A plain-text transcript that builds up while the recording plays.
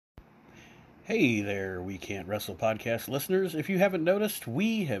Hey there, We Can't Wrestle podcast listeners. If you haven't noticed,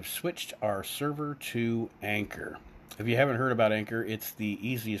 we have switched our server to Anchor. If you haven't heard about Anchor, it's the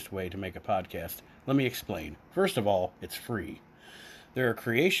easiest way to make a podcast. Let me explain. First of all, it's free. There are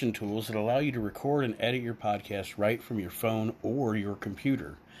creation tools that allow you to record and edit your podcast right from your phone or your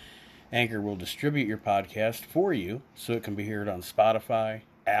computer. Anchor will distribute your podcast for you so it can be heard on Spotify,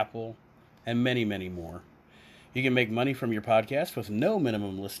 Apple, and many, many more. You can make money from your podcast with no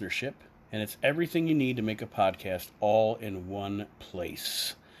minimum listenership, and it's everything you need to make a podcast all in one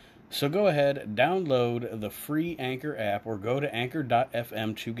place. So go ahead, download the free Anchor app or go to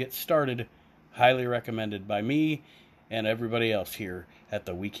anchor.fm to get started. Highly recommended by me and everybody else here at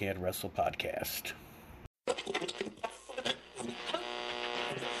the We Can't Wrestle podcast.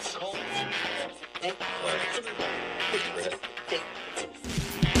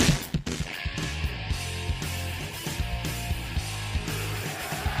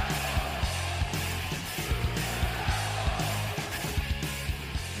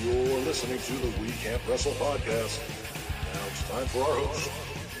 You're listening to the We Can't Wrestle podcast. Now it's time for our host,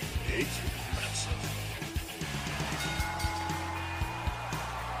 Nate Manson.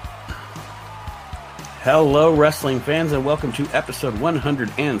 Hello, wrestling fans, and welcome to episode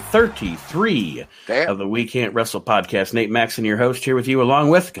 133 of the We Can't Wrestle podcast. Nate Maxon, your host, here with you, along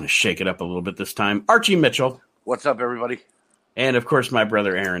with, going to shake it up a little bit this time, Archie Mitchell. What's up, everybody? And, of course, my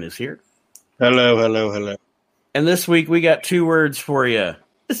brother Aaron is here. Hello. And this week, we got two words for you.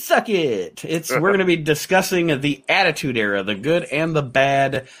 Suck it. We're going to be discussing the Attitude Era, the good and the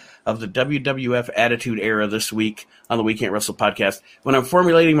bad of the WWF Attitude Era this week on the We Can't Wrestle podcast. When I'm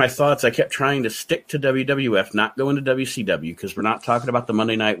formulating my thoughts, I kept trying to stick to WWF, not go into WCW, because we're not talking about the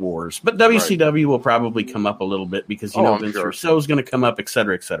Monday Night Wars. But WCW will probably come up a little bit because, Vince Russo is going to come up, et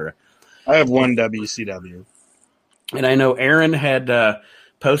cetera, et cetera. I have one WCW. And I know Aaron had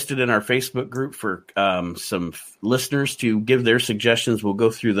posted in our Facebook group for some listeners to give their suggestions. We'll go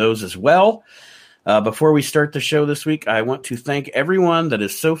through those as well. Before we start the show this week, I want to thank everyone that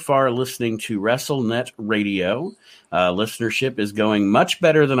is so far listening to WrestleNet Radio. Listenership is going much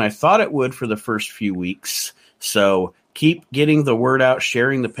better than I thought it would for the first few weeks. So keep getting the word out,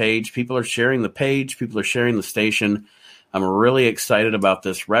 sharing the page. People are sharing the page. People are sharing the station. I'm really excited about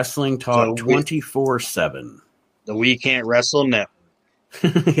this. Wrestling Talk 24/7. The We Can't Wrestle Network.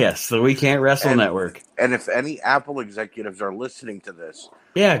 Yes, the We Can't Wrestle Network. And if any Apple executives are listening to this,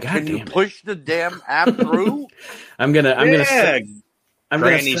 can you push the damn app through? I'm gonna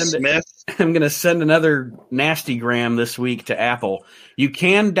send another nasty gram this week to Apple. You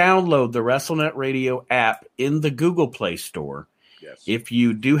can download the WrestleNet Radio app in the Google Play Store. Yes. If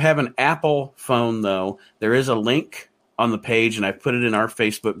you do have an Apple phone, though, there is a link on the page, and I put it in our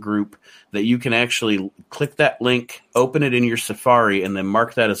Facebook group, that you can actually click that link, open it in your Safari, and then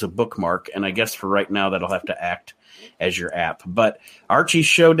mark that as a bookmark. And I guess for right now, that'll have to act as your app. But Archie's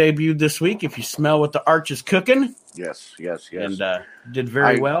show debuted this week. If you smell what the Arch is cooking. Yes. And did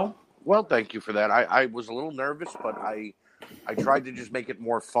very well. Well, thank you for that. I was a little nervous, but I tried to just make it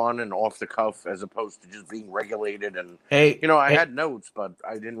more fun and off the cuff as opposed to just being regulated. And, I had notes, but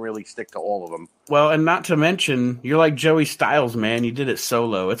I didn't really stick to all of them. Well, and not to mention, you're like Joey Styles, man. You did it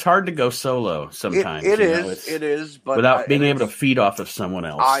solo. It's hard to go solo sometimes. It is. But without being able to feed off of someone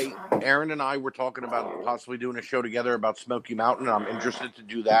else. Aaron and I were talking about possibly doing a show together about Smoky Mountain, and I'm interested to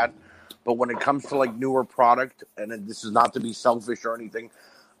do that. But when it comes to, newer product, and this is not to be selfish or anything,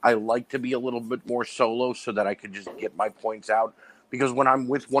 I like to be a little bit more solo so that I could just get my points out. Because when I'm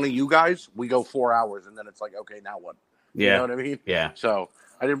with one of you guys, we go 4 hours, and then it's like, okay, now what? You know what I mean? Yeah. So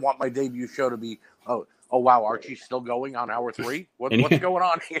I didn't want my debut show to be, oh wow, Archie's still going on hour 3? What's going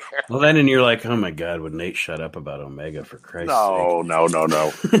on here? Well, then and you're like, oh my God, would Nate shut up about Omega, for Christ's sake? No.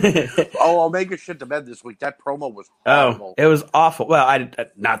 Omega shit to bed this week. That promo was horrible. Oh, it was awful. Well,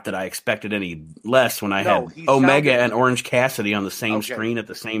 not that I expected any less when I had Omega and Orange Cassidy on the same screen at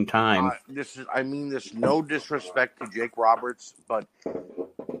the same time. This no disrespect to Jake Roberts, but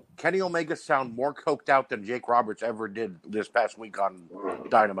Kenny Omega sound more coked out than Jake Roberts ever did this past week on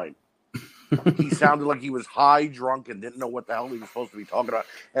Dynamite. He sounded like he was high, drunk, and didn't know what the hell he was supposed to be talking about.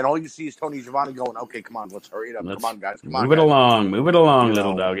 And all you see is Tony Schiavone going, okay, come on, let's hurry it up. Come on, guys. Move it along,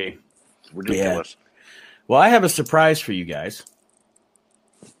 little doggy. Ridiculous. Yeah. Well, I have a surprise for you guys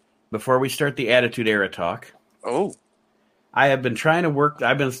before we start the Attitude Era talk. Oh. I have been trying to work.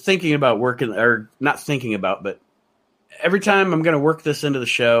 I've been thinking about working, or not thinking about, but every time I'm going to work this into the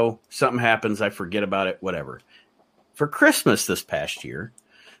show, something happens, I forget about it, whatever. For Christmas this past year,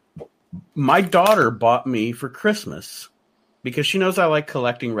 my daughter bought me for Christmas, because she knows I like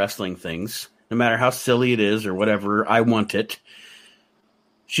collecting wrestling things, no matter how silly it is or whatever, I want it.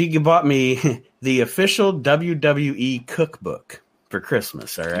 She bought me the official WWE cookbook for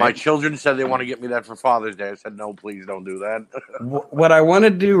Christmas, all right? My children said they want to get me that for Father's Day. I said, no, please don't do that. What I want to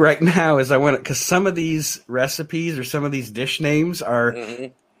do right now is because some of these recipes or some of these dish names are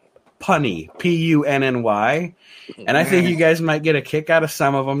punny, Punny, and I think you guys might get a kick out of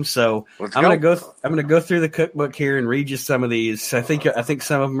some of them. So I'm gonna go through the cookbook here and read you some of these. I think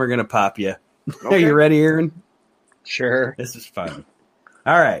some of them are gonna pop you. Okay. Are you ready, Aaron? Sure. This is fun.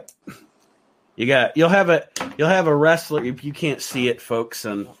 All right. You'll have a wrestler. If you can't see it, folks,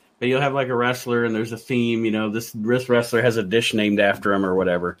 but you'll have like a wrestler, and there's a theme. You know, this wrestler has a dish named after him or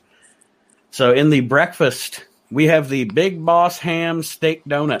whatever. So in the breakfast, we have the Big Boss Ham steak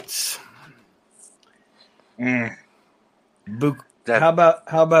donuts. How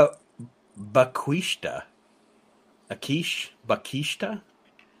about Baquishta? Bakishta?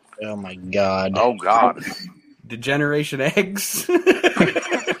 Oh my God. Oh God. Degeneration eggs.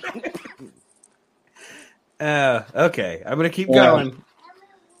 Okay, I'm gonna keep going.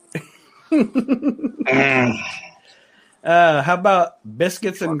 How about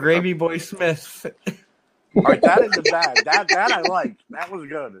biscuits and gravy boy Smith? All right, that in the bag. That I like. That was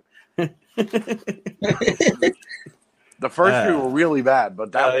good. The first two were really bad,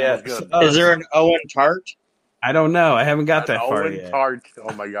 but that one was good. Is there an Owen Tart? I don't know. I haven't got that far Owen yet. Tart.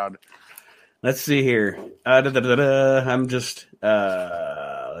 Oh my God. Let's see here. I'm just.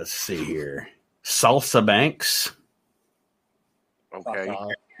 Let's see here. Salsa Banks. Okay.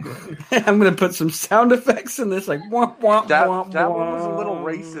 I'm gonna put some sound effects in this, like womp womp That womp. that womp. one was a little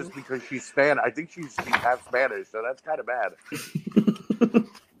racist because she's Spanish. I think she's half Spanish, so that's kind of bad.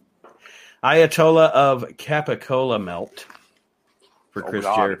 Ayatollah of Capicola melt for Chris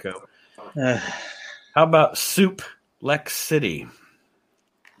God. Jericho. How about Soup Lex City?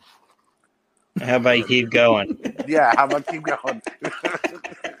 How about you keep going? Yeah, how about keep going?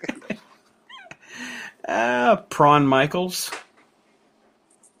 Prawn Michaels.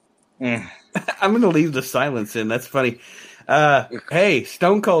 I'm going to leave the silence in. That's funny. Hey,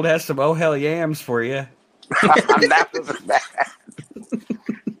 Stone Cold has some oh hell yams for you. That was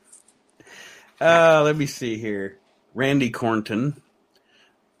bad. Let me see here. Randy Cornton.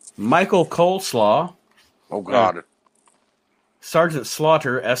 Michael Coleslaw. Oh God. Sergeant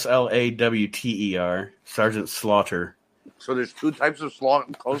Slaughter, Slawter. Sergeant Slaughter. So there's two types of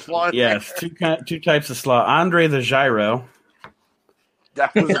coleslaw? Yes, two types of slaw. Andre the Gyro.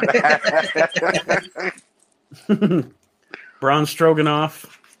 That was bad. Braun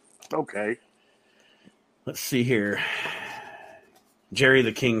Stroganoff. Okay. Let's see here. Jerry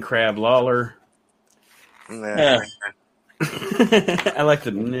the King Crab Lawler. Nah. I like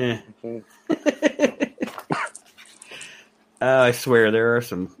the I swear there are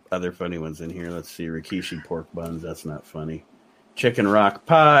some other funny ones in here. Let's see. Rikishi pork buns. That's not funny. Chicken rock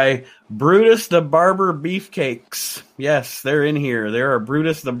pie. Brutus the Barber beefcakes. Yes, they're in here. There are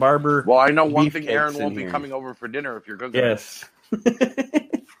Brutus the Barber. Well, I know one thing. beefcakes Aaron in won't be here. coming over for dinner if you're cooking. Yes.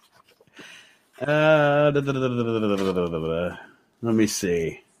 Let me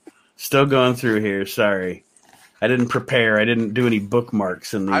see. Still going through here. Sorry. I didn't prepare. I didn't do any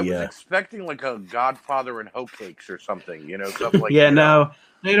bookmarks in the. I was expecting like a Godfather and hoe cakes or something. You know, something like. Yeah, no,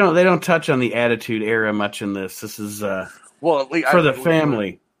 they don't. They don't touch on the Attitude Era much in this. This is well, at least for the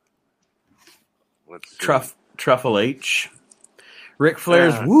family. Let's see. Truffle H. Ric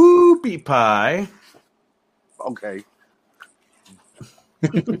Flair's Whoopie Pie. Okay.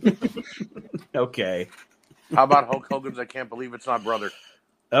 Okay. How about Hulk Hogan's? I can't believe it's not brother.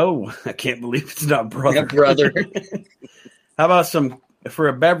 Oh, I can't believe it's not brother. Yeah, brother. How about for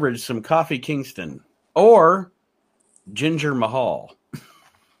a beverage, some Coffee Kingston or Ginger Mahal?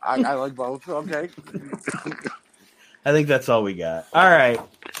 I like both. Okay. I think that's all we got. All right.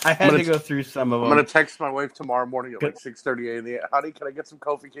 I had to go through some of them. I'm gonna text my wife tomorrow morning at like 6:30 a.m. Honey, can I get some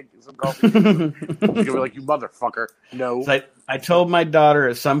coffee? Some coffee? She's gonna be like, "You motherfucker!" No. So I told my daughter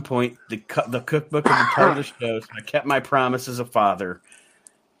at some point the cookbook is a part of the show. So I kept my promise as a father.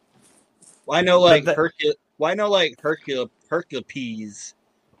 Why no like Hercules? Why no like Hercules? Hercules.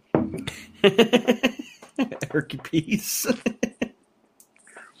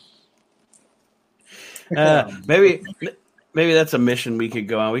 Maybe that's a mission we could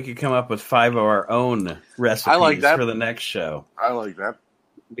go on. We could come up with 5 of our own recipes for the next show. I like that.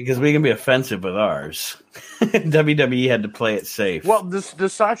 Because we can be offensive with ours. WWE had to play it safe. Well, the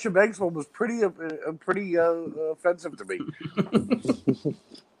Sasha Banks one was pretty offensive to me.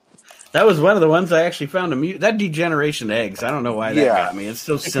 That was one of the ones I actually found that Degeneration Eggs. I don't know why that got me. It's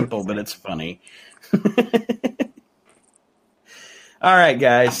so simple, but it's funny. All right,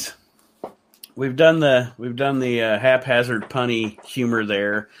 guys. we've done the haphazard punny humor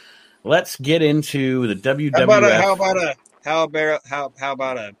there. Let's get into the WWF. How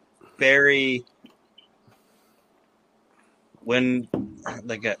about a Barry Windham?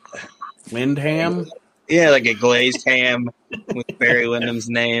 Yeah, like a glazed ham with Barry Windham's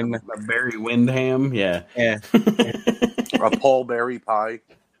name. Barry Windham, yeah. Yeah. A Paul Berry pie.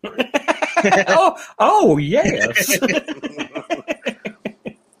 oh yes.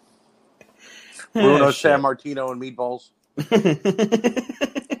 Bruno San Martino and meatballs.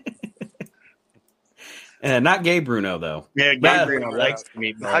 Not gay Bruno though. Yeah, gay Bruno likes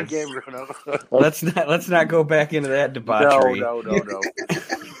meatballs. Not gay Bruno. let's not go back into that debauchery. No.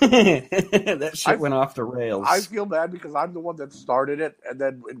 That shit went off the rails. I feel bad because I'm the one that started it, and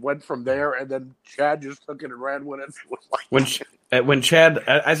then it went from there, and then Chad just took it and ran with it. When Chad,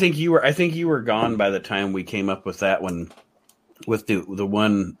 I think you were gone by the time we came up with that one. With the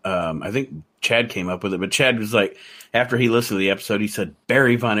one, I think Chad came up with it, but Chad was like, after he listened to the episode, he said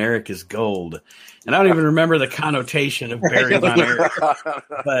Barry Von Erich is gold, and I don't even remember the connotation of Barry Von Erich,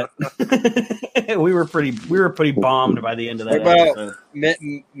 but we were pretty bombed by the end of that. What about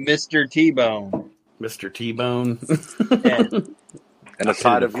Mr. T-Bone? Mr. T-Bone, and a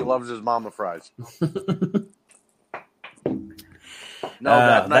side of he loves his mama fries. No,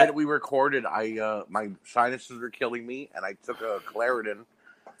 that night we recorded, my sinuses were killing me, and I took a Claritin.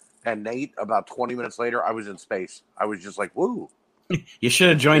 And Nate, about 20 minutes later, I was in space. I was just like, "Woo!" You should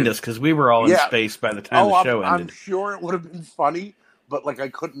have joined us because we were all in space by the time the show ended. I'm sure it would have been funny, but like I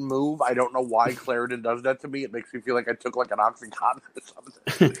couldn't move. I don't know why Claritin does that to me. It makes me feel like I took like an Oxycontin or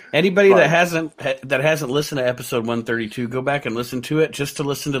something. Anybody that hasn't listened to episode 132, go back and listen to it just to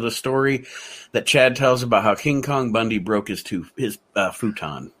listen to the story that Chad tells about how King Kong Bundy broke his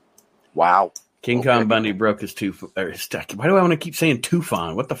futon. Wow. King Kong Bundy broke his why do I want to keep saying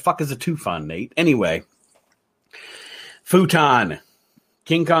tufon? What the fuck is a tufon, Nate? Anyway, futon.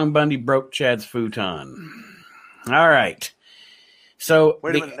 King Kong Bundy broke Chad's futon. All right. So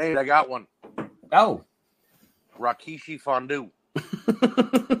wait a minute, Nate. I got one. Oh, Rakishi fondue.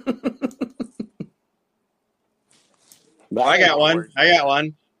 I got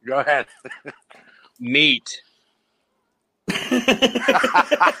one. Go ahead. Meat.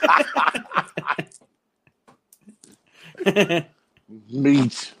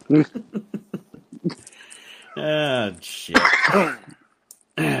 Meat. Oh shit!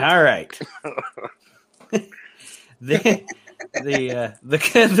 All right. The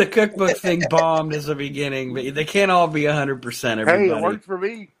cookbook thing bombed as a beginning, but they can't all be 100%. Everybody. Hey, it worked for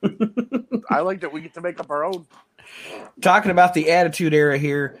me. I like that we get to make up our own. Talking about the Attitude Era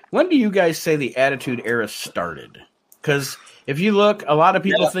here, when do you guys say the Attitude Era started? Because if you look, a lot of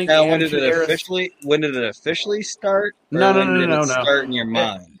people think when did it officially start? No. Start in your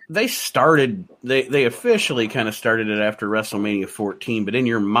mind. They started. They officially kind of started it after WrestleMania 14, but in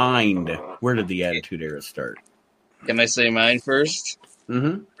your mind, where did the Attitude Era start? Can I say mine first?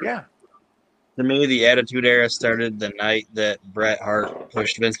 Mm-hmm. Yeah. To me, the Attitude Era started the night that Bret Hart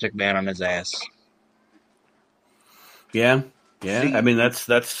pushed Vince McMahon on his ass. Yeah. I mean, that's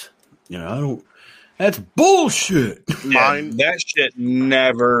that's bullshit. Yeah, that shit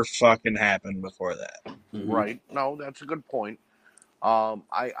never fucking happened before that. Mm-hmm. Right. No, that's a good point.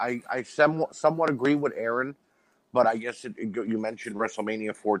 I somewhat agree with Aaron, but I guess you mentioned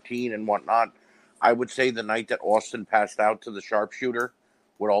WrestleMania 14 and whatnot. I would say the night that Austin passed out to the sharpshooter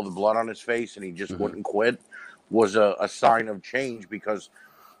with all the blood on his face and he just wouldn't quit was a sign of change because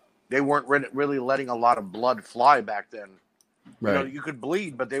they weren't really letting a lot of blood fly back then. Right. You know, you could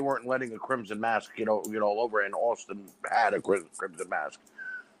bleed, but they weren't letting a crimson mask get all over. And Austin had a crimson mask,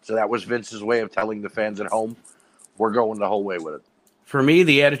 so that was Vince's way of telling the fans at home, "We're going the whole way with it." For me,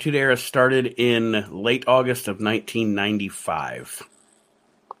 the Attitude Era started in late August of 1995.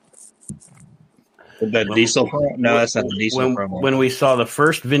 The Diesel promo? No, that's not the Diesel promo. When we saw the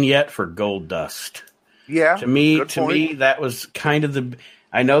first vignette for Gold Dust. Yeah. To me, that was kind of the.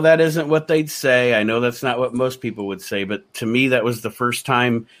 I know that isn't what they'd say. I know that's not what most people would say, but to me, that was the first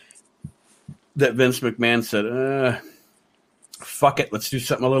time that Vince McMahon said, "Fuck it, let's do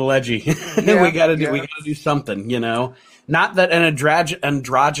something a little edgy. We got to do something." You know, not that an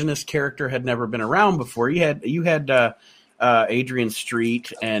androgynous character had never been around before. You had Adrian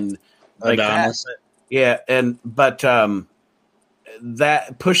Street and like Adonis. But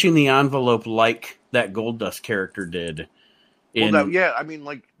that pushing the envelope like that Goldust character did. I mean,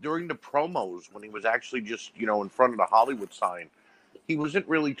 like during the promos when he was actually just, in front of the Hollywood sign, he wasn't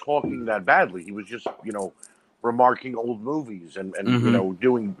really talking that badly. He was just, remarking old movies and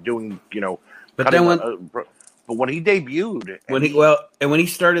doing. But then but when he debuted, when he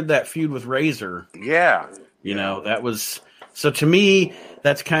started that feud with Razor, you know, that was so to me.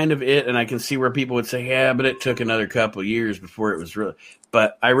 That's kind of it, and I can see where people would say, "Yeah, but it took another couple of years before it was really."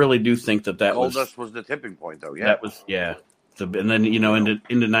 But I really do think that Goldust was the tipping point, though. Yeah, that was and then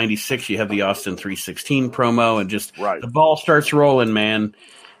into '96, you have the Austin 316 promo, and just the ball starts rolling, man,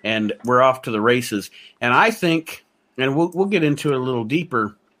 and we're off to the races. And I think, and we'll get into it a little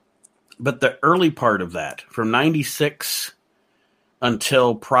deeper, but the early part of that, from '96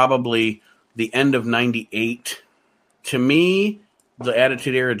 until probably the end of '98, to me. The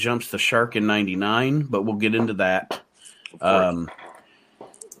Attitude Era jumps the shark in '99, but we'll get into that. All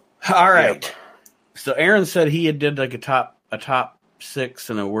right. Yeah. So Aaron said he did like a top 6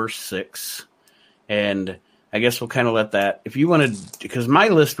 and a worst 6, and I guess we'll kind of let that. If you want to, because my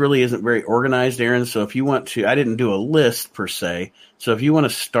list really isn't very organized, Aaron. So if you want to, I didn't do a list per se. So if you want to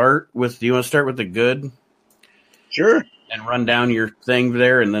start with, do you want to start with the good? Sure. And run down your thing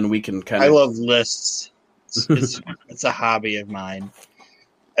there, and then we can kind of. I love lists. It's a hobby of mine,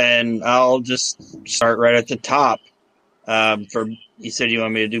 and I'll just start right at the top. You said you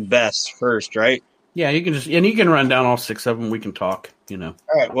want me to do best first, right? Yeah, you can run down all 6 of them. We can talk. All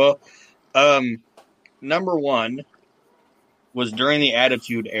right. Well, number 1 was during the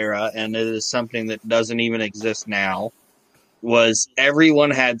Attitude Era, and it is something that doesn't even exist now. Was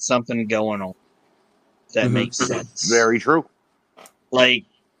everyone had something going on? That makes sense. Very true. Like.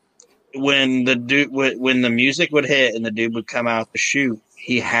 When the music would hit and the dude would come out the chute,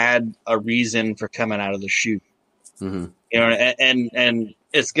 he had a reason for coming out of the chute. Mm-hmm. And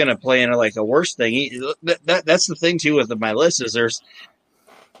it's gonna play into like a worse thing. That's the thing too with my list is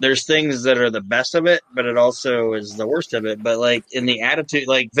there's things that are the best of it, but it also is the worst of it. But like in the Attitude,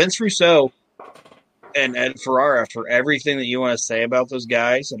 like Vince Russo and Ed Ferrara, for everything that you want to say about those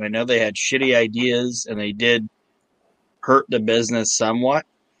guys, and I know they had shitty ideas and they did hurt the business somewhat.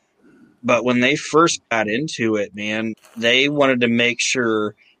 But when they first got into it, man, they wanted to make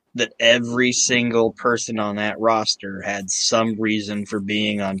sure that every single person on that roster had some reason for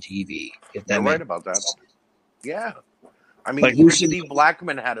being on TV. You're right about that. Yeah. I mean, like Steve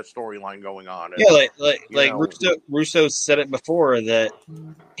Blackman had a storyline going on. And, yeah, Russo said it before that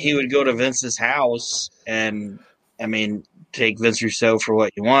he would go to Vince's house and, I mean, take Vince Russo for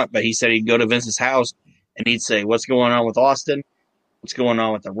what you want, but he said he'd go to Vince's house and he'd say, what's going on with Austin? What's going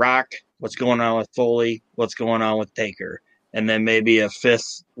on with The Rock? What's going on with Foley? What's going on with Taker? And then maybe a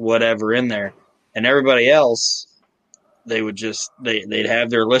 5th whatever in there. And everybody else, they would just they'd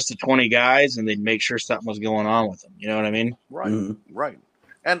have their list of 20 guys and they'd make sure something was going on with them. You know what I mean? Right, right.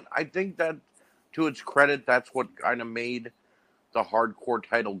 And I think that to its credit, that's what kind of made the hardcore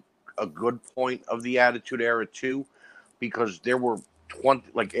title a good point of the Attitude Era too, because there were 20,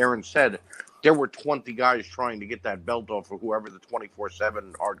 like Aaron said, there were 20 guys trying to get that belt off of whoever the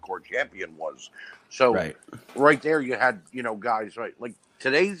 24/7 hardcore champion was. So right there you had, guys, right? Like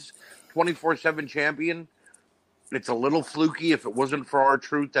today's 24/7 champion, it's a little fluky. If it wasn't for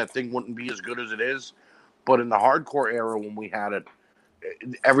R-Truth, that thing wouldn't be as good as it is. But in the hardcore era when we had it,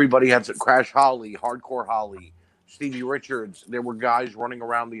 everybody had some Crash Holly, Hardcore Holly, Stevie Richards. There were guys running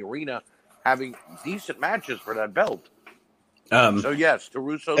around the arena having decent matches for that belt. So yes, to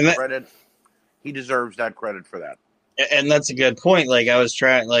Russo's credit, he deserves that credit for that. And that's a good point. Like I was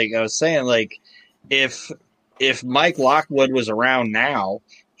saying, like if Mike Lockwood was around now,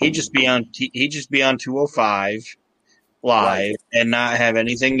 he'd just be on 205 live and not have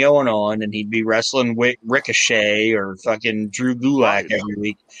anything going on, and he'd be wrestling with Ricochet or fucking Drew Gulak every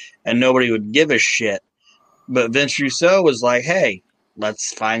week, and nobody would give a shit. But Vince Russo was like, "Hey,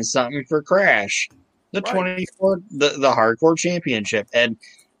 let's find something for Crash, the Hardcore Championship," and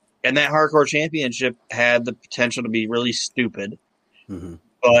that Hardcore Championship had the potential to be really stupid,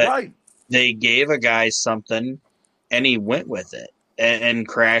 but they gave a guy something, and he went with it, and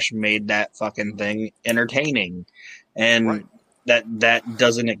Crash made that fucking thing entertaining. And that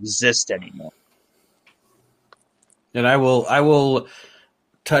doesn't exist anymore. And I will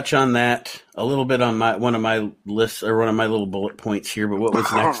touch on that a little bit on one of my lists or one of my little bullet points here. But what was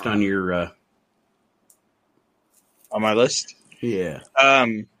next on your on my list? Yeah.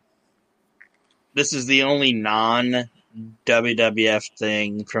 This is the only non-WWF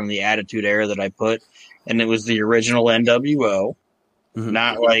thing from the Attitude Era that I put, and it was the original NWO,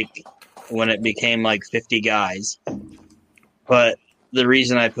 not like when it became like 50 guys. But the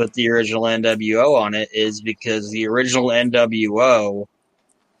reason I put the original NWO on it is because the original NWO,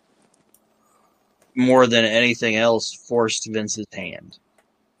 more than anything else, forced Vince's hand.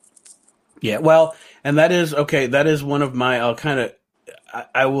 Yeah, well, and that is, okay, that is one of my,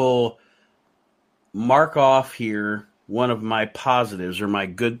 I will mark off here one of my positives or my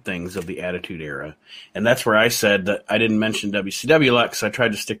good things of the Attitude Era. And that's where I said that I didn't mention WCW a lot because I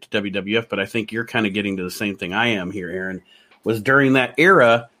tried to stick to WWF, but I think you're kind of getting to the same thing I am here, Aaron, was during that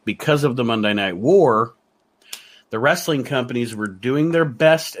era, because of the Monday Night War, the wrestling companies were doing their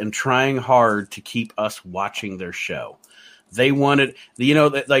best and trying hard to keep us watching their show. They wanted,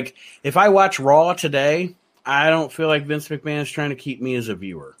 like if I watch Raw today, I don't feel like Vince McMahon is trying to keep me as a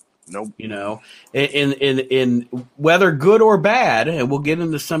viewer. Nope. In whether good or bad, and we'll get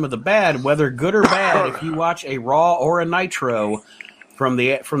into some of the bad, whether good or bad, if you watch a Raw or a Nitro from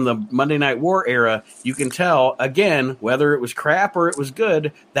the Monday Night War era, you can tell, again, whether it was crap or it was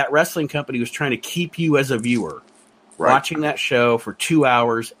good, that wrestling company was trying to keep you as a viewer, watching that show for 2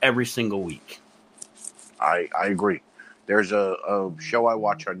 hours every single week. I agree. There's a show I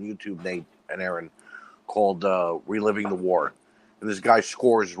watch on YouTube, Nate and Aaron, called Reliving the War. And this guy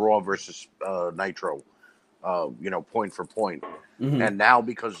scores Raw versus Nitro, point for point. Mm-hmm. And now,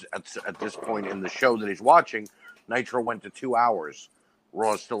 because at this point in the show that he's watching, Nitro went to 2 hours.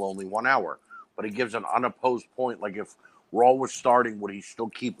 Raw is still only 1 hour. But he gives an unopposed point. Like, if Raw was starting, would he still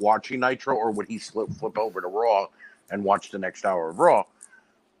keep watching Nitro, or would he flip over to Raw and watch the next hour of Raw?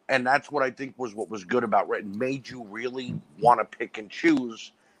 And that's what I think was what was good about it. It made you really want to pick and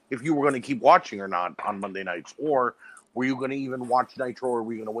choose if you were going to keep watching or not on Monday nights, or were you going to even watch Nitro, or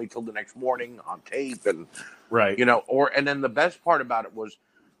were you going to wait till the next morning on tape? And and then the best part about it was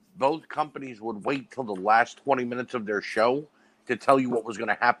both companies would wait till the last 20 minutes of their show to tell you what was going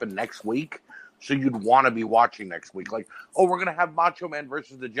to happen next week, so you'd want to be watching next week. Like, we're going to have Macho Man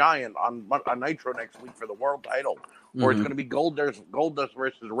versus the Giant on Nitro next week for the world title, or it's going to be Goldust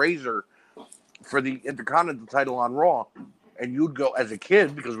versus Razor for the Intercontinental title on Raw. And you'd go, as a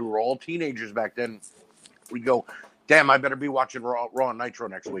kid, because we were all teenagers back then, we'd go, damn, I better be watching Raw and Nitro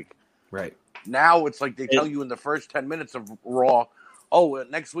next week. Right. Now it's like they tell you in the first 10 minutes of Raw,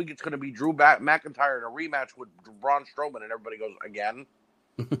 next week it's going to be Drew McIntyre in a rematch with Braun Strowman, and everybody goes, again?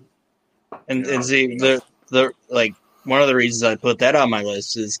 And see, the like, one of the reasons I put that on my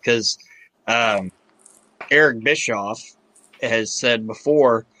list is because Eric Bischoff has said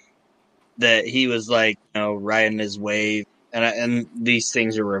before that he was like, riding his wave, and these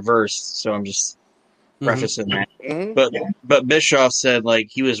things are reversed, so I'm just prefacing that. Mm-hmm. But Bischoff said, like,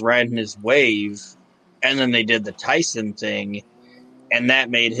 he was riding his wave, and then they did the Tyson thing, and that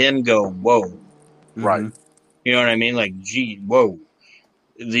made him go, whoa. Right. You know what I mean? Like, gee, whoa.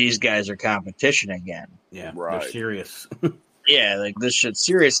 These guys are competition again. Yeah, They're serious. Yeah, like, this shit's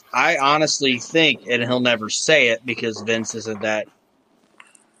serious. I honestly think, and he'll never say it because Vince isn't that.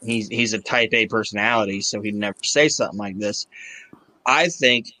 He's a type A personality, so he'd never say something like this. I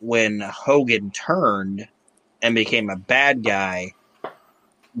think when Hogan turned and became a bad guy,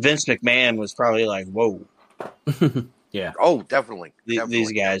 Vince McMahon was probably like, "Whoa, yeah, oh, definitely.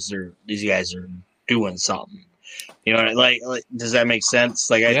 These guys are doing something." You know, like does that make sense?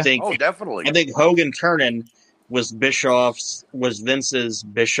 Like, I think, definitely. I think Hogan turning was Vince's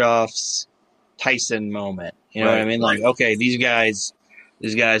Bischoff's Tyson moment. You know what I mean? Like, okay, these guys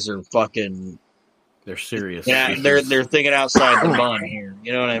are fucking. They're serious. Yeah, they're thinking outside the bun here.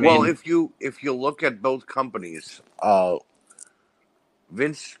 You know what I mean? Well, if you look at both companies,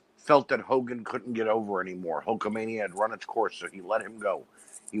 Vince felt that Hogan couldn't get over anymore. Hulkamania had run its course, so he let him go.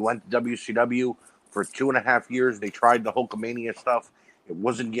 He went to WCW for 2.5 years. They tried the Hulkamania stuff. It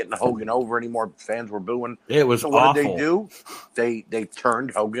wasn't getting Hogan over anymore. Fans were booing. It was so awful. What did they do? They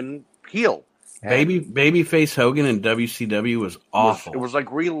turned Hogan heel. Babyface Hogan in WCW was awful. It was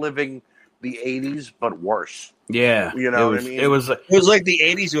like reliving the 80s, but worse. Yeah. You know what I mean? It was like the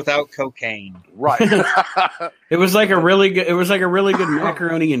 80s without cocaine. Right. It was like a really good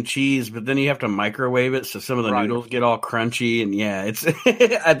macaroni and cheese, but then you have to microwave it so some of the noodles get all crunchy, and it's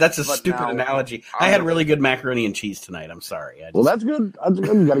that's a stupid analogy. I had really good macaroni and cheese tonight. I'm sorry. Well, that's good. That's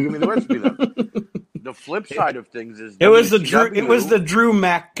good. You got to give me the recipe then. The flip side of things is it was the Drew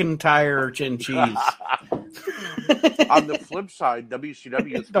McIntyre and cheese. On the flip side,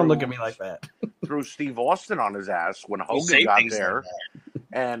 WCW don't look at me like that. Threw Steve Austin on his ass when Hogan got there,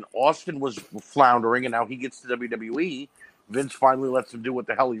 and Austin was floundering, and now he gets to WWE. Vince finally lets him do what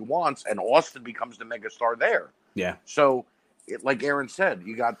the hell he wants, and Austin becomes the megastar there. Yeah. So, like Aaron said,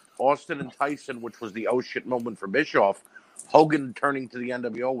 you got Austin and Tyson, which was the oh shit moment for Bischoff. Hogan turning to the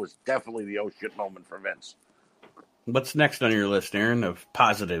NWO was definitely the oh shit moment for Vince. What's next on your list, Aaron, of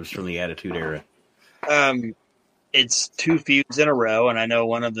positives from the Attitude Era? It's 2 feuds in a row, and I know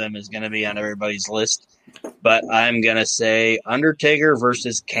one of them is going to be on everybody's list, but I'm going to say Undertaker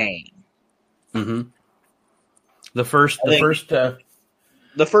versus Kane. Mm-hmm. The first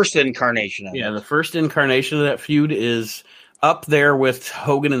the first incarnation of Yeah, it. the first incarnation of that feud is up there with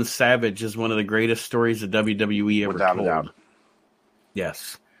Hogan and Savage as one of the greatest stories of WWE ever Without a told. doubt.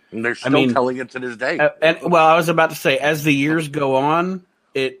 Yes. And they're still telling it to this day. I was about to say, as the years go on,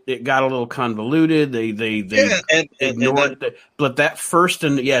 it got a little convoluted. They ignored but that first,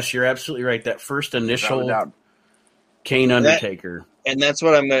 and yes, you're absolutely right. That first initial Kane Undertaker, and that's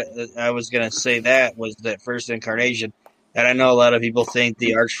what I was gonna say. That was that first incarnation, and I know a lot of people think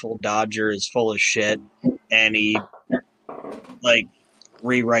the Artful Dodger is full of shit, and he like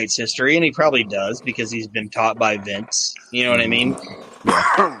rewrites history, and he probably does because he's been taught by Vince. You know what I mean?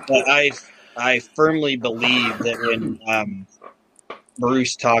 But I firmly believe that when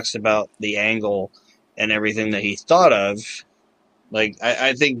Bruce talks about the angle and everything that he thought of, like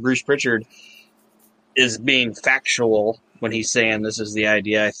I think Bruce Pritchard is being factual when he's saying this is the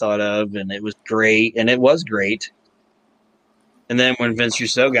idea I thought of and it was great, and it was great. And then when Vince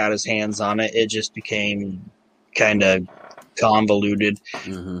Russo got his hands on it, it just became kind of convoluted.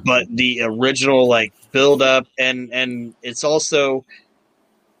 Mm-hmm. But the original like build up and it's also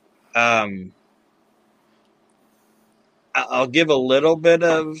I'll give a little bit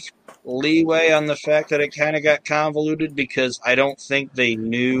of leeway on the fact that it kind of got convoluted because I don't think they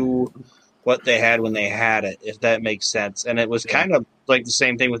knew what they had when they had it, if that makes sense. And it was kind of like the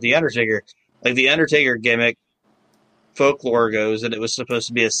same thing with The Undertaker. Like the Undertaker gimmick, folklore goes that it was supposed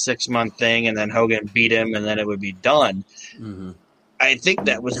to be a 6-month thing and then Hogan beat him and then it would be done. Mm-hmm. I think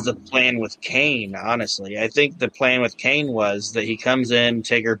that was the plan with Kane, honestly. I think the plan with Kane was that he comes in,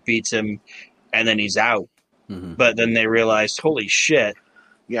 Taker beats him, and then he's out. Mm-hmm. But then they realized, holy shit.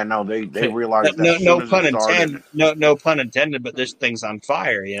 Yeah, no, they realized that. No pun intended. No pun intended. But this thing's on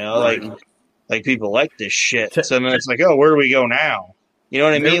fire. You know, like people like this shit. So then it's like, oh, where do we go now? You know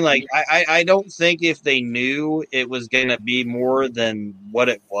what I mean? Like, I don't think if they knew it was going to be more than what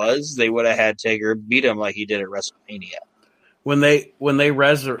it was, they would have had Taker beat him like he did at WrestleMania. When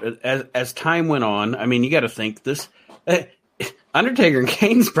as time went on, I mean, you got to think this. Undertaker and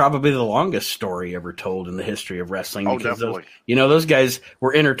Kane's probably the longest story ever told in the history of wrestling. Oh, because definitely. Those guys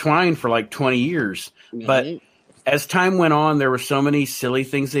were intertwined for like 20 years. Mm-hmm. But as time went on, there were so many silly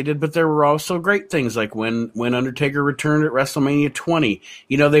things they did, but there were also great things. Like when Undertaker returned at WrestleMania 20,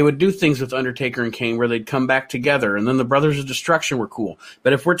 they would do things with Undertaker and Kane where they'd come back together, and then the Brothers of Destruction were cool.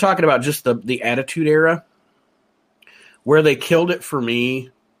 But if we're talking about just the Attitude Era, where they killed it for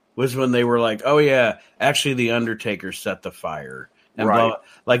me was when they were like, oh, yeah, actually the Undertaker set the fire. And right.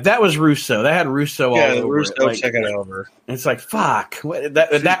 Like, that was Russo. That had Russo all over Russo it. Like, took it over. And it's like, fuck.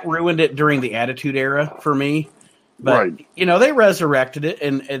 That ruined it during the Attitude Era for me. But, they resurrected it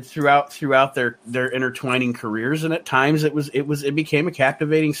and throughout their intertwining careers. And at times it became a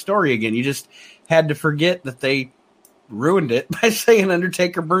captivating story again. You just had to forget that they ruined it by saying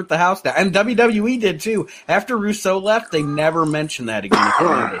Undertaker burnt the house down. And WWE did too. After Russo left, they never mentioned that again. If you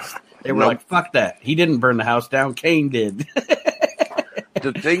noticed. They were like, fuck that. He didn't burn the house down. Kane did.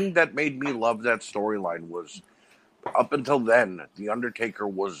 The thing that made me love that storyline was up until then, The Undertaker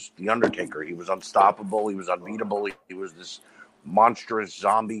was The Undertaker. He was unstoppable. He was unbeatable. He was this monstrous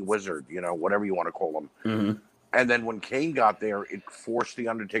zombie wizard, whatever you want to call him. Mm-hmm. And then when Kane got there, it forced The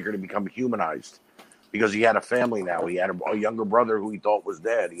Undertaker to become humanized. Because he had a family now. He had a younger brother who he thought was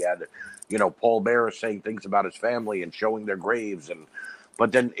dead. He had, Paul Bearer saying things about his family and showing their graves.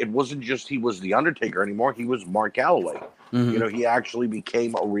 But then it wasn't just he was The Undertaker anymore. He was Mark Calloway. Mm-hmm. He actually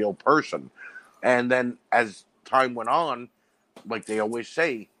became a real person. And then as time went on, like they always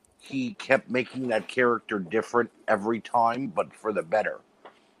say, he kept making that character different every time, but for the better.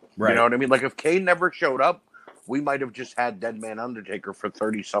 Right. You know what I mean? Like if Kane never showed up, we might have just had Dead Man Undertaker for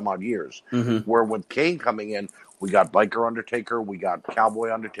 30 some odd years. Mm-hmm. Where with Kane coming in, we got Biker Undertaker, we got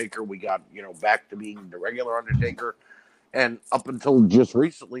Cowboy Undertaker, we got, back to being the regular Undertaker. And up until just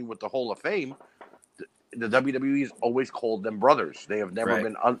recently with the Hall of Fame, the WWE has always called them brothers. They have never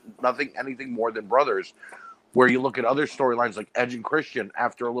been anything more than brothers. Where you look at other storylines like Edge and Christian,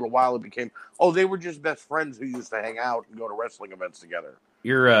 after a little while it became, they were just best friends who used to hang out and go to wrestling events together.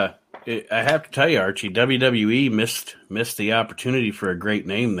 I have to tell you, Archie, WWE missed the opportunity for a great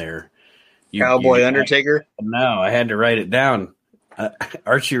name there. Cowboy Undertaker? No, I had to write it down.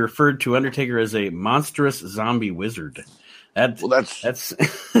 Archie referred to Undertaker as a monstrous zombie wizard. That's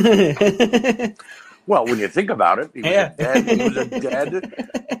well, when you think about it, he was a dead,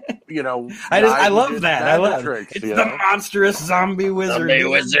 I love that. I love tricks, it's the monstrous zombie wizard. Zombie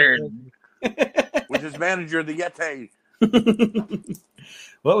wizard. With his manager, the Yeti.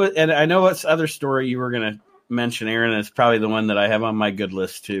 And I know what's other story you were going to mention, Aaron. It's probably the one that I have on my good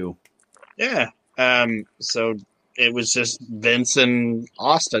list too. Yeah. So it was just Vince and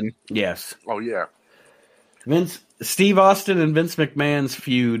Austin. Yes. Oh yeah. Steve Austin and Vince McMahon's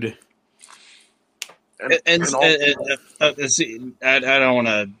feud. And see, I don't want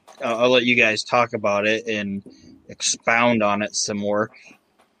to. I'll let you guys talk about it and expound on it some more.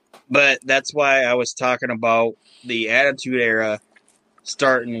 But that's why I was talking about the Attitude Era,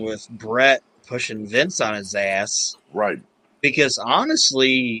 starting with Brett pushing Vince on his ass. Right. Because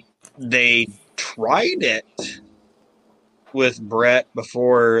honestly, they tried it with Brett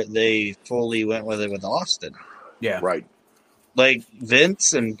before they fully went with it with Austin. Yeah. Right. Like,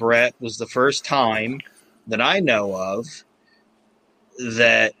 Vince and Brett was the first time that I know of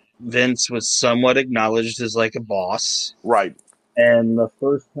that Vince was somewhat acknowledged as like a boss. Right. And the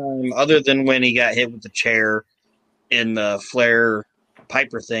first time, other than when he got hit with the chair in the Flair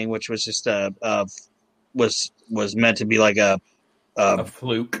Piper thing, which was just was meant to be like a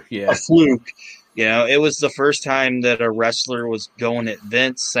fluke. Yeah. A fluke. You know, it was the first time that a wrestler was going at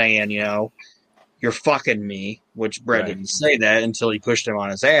Vince saying, you know, you're fucking me, which Brett didn't say that until he pushed him on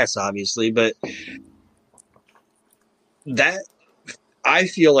his ass, obviously. But that, I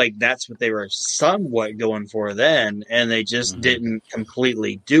feel like that's what they were somewhat going for then, and they just didn't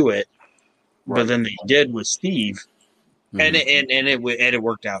completely do it. Right. But then they did with Steve, and it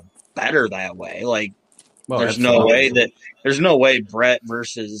worked out better that way. Like, there's no way Brett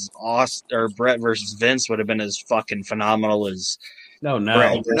versus Austin or Brett versus Vince would have been as fucking phenomenal as no,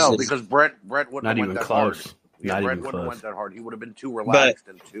 because Brett wouldn't have went that close. hard. Yeah, Brett wouldn't have went that hard. He would have been too relaxed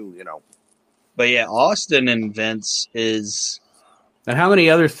and too, you know. But yeah, Austin and Vince is. And how many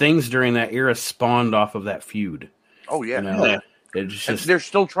other things during that era spawned off of that feud? Oh yeah, you know, it's just, they're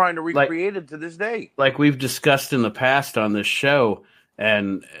still trying to recreate it to this day. Like we've discussed in the past on this show,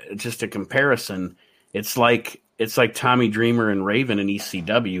 and just a comparison, it's like Tommy Dreamer and Raven in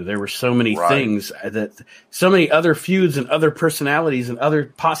ECW. There were so many things so many other feuds and other personalities and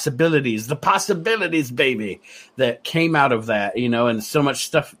other possibilities, the possibilities, baby, that came out of that, you know, and so much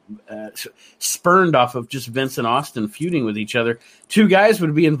stuff spurned off of just Vince and Austin feuding with each other. Two guys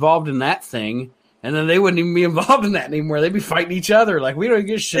would be involved in that thing, and then they wouldn't even be involved in that anymore. They'd be fighting each other. Like, we don't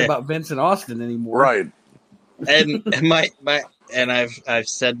give a shit about Vince and Austin anymore. Right. And and I've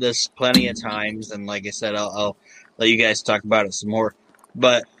said this plenty of times, and like I said, I'll let you guys talk about it some more.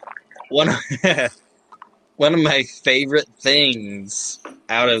 But one of my favorite things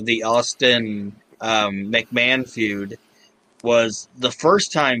out of the Austin McMahon feud was the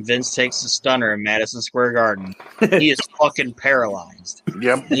first time Vince takes a stunner in Madison Square Garden. He is fucking paralyzed.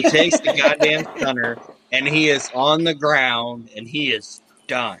 Yep. He takes the goddamn stunner, and he is on the ground, and he is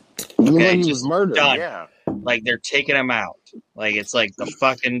done. Okay, he was murdered. Done. Yeah. Like, they're taking him out. Like, it's like the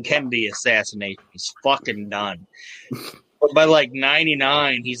fucking Kennedy assassination. He's fucking done. But by, like,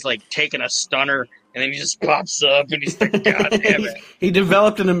 99, he's, like, taking a stunner, and then he just pops up, and he's like, God damn it. He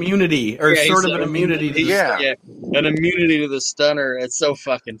developed an immunity, or sort of an immunity. An immunity to the stunner. It's so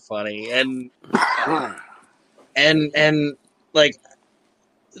fucking funny. And like,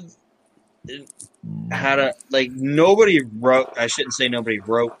 nobody wrote, I shouldn't say nobody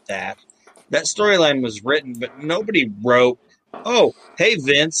wrote that. That storyline was written, but nobody wrote, oh, hey,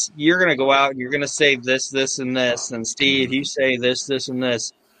 Vince, you're going to go out and you're going to say this, this, and this. And Steve, you say this, this, and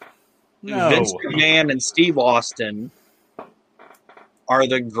this. No. Vince McMahon and Steve Austin are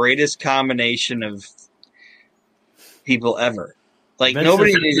the greatest combination of people ever. Like, Vince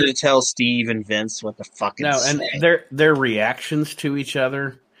nobody needed to tell Steve and Vince what the fucking say. And their reactions to each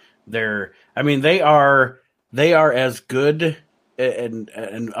other, they are as good.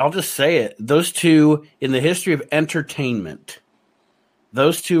 And I'll just say it. Those two, in the history of entertainment,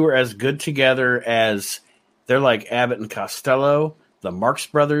 those two are as good together as they're like Abbott and Costello, the Marx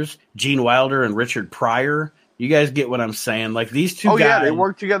Brothers, Gene Wilder and Richard Pryor. You guys get what I'm saying? Like, these two guys. Oh, yeah, they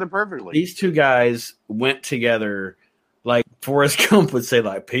work together perfectly. These two guys went together, like Forrest Gump would say,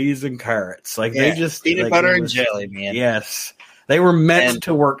 like peas and carrots. Like, they just. Peanut butter and jelly, man. Yes. They were meant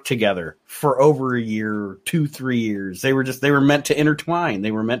to work together for over a year, 2-3 years. They were meant to intertwine.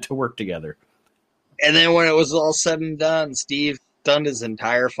 They were meant to work together. And then when it was all said and done, Steve stunned his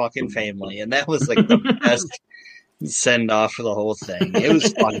entire fucking family. And that was like the best send off for the whole thing. It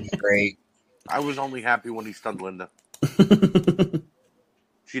was fucking great. I was only happy when he stunned Linda.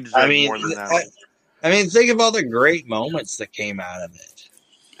 She deserved more than that. I mean, think of all the great moments that came out of it.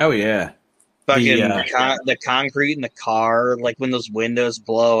 Oh, yeah. Fucking the concrete in the car, like when those windows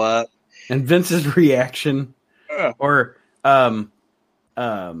blow up, and Vince's reaction, or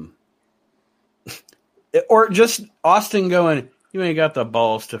just Austin going, "You ain't got the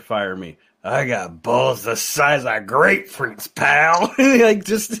balls to fire me. I got balls the size of grapefruits, pal." Like,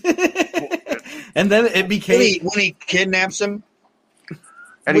 just And then it became when he kidnaps him.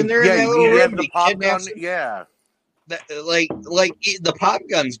 And When they're in that little he room, had the he pop gun. kidnaps him. Yeah, The pop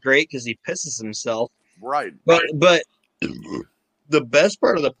gun's great because he pisses himself. right. But the best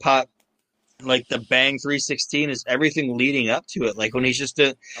part of the pop, like the Bang 316, is everything leading up to it. Like when he's just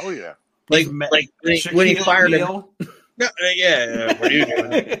Oh yeah. when he Shaquille fired him. O'Neal. Yeah, what are you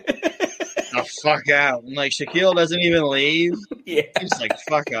doing? The fuck out. And like Shaquille doesn't even leave. Yeah. He's like,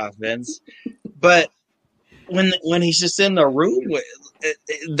 fuck off, Vince. But when he's just in the room with,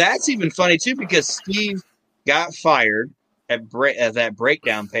 that's even funny too because Steve got fired at that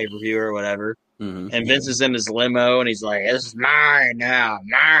breakdown pay-per-view or whatever. Mm-hmm. And Vince is in his limo and he's like, "This is mine now,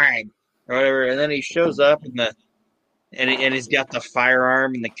 mine," or whatever. And then he shows up and he's got the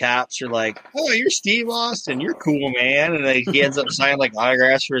firearm, and the cops are like, "Oh, you're Steve Austin. You're cool, man." And then he ends up signing like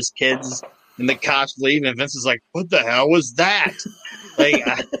autographs for his kids. And the cops leave, and Vince is like, "What the hell was that?" Like,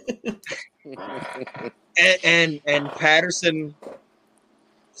 and Patterson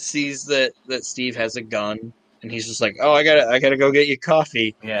sees that Steve has a gun, and he's just like, "Oh, I gotta go get you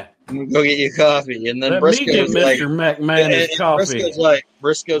coffee." Yeah. I'm gonna go get you coffee, and then Let me get Briscoe's like, Mr. McMahon his coffee.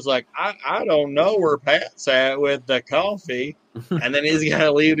 Briscoe's like, I don't know where Pat's at with the coffee, and then he's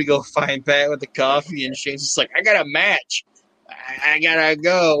gotta leave to go find Pat with the coffee, and Shane's just like, I got a match, I gotta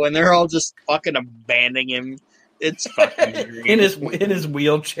go, and they're all just fucking abandoning him. It's fucking great. in his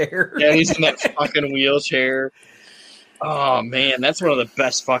wheelchair. Yeah, he's in that fucking wheelchair. Oh man, that's one of the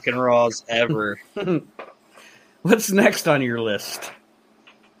best fucking Raws ever. What's next on your list?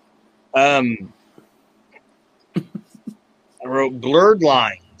 I wrote Blurred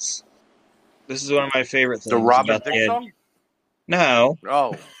Lines. This is one of my favorite things. The Robin about Thicke song? No,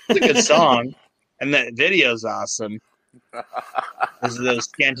 Oh. it's a good song, and that video's awesome. This is those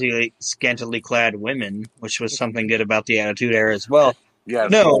scantily clad women, which was something good about the Attitude Era as well.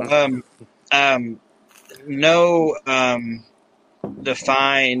 Yes. No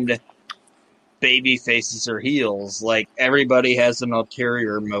defined baby faces or heels. Like everybody has an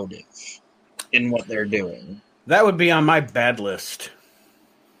ulterior motive in what they're doing. That would be on my bad list.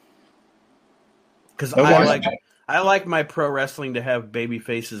 Because Okay. I like my pro wrestling to have baby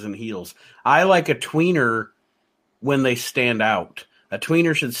faces and heels. I like a tweener when they stand out. A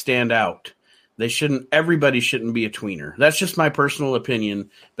tweener should stand out. Everybody shouldn't be a tweener. That's just my personal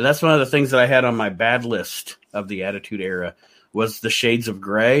opinion. But that's one of the things that I had on my bad list of the Attitude Era was the shades of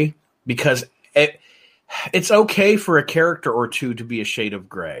gray. Because it's okay for a character or two to be a shade of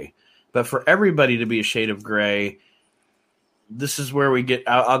gray. But for everybody to be a shade of gray, this is where we get.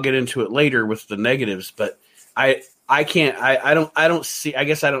 I'll get into it later with the negatives, but I don't see eye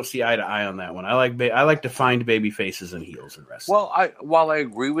to eye on that one. I like defined baby faces and heels in wrestling. Well, while I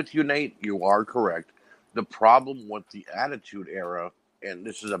agree with you, Nate, you are correct. The problem with the Attitude Era, and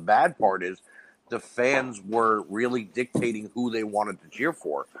this is a bad part, is the fans were really dictating who they wanted to cheer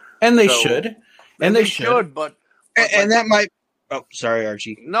for, and they should. But that might. Oh, sorry,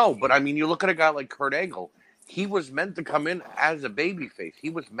 Archie. No, but I mean, you look at a guy like Kurt Angle. He was meant to come in as a babyface. He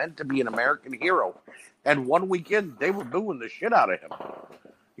was meant to be an American hero. And one weekend, they were booing the shit out of him.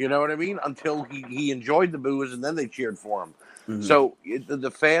 You know what I mean? Until he enjoyed the boos, and then they cheered for him. Mm-hmm. So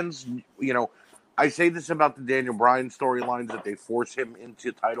the fans, I say this about the Daniel Bryan storylines, that they force him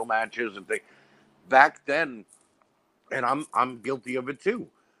into title matches. And back then, and I'm guilty of it too,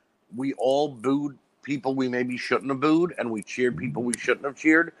 we all booed people we maybe shouldn't have booed, and we cheered people we shouldn't have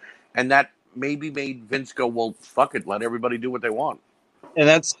cheered. And that maybe made Vince go, well, fuck it, let everybody do what they want. And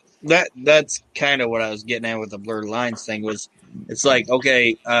that's kind of what I was getting at with the Blurred Lines thing. Was it's like,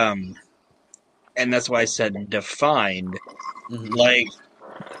 okay, and that's why I said defined. Mm-hmm. Like,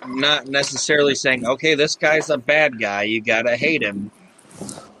 not necessarily saying, okay, this guy's a bad guy, you gotta hate him.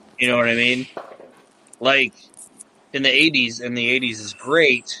 You know what I mean? Like in the 80s, and the 80s is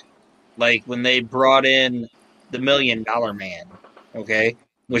great. Like when they brought in the $1 Million Man, okay,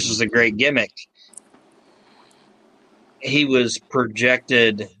 which was a great gimmick. He was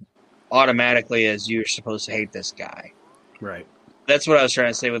projected automatically as you're supposed to hate this guy. Right. That's what I was trying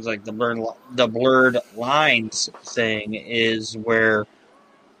to say with like the blurred lines thing is where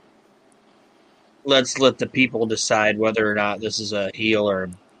let's let the people decide whether or not this is a heel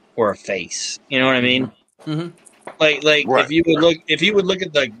or a face. You know what I mean? Mm-hmm. Like right. if you would look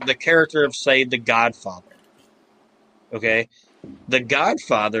at the character of, say, The Godfather. Okay? The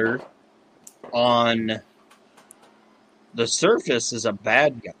Godfather on the surface is a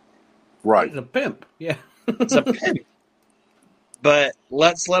bad guy. Right. He's a pimp. Yeah. It's a pimp. But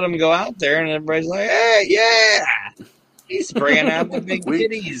let's let him go out there and everybody's like, hey, yeah. He's spraying out the big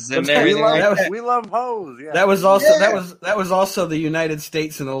titties and That We everything love, like that. we love hoes. Yeah. That was also Yeah. that was also the United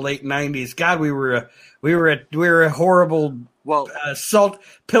States in the late '90s. God, we were a horrible Well,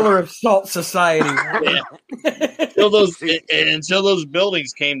 pillar of salt society. Until those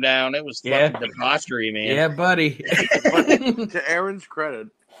buildings came down, it was fucking debauchery, man. Yeah, buddy. but to Aaron's credit,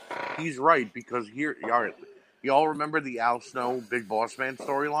 he's right because here, y'all remember the Al Snow Big Boss Man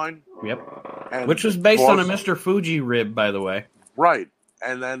storyline? Yep. And Which was based on a Boss- Mr. Fuji rib, by the way. Right.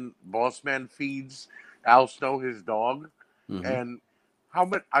 And then Boss Man feeds Al Snow his dog. Mhm. And how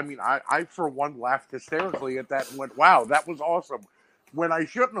much, I mean, I for one laughed hysterically at that and went, wow, that was awesome. When I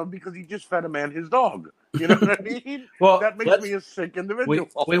shouldn't have because he just fed a man his dog. You know what I mean? Well, that makes me a sick individual.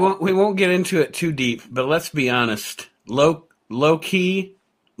 we won't get into it too deep, but let's be honest. Low key,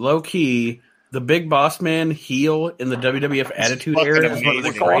 the Big Boss Man heel in the WWF Attitude fucking Era is one of the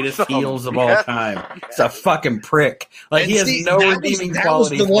amazing. greatest Awesome. heels of all Yeah. time. It's a fucking prick. Like And he has see, no that was- redeeming that was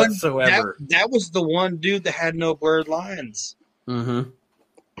qualities the one- whatsoever. That was the one dude that had no blurred lines. Mm-hmm.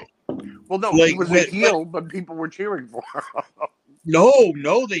 Well, no, Like, he was but- a heel, but people were cheering for him.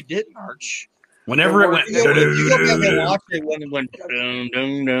 No, they didn't, Arch. Whenever it went, You go back and watch it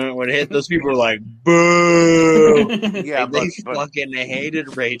when it hit, those people were like, boo. Yeah, Like, they but fucking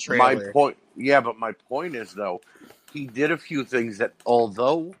hated Ray my Trailer. point, but my point is though, he did a few things that,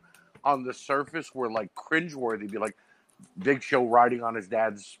 although on the surface were like cringeworthy, be like Big Show riding on his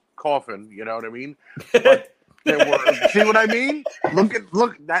dad's coffin. You know what I mean? But there were, see what I mean?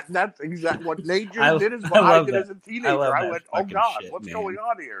 Look, that's exactly what Nate just did. Is what I did as a teenager. I went, oh God, shit, what's man. going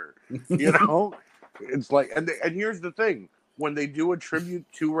on here? You know, it's like, and here's the thing: when they do a tribute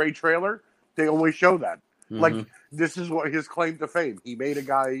to Ray Trailer, they always show that. Like, Mhm. this is what his claim to fame. He made a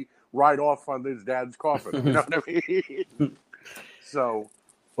guy ride off on his dad's coffin. You know what I mean? So,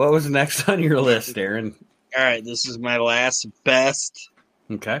 What was next on your list, Aaron? All right, this is my last best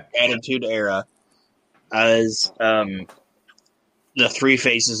Okay. Attitude Era as the Three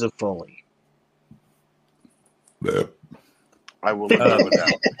Faces of Foley. I will agree with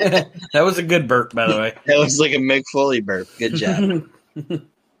that. That was a good burp, by the way. That was like a Mick Foley burp. Good job.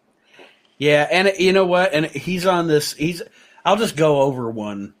 Yeah, and you know what? And he's on this. I'll just go over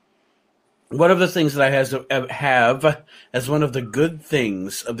one. One of the things that I have as one of the good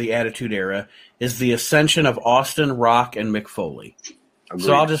things of the Attitude Era is the ascension of Austin, Rock, and Mick Foley. Agreed.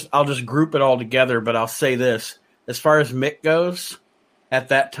 So I'll just group it all together. But I'll say this: as far as Mick goes, at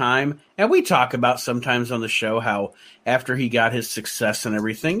that time, and we talk about sometimes on the show how after he got his success and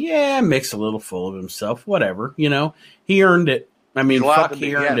everything, yeah, Mick's a little full of himself. Whatever, he earned it. I mean, He's allowed fuck, to be-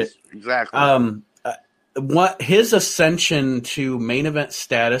 he earned yes, it. Exactly. What his ascension to main event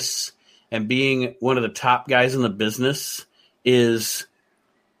status and being one of the top guys in the business is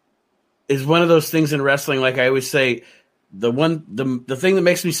one of those things in wrestling. Like I always say, the thing that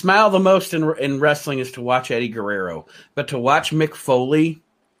makes me smile the most in wrestling is to watch Eddie Guerrero, but to watch Mick Foley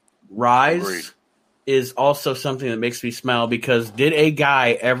rise Agreed. is also something that makes me smile because did a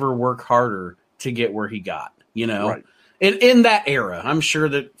guy ever work harder to get where he got? Right. In that era, I'm sure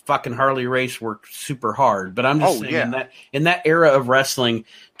that fucking Harley Race worked super hard, but I'm just saying in that era of wrestling,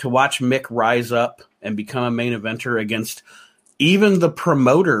 to watch Mick rise up and become a main eventer against even the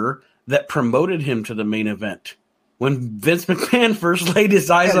promoter that promoted him to the main event. When Vince McMahon first laid his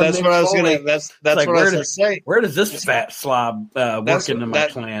eyes on that's Mick what I was Foley, gonna. That's like, what I was gonna say. where does this fat slob work into my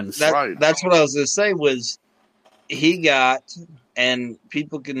plans? Right. That's what I was gonna say. Was he got, and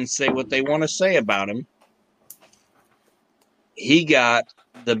people can say what they want to say about him. He got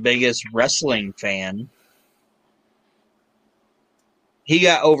the biggest wrestling fan. He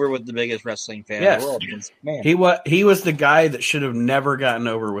got over with the biggest wrestling fan in the world, Vince McMahon. He was the guy that should have never gotten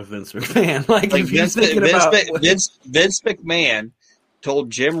over with Vince McMahon. Like if Vince, you're thinking about Vince McMahon told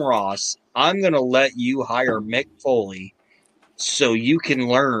Jim Ross, "I'm going to let you hire Mick Foley so you can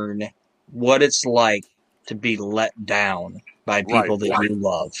learn what it's like to be let down by people that you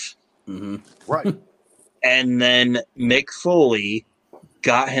love." Mm-hmm. Right. And then Mick Foley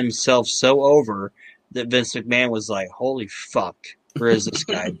got himself so over that Vince McMahon was like, "Holy fuck, where has this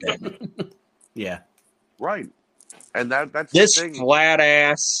guy been?" Yeah. Right. And that's This the thing. flat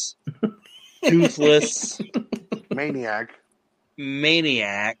ass, toothless Maniac.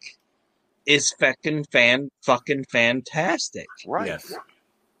 maniac is fucking fantastic. Right. Yes.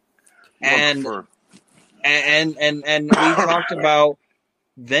 And Look and we talked about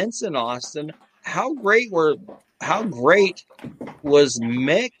Vince and Austin. How great was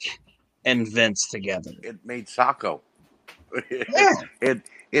Mick and Vince together? it made Sacco. Yeah.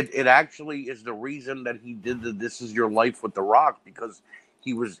 It actually is the reason that he did the "This Is Your Life" with The Rock, because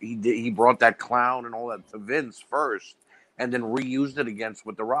he brought that clown and all that to Vince first, and then reused it against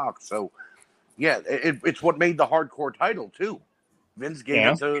with The Rock. So, yeah, it's what made the hardcore title, too. Vince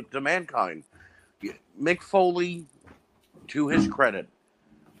gave it to Mankind. Mick Foley, to his credit,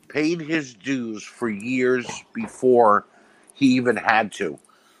 paid his dues for years before he even had to.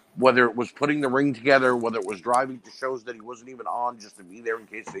 Whether it was putting the ring together, whether it was driving to shows that he wasn't even on just to be there in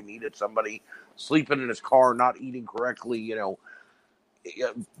case they needed somebody, sleeping in his car, not eating correctly,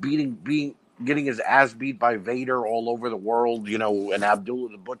 getting his ass beat by Vader all over the world, and Abdullah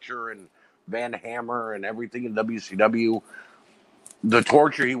the Butcher and Van Hammer and everything in WCW. The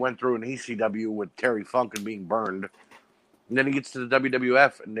torture he went through in ECW with Terry Funk and being burned. And then he gets to the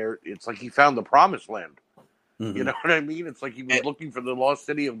WWF, and it's like he found the promised land. Mm-hmm. You know what I mean? It's like he was looking for the lost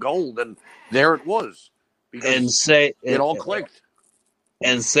city of gold, and there it was. Because it all clicked.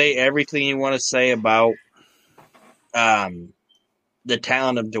 And say everything you want to say about the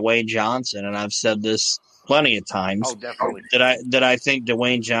talent of Dwayne Johnson, and I've said this plenty of times. Oh, definitely. That I think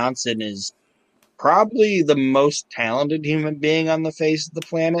Dwayne Johnson is probably the most talented human being on the face of the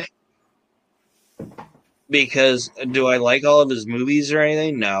planet. Because do I like all of his movies or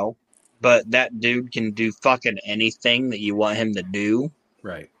anything? No. But that dude can do fucking anything that you want him to do.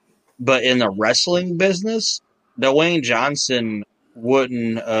 Right. But in the wrestling business, Dwayne Johnson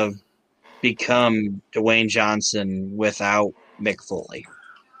wouldn't have become Dwayne Johnson without Mick Foley.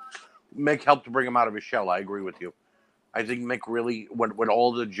 Mick helped to bring him out of his shell. I agree with you. I think Mick really, with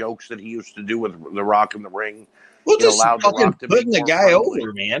all the jokes that he used to do with The Rock in the ring, well, just allowed The Rock to putting the guy friendly.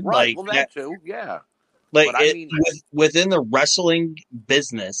 Over, man. Right. Well, that too. Yeah. Like within the wrestling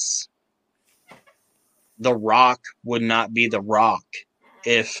business, The Rock would not be The Rock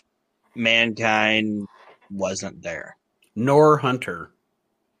if Mankind wasn't there. Nor Hunter.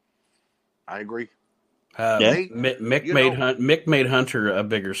 I agree. Mick made Hunter a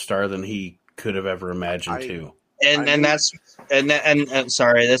bigger star than he could have ever imagined too. And that's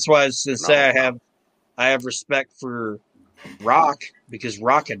sorry, that's why I was going to say I have respect for Rock because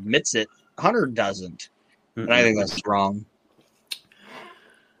Rock admits it. Hunter doesn't. Mm-mm. And I think that's wrong.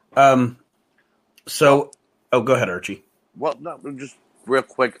 So, go ahead, Archie. Well, no, just real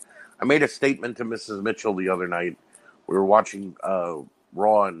quick. I made a statement to Mrs. Mitchell the other night. We were watching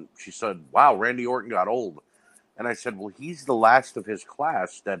Raw, and she said, "Wow, Randy Orton got old." And I said, "Well, he's the last of his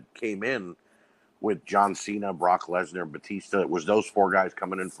class that came in with John Cena, Brock Lesnar, Batista. It was those four guys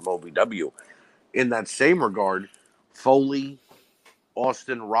coming in from OVW. In that same regard, Foley,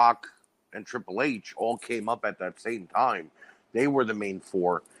 Austin, Rock, and Triple H all came up at that same time. They were the main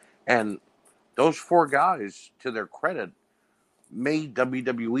four. And those four guys, to their credit, made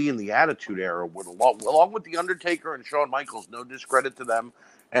WWE in the Attitude Era, along with The Undertaker and Shawn Michaels, no discredit to them,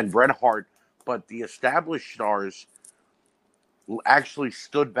 and Bret Hart, but the established stars actually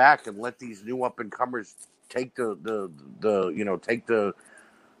stood back and let these new up-and-comers take the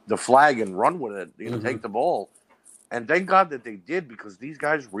flag and run with it, take the ball. And thank God that they did, because these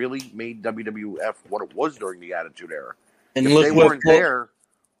guys really made WWF what it was during the Attitude Era. And if they weren't there,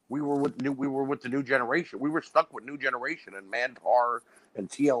 we were with the new generation. We were stuck with new generation and Mantar and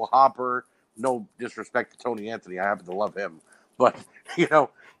TL Hopper. No disrespect to Tony Anthony, I happen to love him, but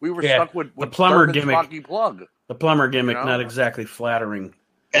we were stuck with the plumber gimmick. Rocky Plug. The plumber gimmick, not exactly flattering.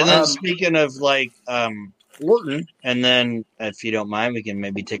 And then speaking of Orton, and then if you don't mind, we can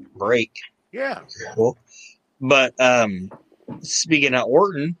maybe take a break. Yeah, cool. But speaking of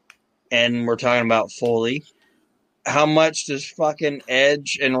Orton, and we're talking about Foley, how much does fucking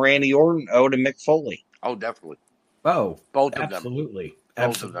Edge and Randy Orton owe to Mick Foley? Oh, definitely. Oh, both of them. Absolutely.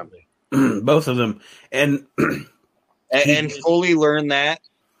 Both of them. Both of them. And Foley learned that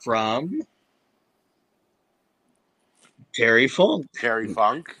from Terry Funk. Terry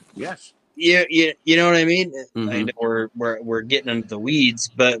Funk, yes. Yeah, you know what I mean? Mm-hmm. I know we're getting into the weeds,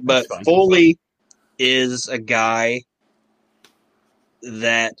 but Foley is a guy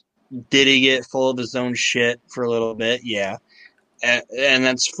that did he get full of his own shit for a little bit? Yeah. And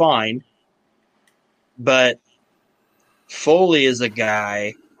that's fine. But Foley is a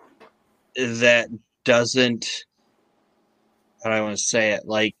guy that doesn't, how do I want to say it?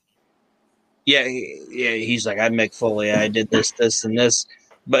 Like, yeah, he's like, I'm Mick Foley. I did this, this, and this.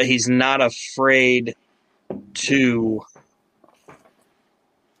 But he's not afraid to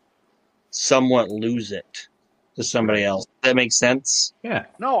somewhat lose it to somebody else. That makes sense? Yeah.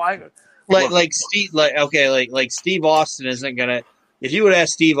 No, like Steve Austin isn't gonna. If you would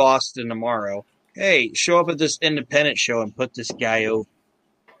ask Steve Austin tomorrow, hey, show up at this independent show and put this guy over,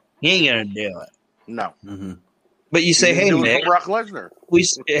 he ain't gonna do it. No. Mm-hmm. But you say, hey Mick, Brock Lesnar.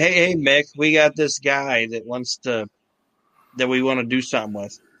 Hey Mick, we got this guy that we want to do something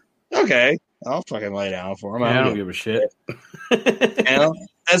with. Okay, I'll fucking lay down for him. Yeah, I don't give a shit. You know,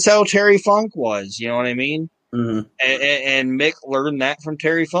 that's how Terry Funk was. You know what I mean? Mhm. And Mick learned that from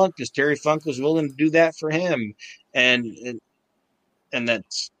Terry Funk because Terry Funk was willing to do that for him, and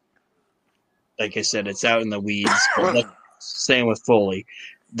that's, like I said, it's out in the weeds. But that's same with Foley.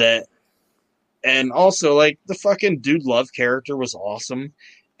 That, and also like the fucking Dude Love character was awesome,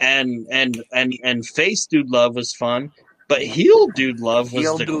 and face Dude Love was fun, but heel Dude Love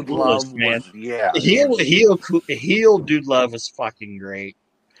was the coolest, man. Heel Dude Love was fucking great.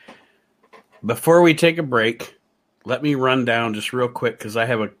 Before we take a break, let me run down just real quick because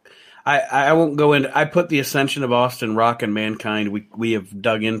I won't go into. I put the Ascension of Austin, Rock, and Mankind. We have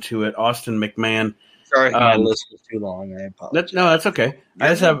dug into it. Austin McMahon. Sorry, my list was too long. I apologize. No, that's okay.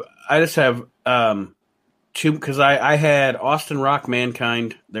 I just have two because I had Austin, Rock,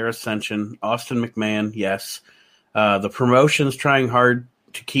 Mankind, their Ascension. Austin McMahon, yes. The promotions trying hard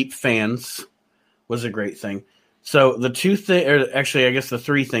to keep fans was a great thing. So the two things, or actually, I guess the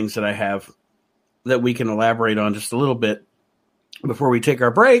three things that I have that we can elaborate on just a little bit before we take our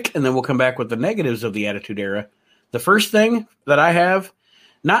break, and then we'll come back with the negatives of the Attitude Era. The first thing that I have,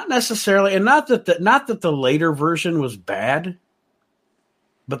 not necessarily, and not that the later version was bad,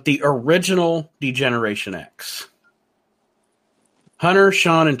 but the original D-Generation X. Hunter,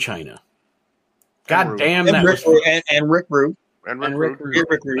 Sean, and Chyna. God damn, that was fun. And Rick Rude. And Rick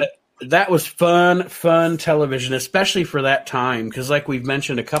Rude. That was fun television, especially for that time, because like we've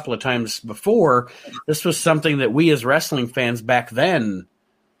mentioned a couple of times before, this was something that we as wrestling fans back then,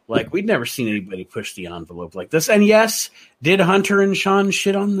 like we'd never seen anybody push the envelope like this. And yes, did Hunter and Sean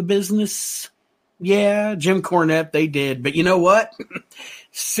shit on the business? Yeah, Jim Cornette, they did. But you know what?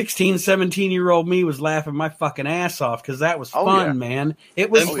 16, 17-year-old me was laughing my fucking ass off because that was fun, man.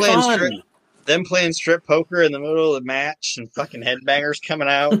 It was fun. Them playing strip poker in the middle of the match and fucking headbangers coming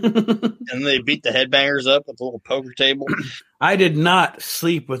out. And they beat the headbangers up at the little poker table. I did not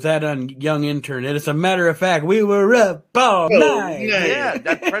sleep with that young intern. And as a matter of fact, we were up all night. Yeah,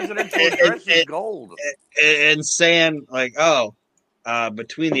 that presidential address is gold. And saying, like,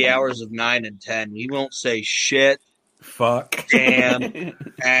 between the hours of 9 and 10, we won't say shit. Fuck. Damn.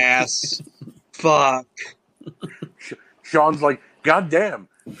 Ass. Fuck. Sean's like, God damn.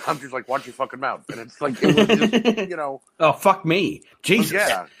 I'm just like, watch your fucking mouth. And it's like, it was just, you know. Oh, fuck me. Jesus.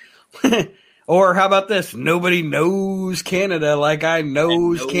 Yeah. Or how about this? Nobody knows Canada like I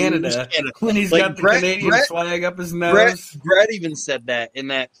knows Canada. When he's like got the Canadian flag up his nose. Brett even said that in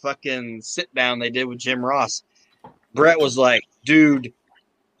that fucking sit down they did with Jim Ross. Brett was like, dude,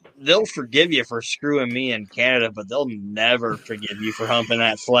 they'll forgive you for screwing me in Canada, but they'll never forgive you for humping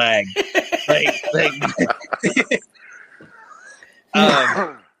that flag.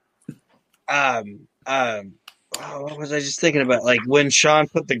 What was I just thinking about? Like when Sean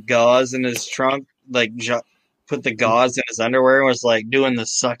put the gauze in his trunk, like put the gauze in his underwear and was like doing the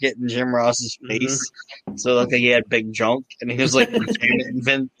suck it in Jim Ross's face. Mm-hmm. So it looked like he had big junk and he was like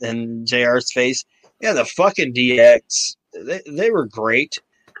in JR's face. Yeah, the fucking DX, they were great.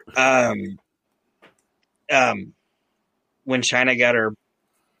 When Chyna got her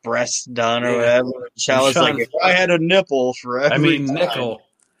breasts done or whatever, Sean was like, if I had a nipple for every nickel.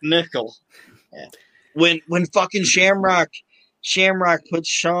 Yeah. When fucking Shamrock puts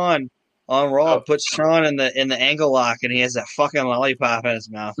Sean on Raw, puts Sean in the angle lock, and he has that fucking lollipop in his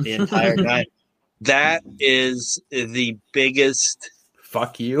mouth the entire time. That is the biggest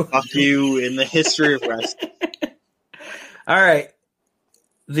fuck you in the history of wrestling. All right.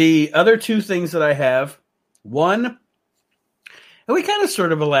 The other two things that I have, one, and we kind of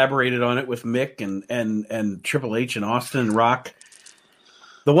sort of elaborated on it with Mick and Triple H and Austin and Rock.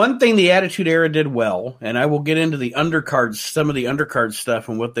 The one thing the Attitude Era did well, and I will get into the undercards, some of the undercard stuff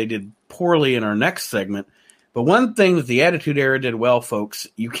and what they did poorly in our next segment, but one thing that the Attitude Era did well, folks,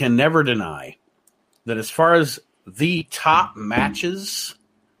 you can never deny that as far as the top matches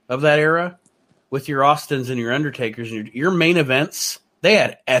of that era, with your Austins and your Undertakers and your main events, they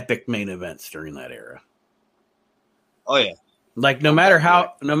had epic main events during that era. Oh yeah. Like no matter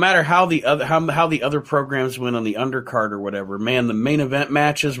how the other programs went on the undercard or whatever, man, the main event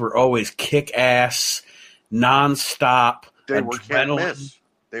matches were always kick ass, nonstop. They were can't miss.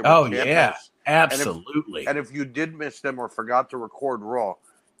 Miss. Absolutely. And if you did miss them or forgot to record Raw,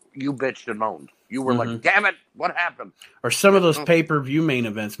 you bitched and moaned. You were like, "Damn it, what happened?" Or some of those pay-per-view main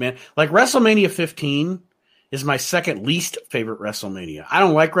events, man. Like WrestleMania 15 is my second least favorite WrestleMania. I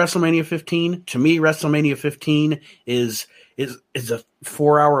don't like WrestleMania 15. To me, WrestleMania 15 is a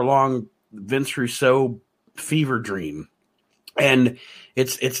 4-hour long Vince Russo fever dream. And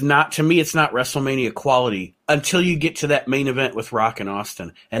it's not, to me, it's not WrestleMania quality until you get to that main event with Rock and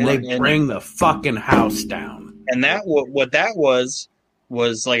Austin, and they bring the fucking house down. And that what that was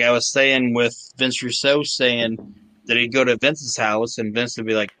like I was saying with Vince Russo saying that he'd go to Vince's house and Vince would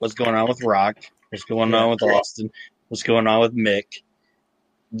be like, "What's going on with Rock? What's going on with Austin? What's going on with Mick?"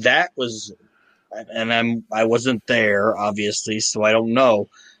 That was, and I wasn't there obviously, so I don't know,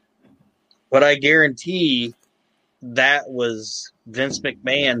 but I guarantee that was Vince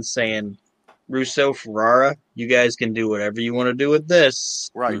McMahon saying, "Russo, Ferrara, you guys can do whatever you want to do with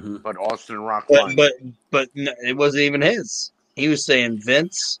this." Right, Mm-hmm. but Austin and Rock But it wasn't even his. He was saying,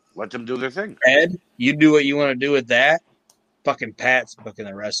 "Vince, let them do their thing. Ed, you do what you want to do with that. Fucking Pat's booking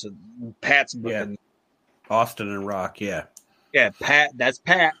the rest of Pat's booking." Austin and Rock, yeah. Yeah, Pat, that's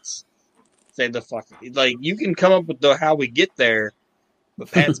Pat's. Say the fuck. Like, you can come up with how we get there,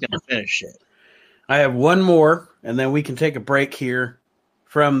 but Pat's going to finish it. I have one more, and then we can take a break here.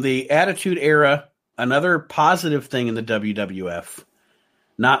 From the Attitude Era, another positive thing in the WWF,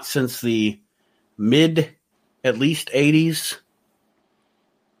 not since the mid, at least 80s,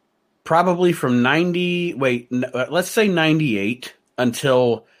 probably from let's say 98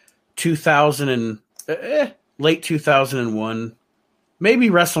 until 2000 and late 2001, maybe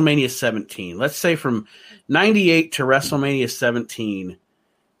WrestleMania 17. Let's say from 98 to WrestleMania 17,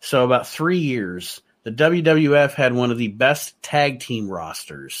 so about 3 years, the WWF had one of the best tag team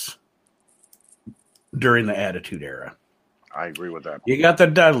rosters during the Attitude Era. I agree with that. You got the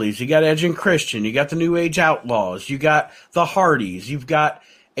Dudleys, you got Edge and Christian, you got the New Age Outlaws, you got the Hardys, you've got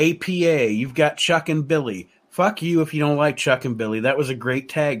APA, you've got Chuck and Billy. Fuck you if you don't like Chuck and Billy. That was a great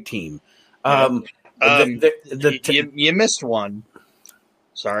tag team. You missed one.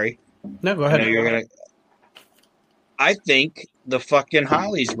 Sorry. No, go ahead. I think the fucking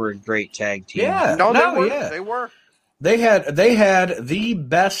Hollies were a great tag team. Yeah, they were. They had the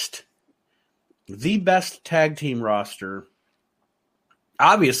best tag team roster.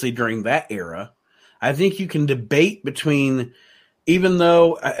 Obviously, during that era, I think you can debate between. Even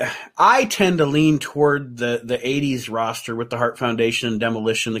though I tend to lean toward the 80s roster with the Hart Foundation,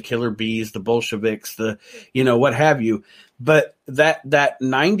 Demolition, the Killer Bees, the Bolsheviks, the what have you, but that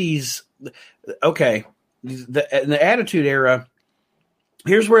 90s, okay, in the Attitude Era,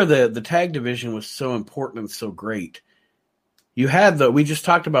 here's where the tag division was so important and so great. You had we just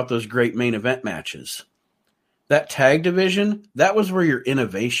talked about those great main event matches. That tag division, that was where your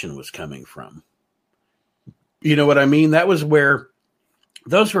innovation was coming from. You know what I mean? That was where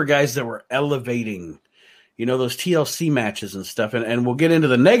those were guys that were elevating, those TLC matches and stuff. And we'll get into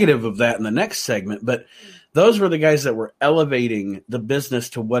the negative of that in the next segment. But those were the guys that were elevating the business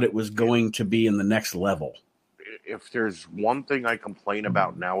to what it was going to be in the next level. If there's one thing I complain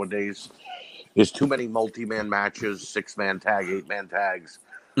about nowadays, is too many multi-man matches, 6-man tag, 8-man tags,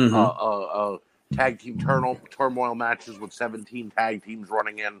 tag team turmoil matches with 17 tag teams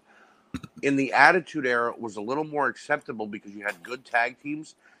running in. In the Attitude Era, it was a little more acceptable because you had good tag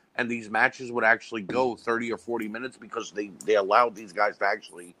teams, and these matches would actually go 30 or 40 minutes because they allowed these guys to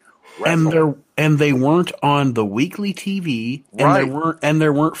actually wrestle. And they weren't on the weekly TV, and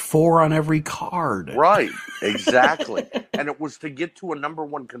there weren't 4 on every card. Right, exactly. And it was to get to a number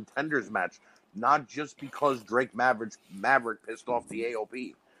one contenders match, not just because Drake Maverick pissed off the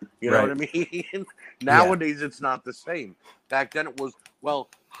AOP. You know what I mean? Nowadays, it's not the same. Back then, it was,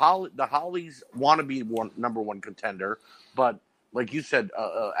 the Hollies want to be number one contender, but like you said,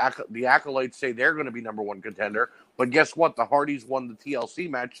 the Acolytes say they're going to be number one contender. But guess what? The Hardys won the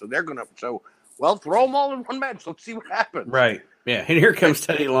TLC match, so they're going to. So, throw them all in one match. Let's see what happens. Right. Yeah. And here comes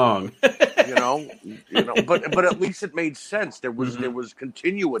Teddy Long. But at least it made sense. There was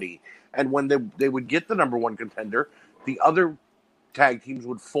continuity, and when they would get the number one contender, the other tag teams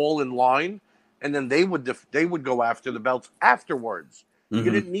would fall in line, and then they would go after the belts afterwards. You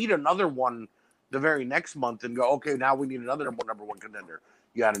didn't need another one the very next month and go, okay, now we need another number one contender.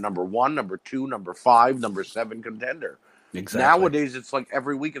 You had a number 1, number 2, number 5, number 7 contender. Exactly. Nowadays, it's like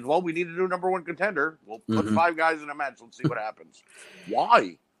every week is, we need a new number one contender. We'll put 5 guys in a match. Let's see what happens.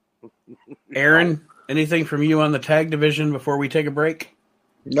 Why? Aaron, anything from you on the tag division before we take a break?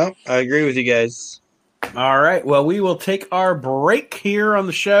 No, I agree with you guys. All right. Well, we will take our break here on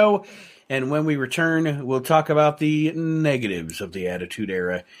the show. And when we return, we'll talk about the negatives of the Attitude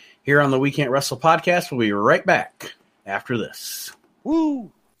Era here on the We Can't Wrestle podcast. We'll be right back after this.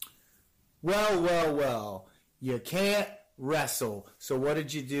 Woo! Well. You can't wrestle. So what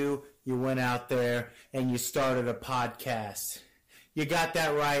did you do? You went out there and you started a podcast. You got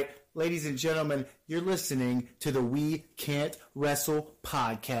that right. Ladies and gentlemen, you're listening to the We Can't Wrestle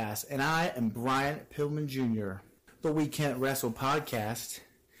podcast. And I am Brian Pillman Jr. the We Can't Wrestle podcast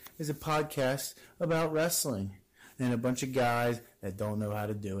is a podcast about wrestling and a bunch of guys that don't know how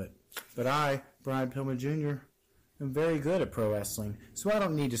to do it. But I, Brian Pillman Jr., am very good at pro wrestling, so I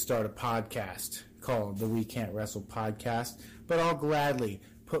don't need to start a podcast called the We Can't Wrestle podcast, but I'll gladly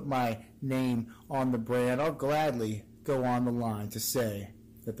put my name on the brand. I'll gladly go on the line to say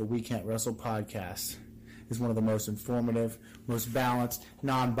that the We Can't Wrestle podcast is one of the most informative, most balanced,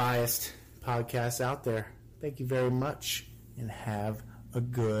 non-biased podcasts out there. Thank you very much, and have a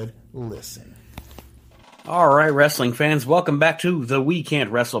good listen. All right, wrestling fans, welcome back to the We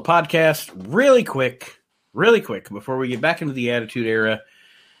Can't Wrestle podcast. Really quick, before we get back into the Attitude Era,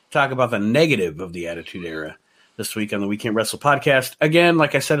 talk about the negative of the Attitude Era this week on the We Can't Wrestle podcast. Again,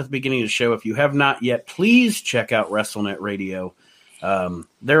 like I said at the beginning of the show, if you have not yet, please check out WrestleNet Radio.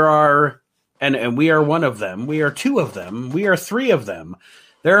 There are, and we are one of them, we are two of them, we are three of them.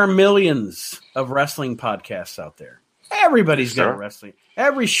 There are millions of wrestling podcasts out there. Everybody's got a wrestling.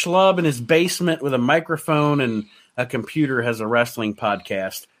 Every schlub in his basement with a microphone and a computer has a wrestling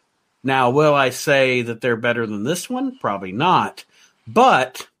podcast. Now, will I say that they're better than this one? Probably not.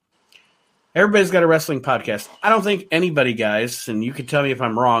 But everybody's got a wrestling podcast. I don't think anybody, guys, and you can tell me if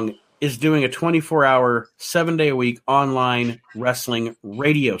I'm wrong, is doing a 24-hour, 7-day-a-week online wrestling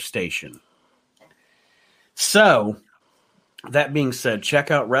radio station. So, that being said,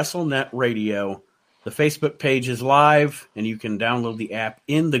 check out WrestleNet Radio. The Facebook page is live, and you can download the app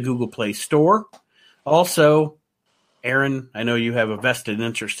in the Google Play Store. Also, Aaron, I know you have a vested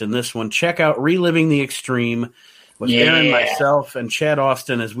interest in this one. Check out Reliving the Extreme with Aaron, myself, and Chad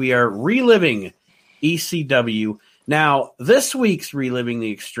Austin as we are reliving ECW. Now, this week's Reliving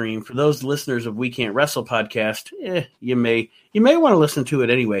the Extreme, for those listeners of We Can't Wrestle podcast, you may want to listen to it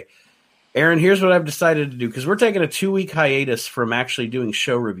anyway. Aaron, here's what I've decided to do, because we're taking a 2-week hiatus from actually doing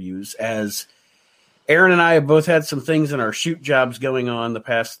show reviews, as Aaron and I have both had some things in our shoot jobs going on the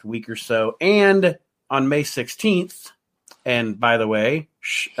past week or so. And on May 16th, and by the way,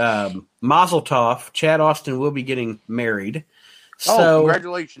 Mazel Tov, Chad Austin will be getting married. So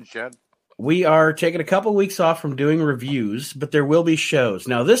congratulations, Chad. We are taking a couple weeks off from doing reviews, but there will be shows.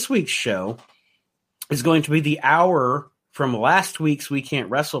 Now, this week's show is going to be the hour from last week's We Can't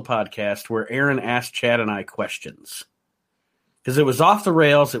Wrestle podcast, where Aaron asked Chad and I questions. Because it was off the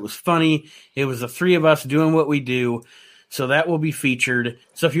rails, it was funny, it was the three of us doing what we do, so that will be featured.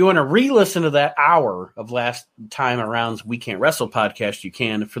 So if you want to re-listen to that hour of last time around's We Can't Wrestle podcast, you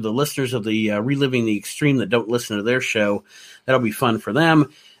can. For the listeners of the Reliving the Extreme that don't listen to their show, that'll be fun for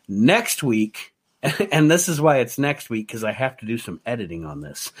them. Next week, and this is why it's next week, because I have to do some editing on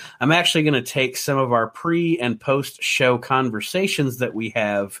this, I'm actually going to take some of our pre- and post-show conversations that we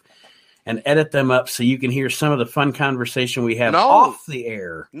have and edit them up so you can hear some of the fun conversation we have off the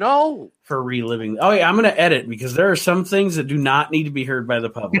air. For reliving. Oh, yeah, I'm going to edit because there are some things that do not need to be heard by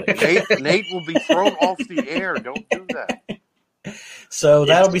the public. Nate will be thrown off the air. Don't do that. So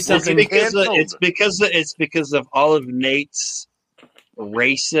that'll be something. It's because of all of Nate's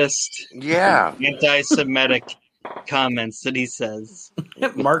racist, anti-Semitic comments that he says.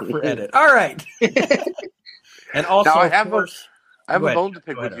 Mark for edit. All right. And also, now I have a bone to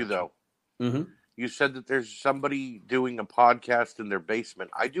pick with you, though. Mm-hmm. You said that there's somebody doing a podcast in their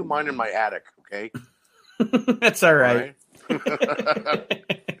basement. I do mine in my attic, okay? That's all right.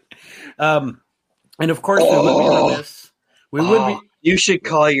 And of course, we would be remiss. You should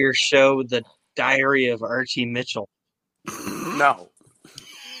call your show The Diary of Archie Mitchell. No.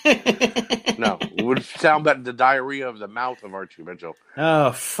 No. It would sound better, The Diarrhea of the Mouth of Archie Mitchell.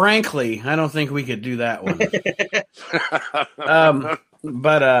 Oh, frankly, I don't think we could do that one.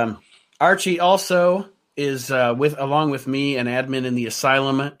 But Archie also is along with me, an admin in the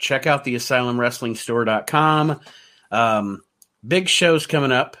Asylum. Check out the asylumwrestlingstore.com. Big shows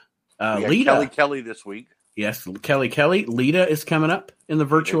coming up. Lita Kelly this week. Yes, Kelly. Lita is coming up in the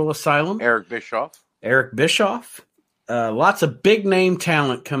virtual asylum. Eric Bischoff. Lots of big name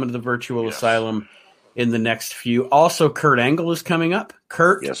talent coming to the virtual asylum in the next few. Also, Kurt Angle is coming up.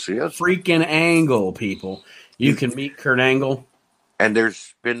 Yes, he is. Freaking Angle, people. You can meet Kurt Angle. And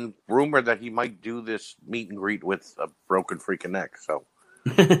there's been rumor that he might do this meet and greet with a broken freaking neck. So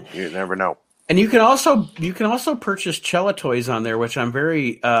you never know. And you can also purchase Cella toys on there, which I'm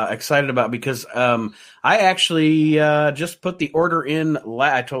very excited about because I actually just put the order in.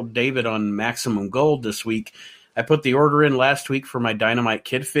 I told David on Maximum Gold this week. I put the order in last week for my Dynamite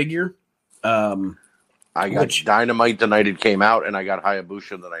Kid figure. I got Dynamite the night it came out, and I got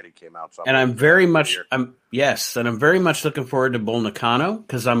Hayabusa the night it came out. So I'm very much looking forward to Bull Nakano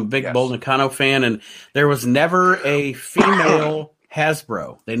because I'm a big Bull Nakano fan, and there was never a female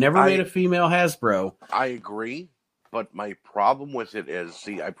Hasbro. They never made a female Hasbro. I agree. But my problem with it is,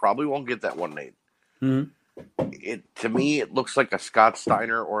 see, I probably won't get that one, Nate. To me, it looks like a Scott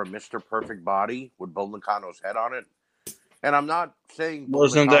Steiner or a Mr. Perfect body with Bull Nakano's head on it. And I'm not saying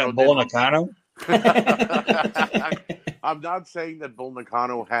Wasn't that Bull Nakano? I'm not saying that Bull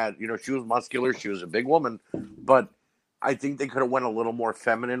Nakano had, she was muscular, she was a big woman, but I think they could have went a little more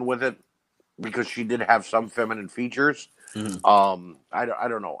feminine with it because she did have some feminine features. I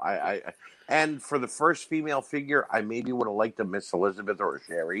don't know. And for the first female figure, I maybe would have liked a Miss Elizabeth or a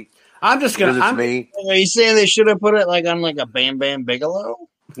Sherry. I'm just gonna. Me. Are you saying they should have put it like on like a Bam Bam Bigelow?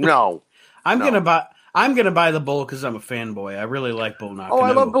 No, I'm gonna buy the Bull because I'm a fanboy. I really like Bull Nakano. Oh,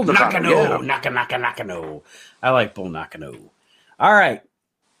 I love Bull Nakano. Nakano. I like Bull Nakano. All right,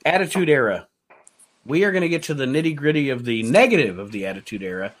 Attitude Era. We are going to get to the nitty gritty of the negative of the Attitude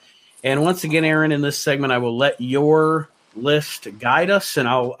Era, and once again, Aaron, in this segment, I will let your list guide us, and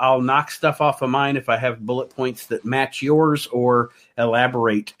I'll knock stuff off of mine if I have bullet points that match yours or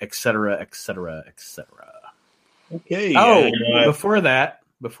elaborate, etc., etc., etc. Okay. Before that,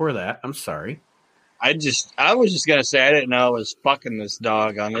 I'm sorry. I was just gonna say I didn't know I was fucking this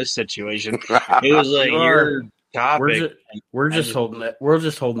dog on this situation. It was like your topic. We're just holding it. We're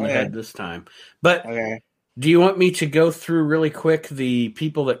just holding the head this time. But okay. Do you want me to go through really quick the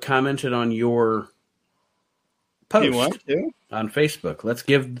people that commented on your post? You want to? On Facebook? Let's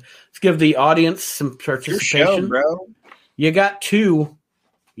give the audience some participation. Your show, bro. You got two.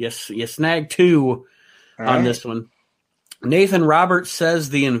 Yes, you snagged two on this one. Nathan Roberts says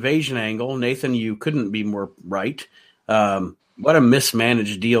the invasion angle. Nathan, you couldn't be more right. What a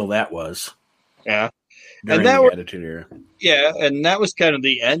mismanaged deal that was. Yeah. During the Attitude Era. Yeah, and that was kind of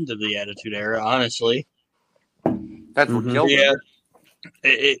the end of the Attitude Era, honestly. That's what killed it.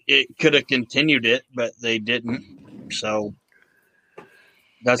 It could have continued it, but they didn't. So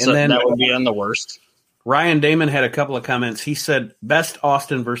that would be on the worst. Ryan Damon had a couple of comments. He said best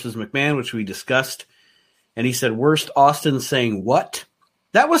Austin versus McMahon, which we discussed. And he said worst Austin saying what?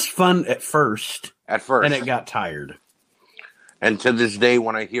 That was fun at first. And it got tired. And to this day,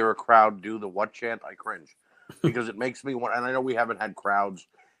 when I hear a crowd do the what chant, I cringe. Because it makes me want, and I know we haven't had crowds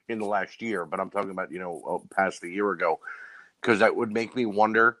in the last year, but I'm talking about, past a year ago. Because that would make me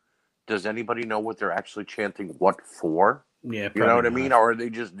wonder, does anybody know what they're actually chanting what for? Yeah, you know what I mean? Or are they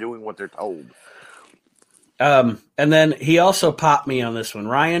just doing what they're told? And then he also popped me on this one.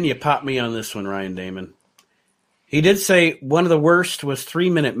 Ryan, you popped me on this one, Ryan Damon. He did say one of the worst was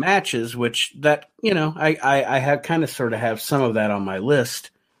 3-minute matches, which that, I have kind of sort of have some of that on my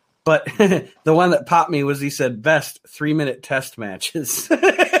list. But the one that popped me was he said best 3-minute test matches.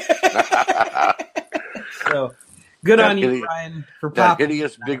 So good on you, Ryan, for popping. That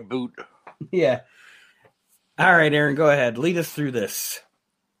hideous big boot. Yeah. All right, Aaron, go ahead. Lead us through this.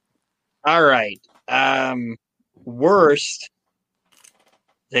 All right. Worst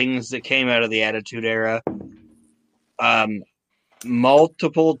things that came out of the Attitude Era.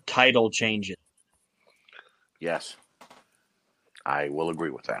 Multiple title changes. Yes. I will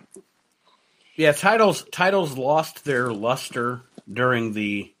agree with that. Yeah, titles lost their luster during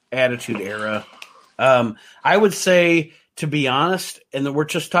the Attitude Era. I would say, to be honest, and we're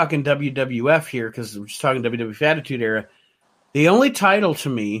just talking WWF here because we're just talking WWF Attitude Era, the only title to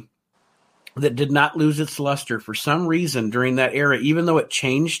me that did not lose its luster for some reason during that era, even though it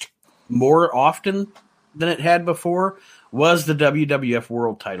changed more often than it had before, was the WWF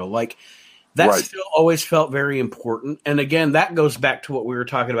World title. Like, that still always felt very important. And again, that goes back to what we were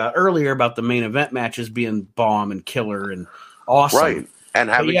talking about earlier about the main event matches being bomb and killer and awesome. Right. And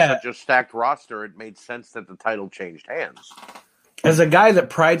having such a stacked roster, it made sense that the title changed hands. As a guy that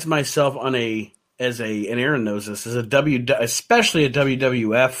prides myself on and Aaron knows this, as especially a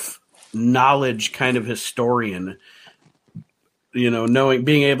WWF knowledge kind of historian,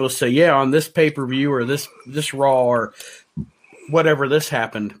 being able to say, on this pay-per-view or this Raw or whatever this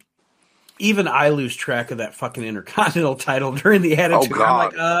happened, even I lose track of that fucking Intercontinental title during the Attitude. Oh,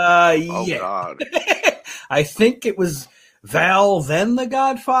 God. I'm like, Oh, God. I think it was Val, then the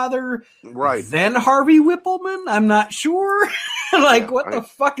Godfather, right? Then Harvey Whippleman. I'm not sure. What the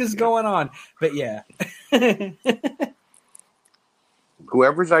fuck is going on? But yeah.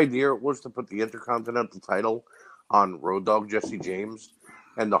 Whoever's idea it was to put the Intercontinental title on Road Dogg Jesse James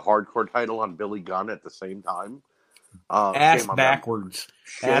and the Hardcore title on Billy Gunn at the same time. Ass backwards.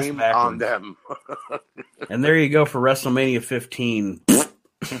 Shame on them. And there you go for WrestleMania 15.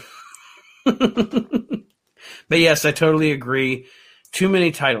 But yes, I totally agree. Too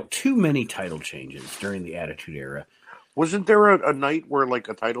many title changes during the Attitude Era. Wasn't there a night where a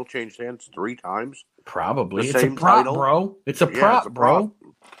title changed hands 3 times? Probably. It's a prop, bro. It's a prop, bro.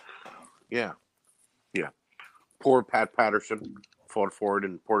 Yeah. Poor Pat Patterson fought for it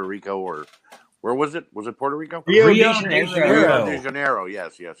in Puerto Rico, or where was it? Was it Puerto Rico? Rio de Rio Janeiro. de Janeiro. Rio de Janeiro.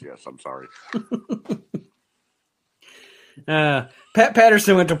 Yes. I'm sorry. Pat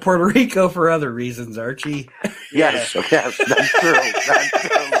Patterson went to Puerto Rico for other reasons, Archie. Yes, that's true. That's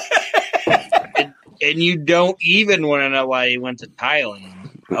true. And you don't even want to know why he went to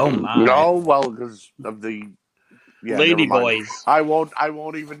Thailand. Oh my! No, well, because of the Lady never mind. boys. I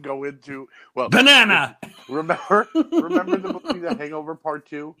won't even go into Banana. Remember the movie The Hangover Part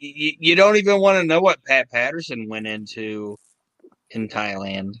 2? You don't even want to know what Pat Patterson went into in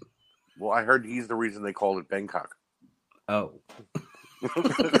Thailand. Well, I heard he's the reason they called it Bangkok. Oh.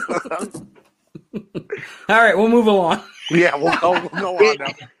 All right, we'll move along. Yeah, we'll go on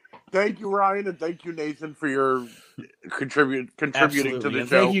now. Thank you, Ryan, and thank you, Nathan, for your contributing Absolutely. to the And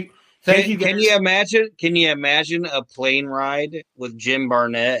show. Thank you, guys. Can you imagine a plane ride with Jim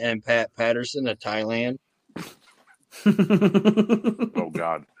Barnett and Pat Patterson to Thailand?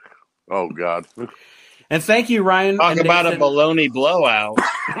 Oh God. And thank you, Ryan. Talk and about Nathan. a baloney blowout.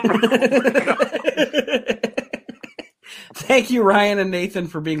 Thank you, Ryan and Nathan,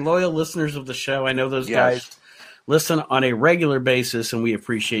 for being loyal listeners of the show. I know those guys listen on a regular basis, and we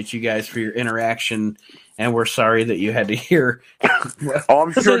appreciate you guys for your interaction. And we're sorry that you had to hear. Oh,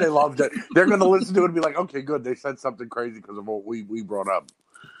 I'm sure they loved it. They're going to listen to it and be like, okay, good. They said something crazy because of what we brought up.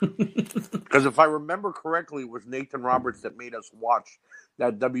 Because if I remember correctly, it was Nathan Roberts that made us watch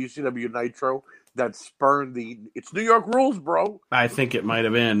that WCW Nitro that spurned it's New York rules, bro. I think it might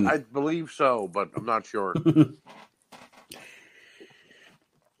have been. I believe so, but I'm not sure.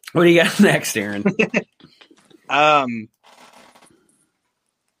 What do you got next, Aaron?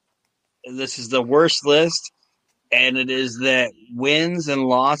 This is the worst list, and it is that wins and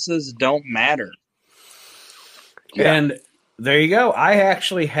losses don't matter. Yeah. And there you go. I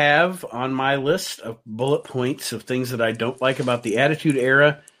actually have on my list of bullet points of things that I don't like about the Attitude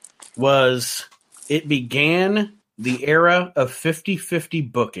Era was it began the era of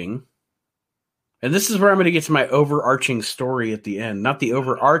 50-50 booking. And this is where I'm going to get to my overarching story at the end. Not the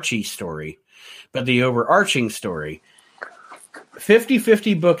overarching story, but the overarching story.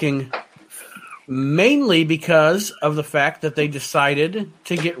 50-50 booking mainly because of the fact that they decided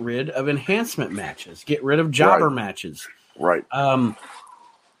to get rid of enhancement matches, get rid of jobber matches. Right.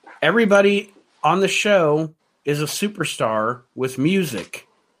 Everybody on the show is a superstar with music,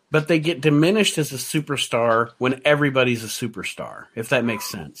 but they get diminished as a superstar when everybody's a superstar, if that makes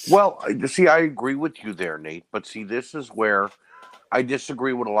sense. Well, see, I agree with you there, Nate. But see, this is where I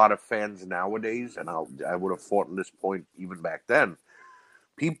disagree with a lot of fans nowadays, and I would have fought on this point even back then.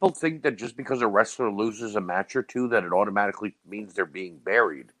 People think that just because a wrestler loses a match or two, that it automatically means they're being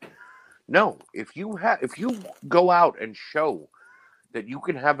buried. No, if you go out and show that you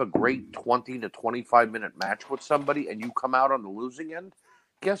can have a great 20 to 25 minute match with somebody, and you come out on the losing end,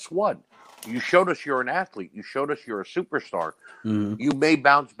 guess what? You showed us you're an athlete. You showed us you're a superstar. Mm-hmm. You may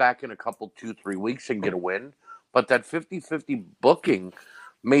bounce back in a couple, 2-3 weeks and get a win, but that 50-50 booking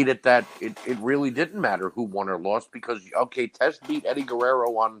made it that it really didn't matter who won or lost because, okay, Test beat Eddie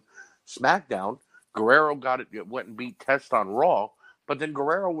Guerrero on SmackDown. Guerrero went and beat Test on Raw, but then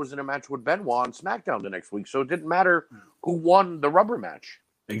Guerrero was in a match with Benoit on SmackDown the next week, so it didn't matter who won the rubber match.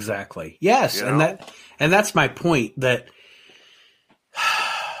 Exactly. Yes, You know? and that's my point, that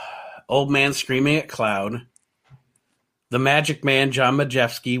old man screaming at cloud. The Magic Man, John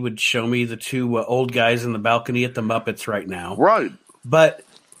Majewski, would show me the two old guys in the balcony at the Muppets right now. Right. But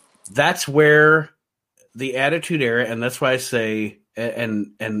that's where the Attitude Era, and that's why I say,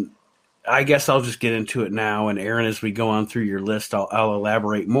 and I guess I'll just get into it now. And Aaron, as we go on through your list, I'll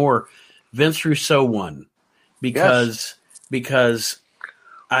elaborate more. Vince Russo won because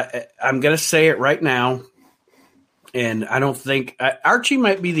I'm going to say it right now, and I don't think Archie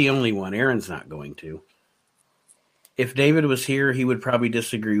might be the only one. Aaron's not going to. If David was here, he would probably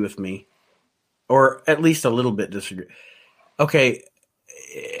disagree with me, or at least a little bit disagree. Okay.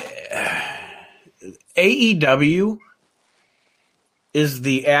 AEW is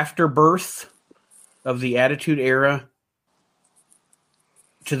the afterbirth of the Attitude Era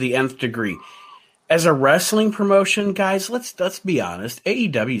to the nth degree. As a wrestling promotion, guys, let's be honest.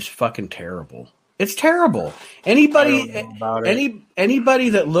 AEW is fucking terrible. It's terrible. Anybody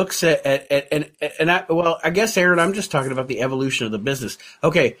that looks at I guess, Aaron, I'm just talking about the evolution of the business.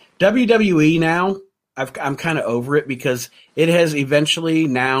 Okay, WWE now, I'm kind of over it because it has eventually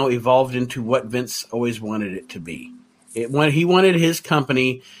now evolved into what Vince always wanted it to be. He wanted his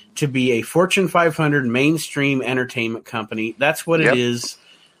company to be a Fortune 500 mainstream entertainment company. That's what it is.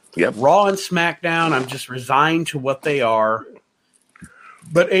 Yep. Raw and SmackDown, I'm just resigned to what they are.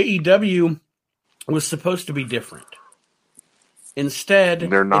 But AEW was supposed to be different. Instead,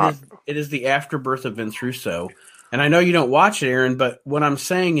 They're not. It is the afterbirth of Vince Russo. And I know you don't watch it, Aaron, but what I'm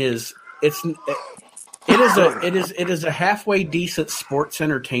saying is it is a halfway decent sports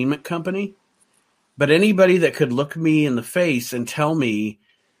entertainment company. But anybody that could look me in the face and tell me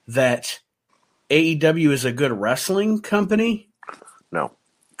that AEW is a good wrestling company, No.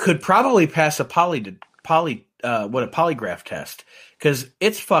 could probably pass a polygraph test, because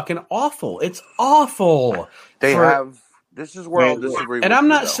it's fucking awful. It's awful. This is where I'll disagree with and I'm you,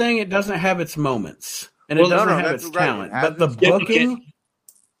 not though. saying it doesn't have its moments, and Well, it doesn't no, have that's its right. talent, It has but the its- booking.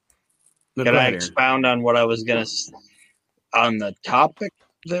 No, Can go I ahead, Aaron. expound on what I was going to on the topic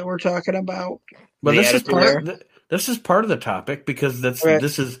that we're talking about? But The this is Attitude part. Era? This is part of the topic, because Okay.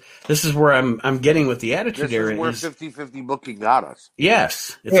 this is where I'm getting with the Attitude This Era. is where 50-50 booking got us.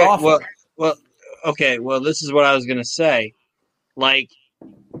 Yes, it's Yeah, awful. Well, okay. Well, this is what I was going to say. Like,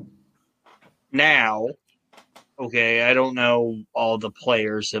 now, okay, I don't know all the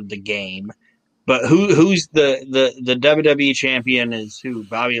players of the game, but who's the WWE champion is who?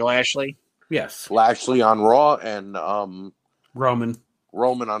 Bobby Lashley? Yes, Lashley on Raw and Roman.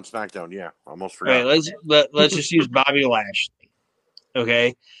 Roman on SmackDown. Yeah, almost All right, forgot. let's just use Bobby Lashley.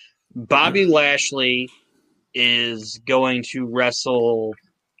 Okay, Bobby Lashley is going to wrestle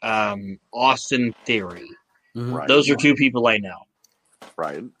Austin Theory. Mhm. Right. Those are two people I know.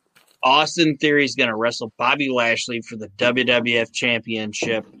 Right. Austin Theory is going to wrestle Bobby Lashley for the WWF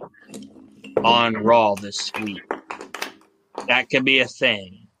Championship on Raw this week. That could be a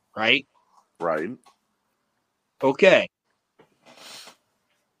thing, right? Right. Okay.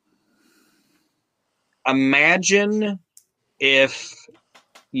 Imagine if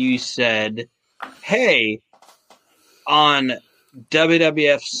you said, hey, on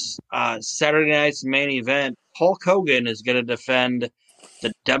WWF's Saturday night's main event, Hulk Hogan is going to defend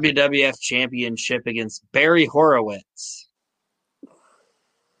the WWF Championship against Barry Horowitz.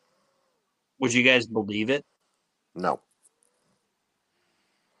 Would you guys believe it? No.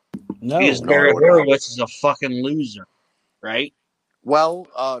 No, Because no, Barry I would not. Horowitz is a fucking loser, right? Well,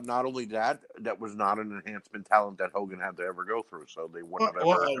 not only that was not an enhancement talent that Hogan had to ever go through, so they wouldn't have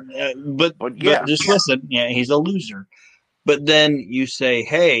ever. But yeah. just listen. Yeah, he's a loser. But then you say,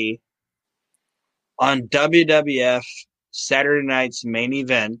 hey, on WWF Saturday night's main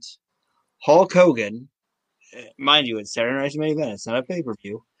event, Hulk Hogan, mind you, it's Saturday night's main event. It's not a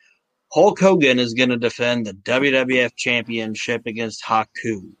pay-per-view. Hulk Hogan is going to defend the WWF Championship against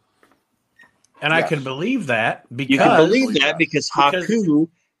Haku. and I Yes. can believe that because You can believe that because- because Haku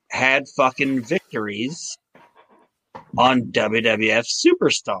had fucking victories on WWF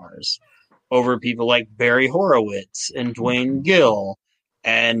superstars over people like Barry Horowitz and Dwayne Gill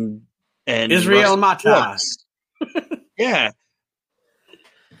and Israel Russell Mata. Brooks. Yeah.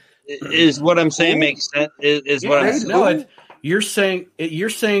 Is what I'm saying makes sense? Is what I'm saying? You're saying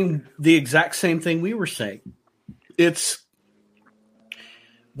the exact same thing we were saying. It's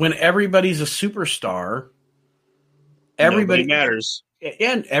when everybody's a superstar, Nobody everybody matters.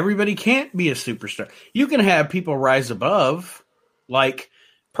 and everybody can't be a superstar. You can have people rise above. Like,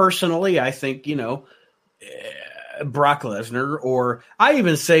 personally, I think, Brock Lesnar, or I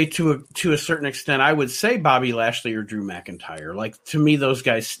even say to a certain extent, I would say Bobby Lashley or Drew McIntyre. Like, to me, those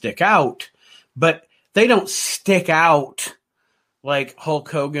guys stick out, but they don't stick out like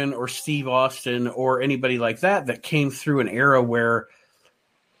Hulk Hogan or Steve Austin or anybody like that came through an era where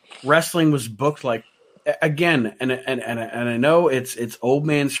wrestling was booked like, again, and I know it's old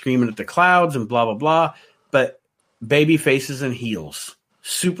man screaming at the clouds and blah blah blah, but baby faces and heels,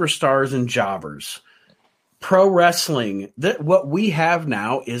 superstars and jobbers, pro wrestling. That what we have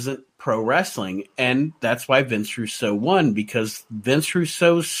now isn't pro wrestling, and that's why Vince Russo won, because Vince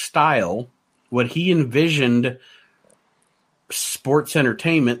Russo's style, what he envisioned sports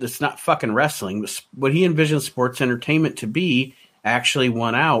entertainment that's not fucking wrestling, but what he envisioned sports entertainment to be, actually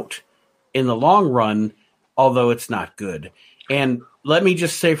won out in the long run, although it's not good. And let me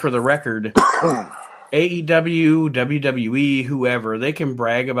just say for the record, AEW, WWE, whoever, they can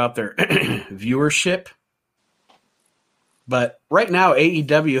brag about their viewership, but right now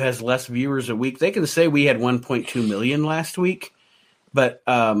AEW has less viewers a week. They can say we had 1.2 million last week, but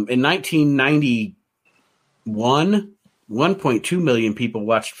in 1991, 1.2 million people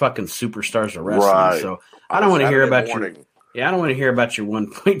watched fucking Superstars of Wrestling. Right. So I don't want to hear Saturday about morning. I don't want to hear about your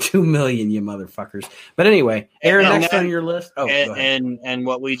 1.2 million, you motherfuckers. But anyway, Aaron, And next that- on your list. Oh, go ahead. and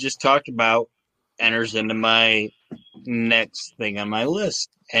what we just talked about enters into my next thing on my list,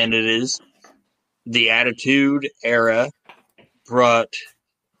 and it is the Attitude Era brought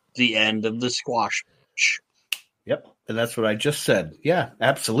the end of the squash match. Yep, and that's what I just said. Yeah,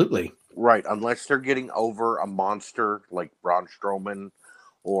 absolutely. Right, unless they're getting over a monster like Braun Strowman,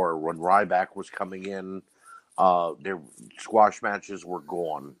 or when Ryback was coming in, their squash matches were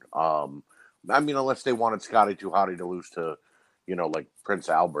gone. I mean, unless they wanted Scotty 2 Hotty to lose to, like Prince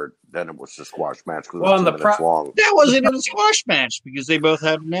Albert, then it was a squash match because Well, it and was 2 minutes long. That wasn't even a squash match because they both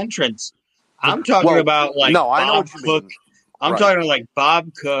had an entrance. I'm talking about like no, I know Bob what you Cook. mean. I'm Right. talking about like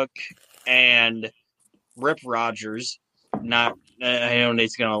Bob Cook and Rip Rogers. Not, I know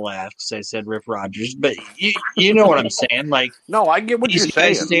Nate's gonna laugh because I said Rip Rogers, but you know what I'm saying. Like No, I get what you're these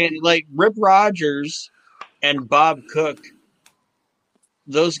guys saying. stand like Rip Rogers and Bob Cook.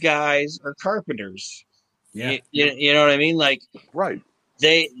 Those guys are carpenters. Yeah. You know what I mean? Like Right.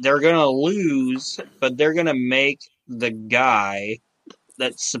 they're gonna lose, but they're gonna make the guy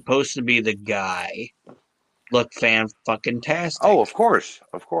that's supposed to be the guy look fan-fucking-tastic. Oh, of course.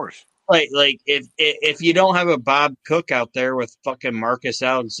 Like if you don't have a Bob Cook out there with fucking Marcus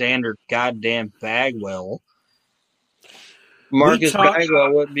Alexander goddamn Bagwell,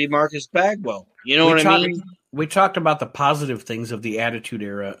 Bagwell would be Marcus Bagwell. You know what I mean? We talked about the positive things of the Attitude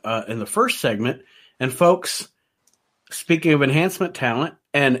Era in the first segment, and folks, speaking of enhancement talent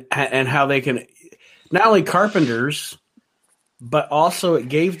and how they can not only carpenters, but also it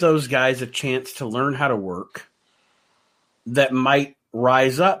gave those guys a chance to learn how to work that might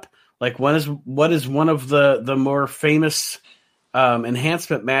rise up. Like what is one of the more famous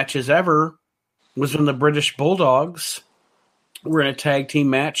enhancement matches ever was when the British Bulldogs were in a tag team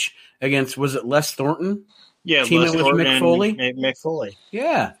match against, was it Les Thornton? Yeah, teaming with Mick Foley. Mick Foley.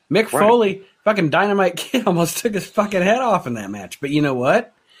 Yeah, Mick Foley, fucking Dynamite Kid, almost took his fucking head off in that match. But you know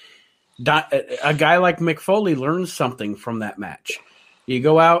what? A guy like Mick Foley learns something from that match. You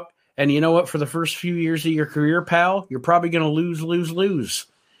go out, and you know what? For the first few years of your career, pal, you're probably going to lose.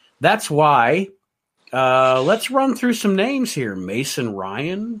 That's why. Let's run through some names here. Mason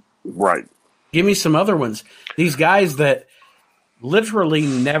Ryan. Right. Give me some other ones. These guys that literally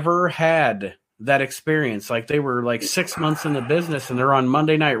never had that experience. Like they were like 6 months in the business and they're on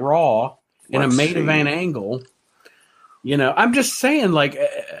Monday Night Raw in a main event angle. You know, I'm just saying, like,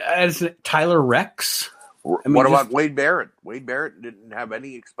 as Tyler Rex. What about Wade Barrett? Wade Barrett didn't have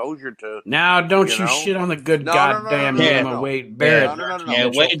any exposure to. Now, don't you shit on the good goddamn name of Wade Barrett. No. Yeah,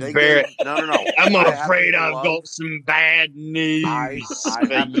 Wade Barrett. No. I'm afraid I've got some bad news I for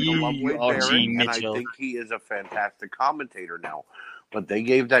happen to you, love Wade Archie Barrett, and I Mitchell. think he is a fantastic commentator now. But they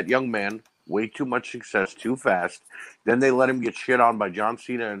gave that young man way too much success too fast. Then they let him get shit on by John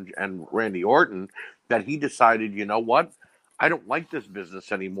Cena and Randy Orton that he decided, you know what? I don't like this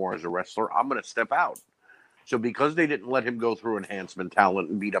business anymore as a wrestler. I'm going to step out. So because they didn't let him go through enhancement talent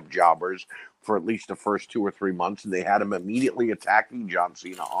and beat up jobbers for at least the first 2 or 3 months, and they had him immediately attacking John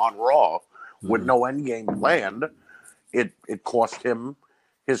Cena on Raw with no end game planned, it cost him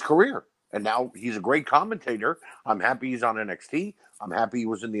his career. And now he's a great commentator. I'm happy he's on NXT. I'm happy he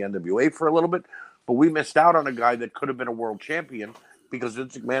was in the NWA for a little bit. But we missed out on a guy that could have been a world champion because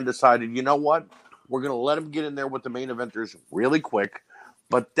Vince McMahon decided, you know what? We're going to let him get in there with the main eventers really quick.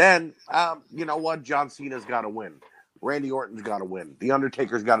 But then, you know what? John Cena's got to win. Randy Orton's got to win. The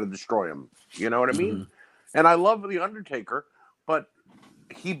Undertaker's got to destroy him. You know what I mean? And I love The Undertaker, but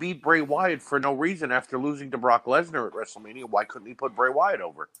he beat Bray Wyatt for no reason after losing to Brock Lesnar at WrestleMania. Why couldn't he put Bray Wyatt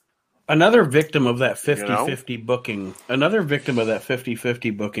over? Another victim of that 50-50 booking. Another victim of that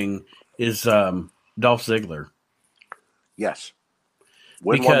 50-50 booking is Dolph Ziggler. Yes.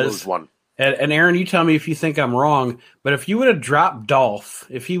 Win one, lose one. And Aaron, you tell me if you think I'm wrong, but if you would have dropped Dolph,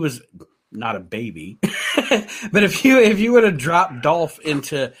 if he was not a baby, but if you would have dropped Dolph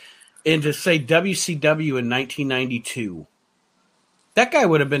into say WCW in 1992, that guy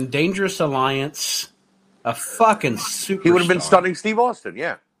would have been Dangerous Alliance, a fucking superstar. He would have been stunning Steve Austin,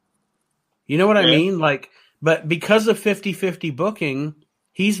 yeah. You know what I mean? Like, but because of 50-50 booking,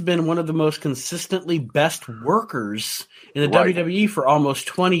 he's been one of the most consistently best workers in the WWE for almost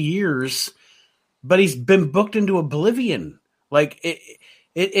 20 years, but he's been booked into oblivion. Like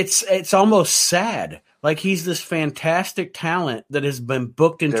it's almost sad. Like he's this fantastic talent that has been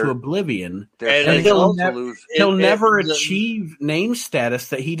booked into oblivion, and he'll never achieve name status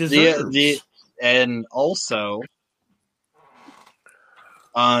that he deserves. And also,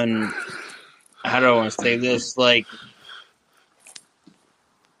 on how do I want to say this? Like,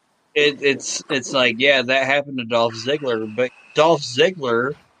 it's like, yeah, that happened to Dolph Ziggler, but Dolph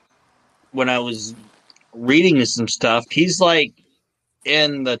Ziggler, when I was reading some stuff, he's like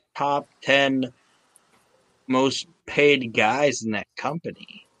in the top 10 most paid guys in that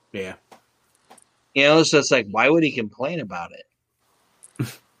company. Yeah. You know, so it's like, why would he complain about it?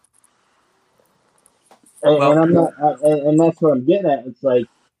 And I'm not, and that's what I'm getting at. It's like,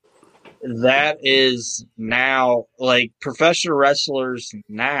 that is now, like, professional wrestlers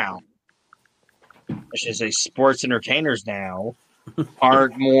now, I should say sports entertainers now,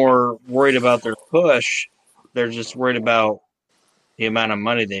 aren't more worried about their push. They're just worried about the amount of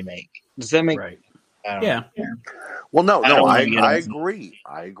money they make. Does that make Right. I don't Yeah. know. Well, no, I don't wanna get I into- agree.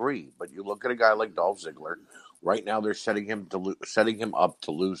 I agree. But you look at a guy like Dolph Ziggler. Right now, they're setting him up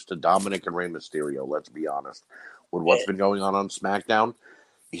to lose to Dominic and Rey Mysterio. Let's be honest. With what's been going on SmackDown,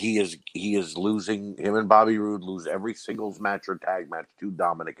 he is losing. Him and Bobby Roode lose every singles match or tag match to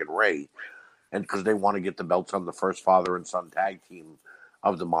Dominic and Rey, and because they want to get the belts on the first father and son tag team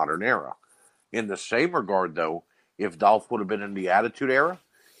of the modern era. In the same regard, though, if Dolph would have been in the Attitude Era,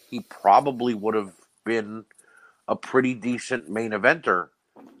 he probably would have been a pretty decent main eventer.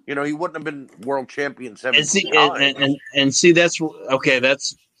 You know, he wouldn't have been world champion 17 times. And see, that's okay.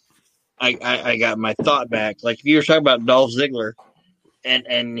 That's I got my thought back. Like, if you were talking about Dolph Ziggler,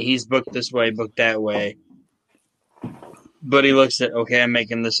 and he's booked this way, booked that way, but he looks at, okay, I'm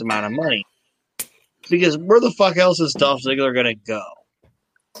making this amount of money, because where the fuck else is Dolph Ziggler gonna go?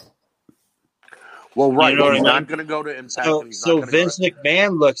 Well, right. You know what He's I mean? not going to go to Impact. So, and he's so not gonna Vince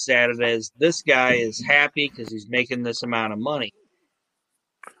McMahon looks at it as, this guy is happy because he's making this amount of money.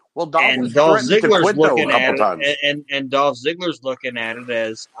 Well, Dolph And has Dolph threatened to Ziggler's quit, though, looking a at couple it, times. and Dolph Ziggler's looking at it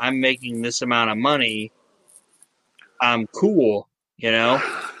as, I'm making this amount of money, I'm cool, you know?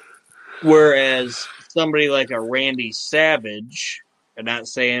 Whereas somebody like a Randy Savage, I'm not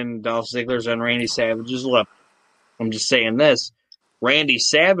saying Dolph Ziggler's on Randy Savage's level, I'm just saying this, Randy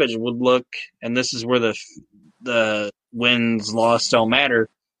Savage would look, and this is where the wins, loss don't matter,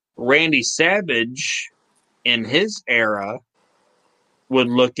 Randy Savage, in his era, would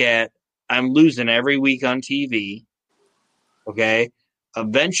look at, I'm losing every week on TV, okay?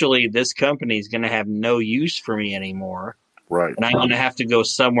 Eventually, this company is going to have no use for me anymore, Right. and I'm going to have to go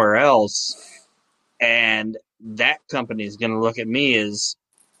somewhere else, and that company is going to look at me as,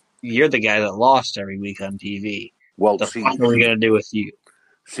 you're the guy that lost every week on TV. Well, The fuck are we going to do with you?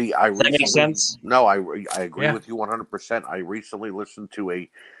 See, Does that make sense? No, I agree Yeah. with you 100%. I recently listened to a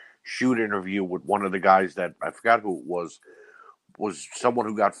shoot interview with one of the guys that, I forgot who it was someone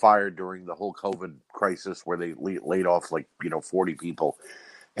who got fired during the whole COVID crisis where they laid off 40 people.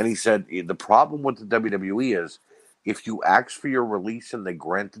 And he said, the problem with the WWE is, if you ask for your release and they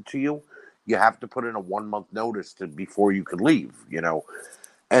grant it to you, you have to put in a 1-month notice before you can leave, you know.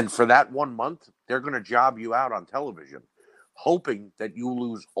 And for that 1 month, they're going to job you out on television, hoping that you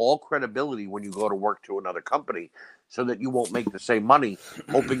lose all credibility when you go to work to another company so that you won't make the same money,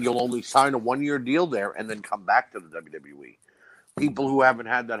 hoping you'll only sign a 1-year deal there and then come back to the WWE. People who haven't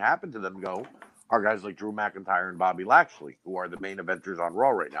had that happen to them are guys like Drew McIntyre and Bobby Lashley, who are the main eventers on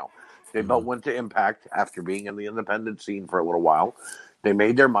Raw right now. They both went to Impact after being in the independent scene for a little while. They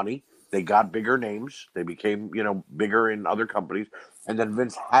made their money. They got bigger names. They became, bigger in other companies. And then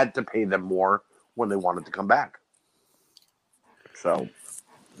Vince had to pay them more when they wanted to come back. So,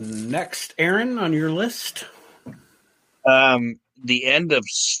 Next, Aaron, on your list. The end of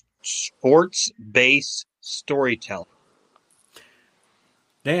sports-based storytelling.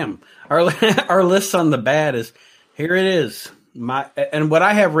 Damn. Our list on the bad is, here it is. And what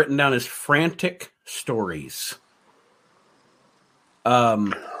I have written down is frantic stories.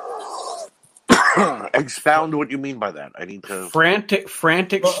 expound what you mean by that. I need to. Frantic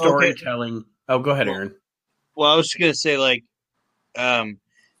Well, okay. storytelling. Oh, go ahead, Aaron. Well, I was just gonna say, like,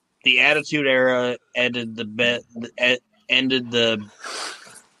 the Attitude Era ended the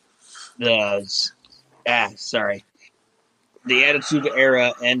Attitude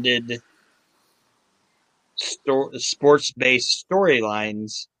Era ended sports-based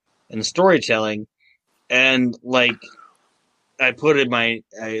storylines and storytelling, and like I put in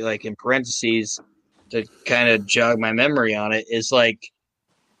in parentheses to kind of jog my memory on it, is like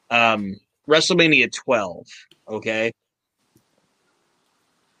WrestleMania 12. Okay.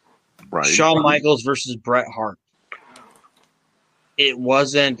 Right. Shawn Michaels versus Bret Hart. It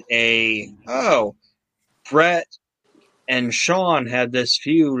wasn't Bret and Shawn had this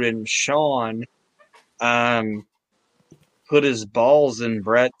feud, and Shawn put his balls in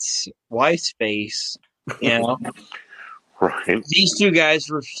Bret's wife's face, you know. Right. These two guys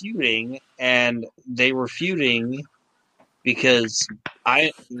were feuding, and they were feuding because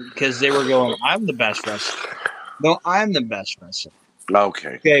they were going, I'm the best wrestler. No, I'm the best wrestler.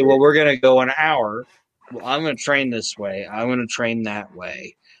 Okay. Okay, well, we're going to go an hour. Well, I'm going to train this way. I'm going to train that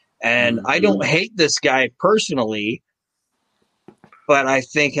way. And I don't hate this guy personally, but I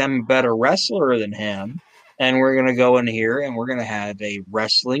think I'm a better wrestler than him. And we're going to go in here and we're going to have a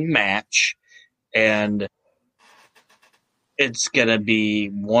wrestling match. And it's gonna be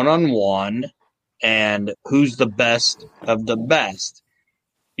 1-on-1, and who's the best of the best.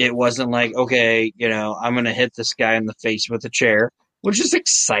 It wasn't like, okay, I'm gonna hit this guy in the face with a chair, which is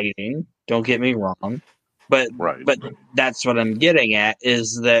exciting. Don't get me wrong, but Right. but that's what I'm getting at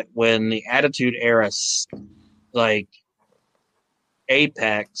is that when the Attitude Era, like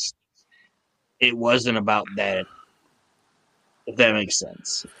Apex, it wasn't about that. If that makes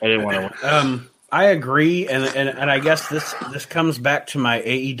sense, I didn't want to. I agree, and I guess this comes back to my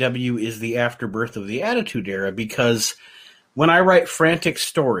AEW is the afterbirth of the Attitude Era, because when I write frantic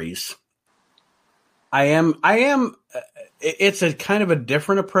stories, I am. It's a kind of a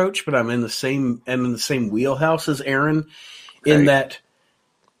different approach, but I'm in the same wheelhouse as Aaron, in that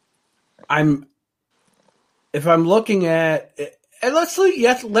if I'm looking at, and let's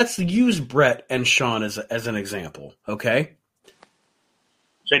use Brett and Sean as an example, okay?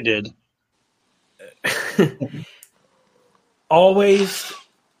 I did. Always,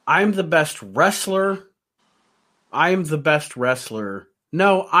 I'm the best wrestler. I'm the best wrestler.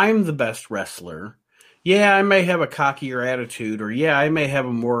 No, I'm the best wrestler. Yeah, I may have a cockier attitude, or yeah, I may have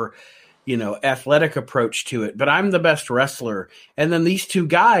a more, athletic approach to it, but I'm the best wrestler. And then these two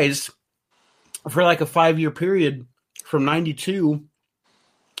guys, for like a 5-year period from 92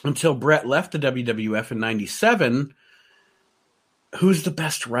 until Brett left the WWF in 97, who's the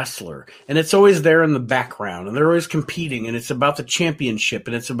best wrestler? And it's always there in the background, and they're always competing, and it's about the championship,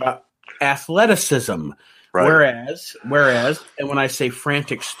 and it's about athleticism. Right. Whereas, and when I say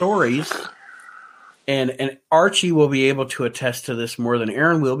frantic stories, and Archie will be able to attest to this more than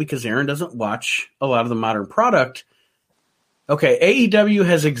Aaron will, because Aaron doesn't watch a lot of the modern product. Okay, AEW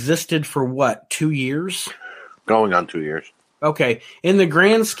has existed for what, 2 years? Going on 2 years. Okay, in the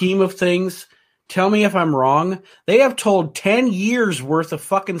grand scheme of things, tell me if I'm wrong, they have told 10 years worth of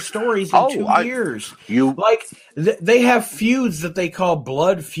fucking stories in 2 years. They have feuds that they call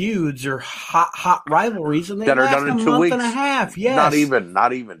blood feuds or hot rivalries, and they that are last done in a 2 month weeks. and a half. Yes.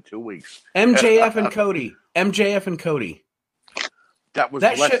 Not even 2 weeks. MJF and Cody. That was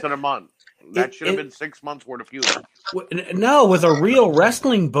less than a month. That should have been 6 months worth of feud. No, with a real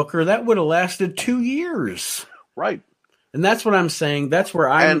wrestling booker, that would have lasted 2 years. Right. And that's what I'm saying. That's where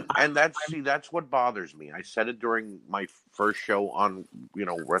that's what bothers me. I said it during my first show on,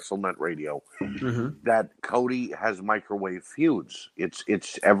 WrestleNet Radio, that Cody has microwave feuds.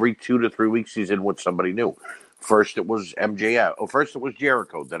 It's every 2 to 3 weeks he's in with somebody new. First it was MJF. Oh, first it was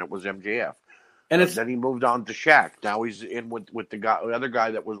Jericho. Then it was MJF. And then he moved on to Shaq. Now he's in with the other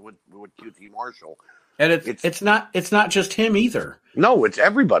guy that was with QT Marshall. And it's not just him either. No, it's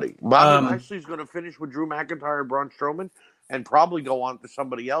everybody. Bobby Lashley's going to finish with Drew McIntyre and Braun Strowman, and probably go on to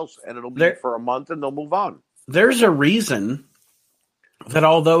somebody else, and it'll be for a month, and they'll move on. There's a reason that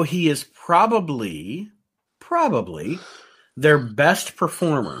although he is probably their best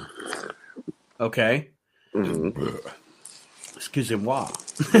performer, okay? Mm-hmm. Excusez-moi.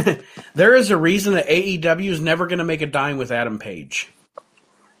 There is a reason that AEW is never going to make a dime with Adam Page.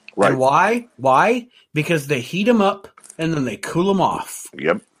 Right. And why? Why? Because they heat him up, and then they cool him off.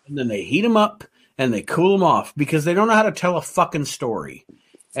 Yep. And then they heat him up, and they cool him off, because they don't know how to tell a fucking story.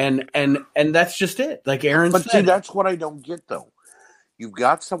 And that's just it. Like Aaron said. But see, that's what I don't get, though. You've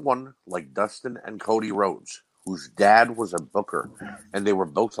got someone like Dustin and Cody Rhodes, whose dad was a booker, and they were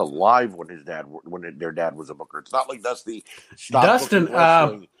both alive when their dad was a booker. It's not like Dustin stopped booking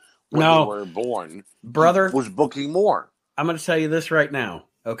wrestling when they were born. Brother he was booking more. I'm going to tell you this right now,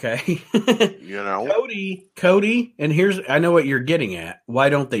 okay? Cody, and I know what you're getting at. Why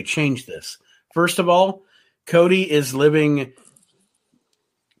don't they change this? First of all, Cody's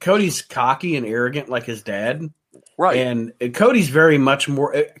cocky and arrogant like his dad. Right. And Cody's very much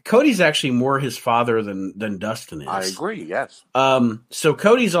more. Cody's actually more his father than Dustin is. I agree. Yes. So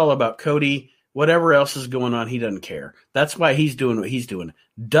Cody's all about Cody. Whatever else is going on, he doesn't care. That's why he's doing what he's doing.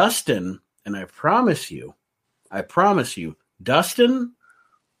 Dustin, and I promise you, Dustin,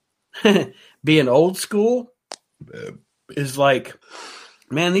 being old school, is like,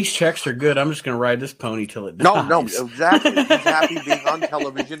 man, these checks are good. I'm just going to ride this pony till it dies. No, exactly. He's happy being on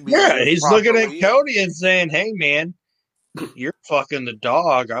television. He's looking at Cody and saying, hey, man, you're fucking the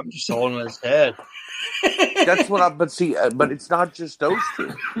dog. I'm just holding his head. That's what but it's not just those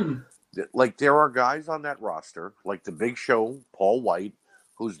two. Like, there are guys on that roster, like the Big Show, Paul White,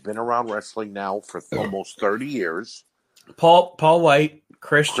 who's been around wrestling now for almost 30 years. Paul White,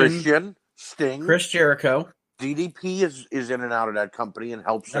 Christian, Sting, Chris Jericho. DDP is in and out of that company and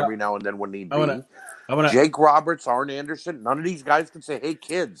helps every now and then when need be. Jake Roberts, Arn Anderson, none of these guys can say, hey,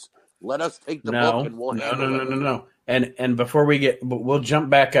 kids, let us take the book and we'll handle it. No. And before we'll jump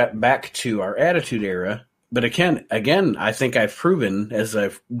back to our Attitude Era. But again, I think I've proven as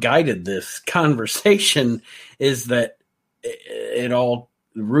I've guided this conversation is that it all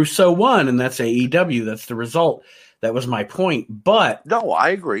Russo won, and that's AEW. That's the result. That was my point. But No, I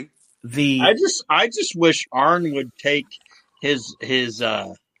agree. I just wish Arn would take his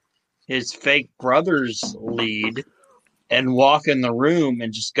fake brother's lead and walk in the room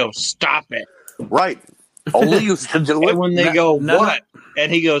and just go, stop it. Right. Only used to do it. And when they go, what?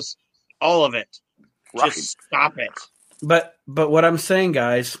 And he goes, all of it. Right. Just stop it. But what I'm saying,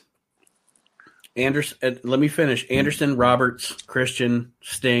 guys, Anderson. Let me finish. Anderson, Roberts, Christian,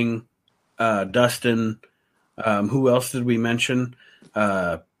 Sting, Dustin. Who else did we mention?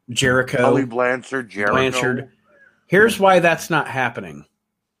 Jericho, Tully Blanchard, Jericho. Here's why that's not happening.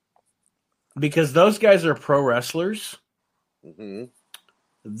 Because those guys are pro wrestlers. Mm-hmm.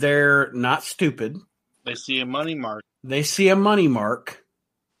 They're not stupid. They see a money mark. They see a money mark.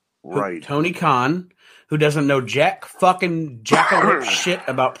 Right. Tony Khan, who doesn't know jack shit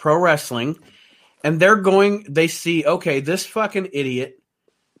about pro wrestling. And they see, okay, this fucking idiot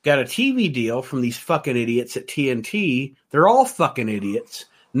got a TV deal from these fucking idiots at TNT. They're all fucking idiots.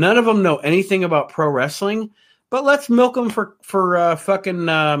 None of them know anything about pro wrestling, but let's milk them for fucking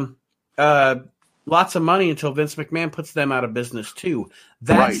lots of money until Vince McMahon puts them out of business too.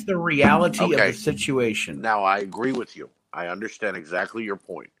 That's Right. the reality of Okay. the situation. Now, I agree with you. I understand exactly your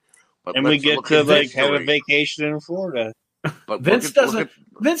point. But And we let's get look to at like have a history. vacation in Florida. But Vince doesn't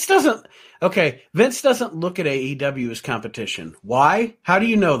look at AEW as competition. Why? How do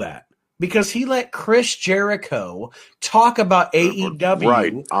you know that? Because he let Chris Jericho talk about AEW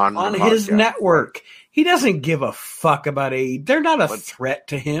Right, on the his podcast. network. He doesn't give a fuck about AEW. They're not a threat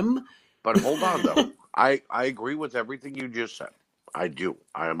to him. But hold on, though. I agree with everything you just said. I do.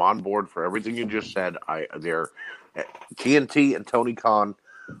 I am on board for everything you just said. TNT and Tony Khan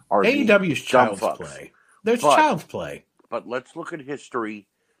are AEW's the child's dumb fucks. play. There's But- child's play. But let's look at history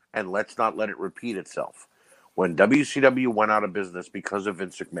and let's not let it repeat itself. When WCW went out of business because of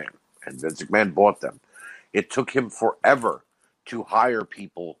Vince McMahon, and Vince McMahon bought them, it took him forever to hire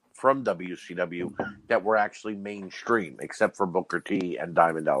people from WCW that were actually mainstream, except for Booker T and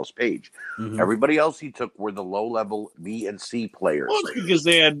Diamond Dallas Page. Mhm. Everybody else he took were the low-level B and C players. Well, it's because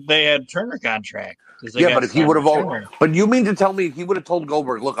they had Turner contract. 'Cause they Yeah, got but if he signed would have, with Turner. but you mean to tell me if he would have told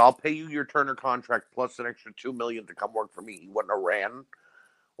Goldberg, "Look, I'll pay you your Turner contract plus an extra $2 million to come work for me," he wouldn't have ran?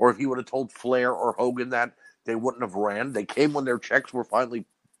 Or if he would have told Flair or Hogan that, they wouldn't have ran? They came when their checks were finally,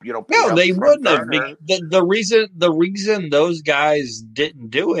 paid No, up they from wouldn't have. Turner. The reason those guys didn't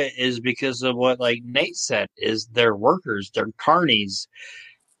do it is because of what like Nate said, is they're workers, they're carnies.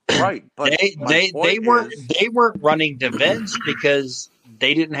 Right, but my They point weren't is- they weren't running to Vince because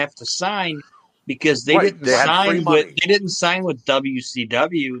they didn't have to sign, because they Right, didn't they had free money. sign with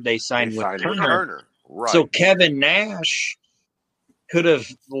WCW, they signed, they with signed Turner. Right. So Kevin Nash could have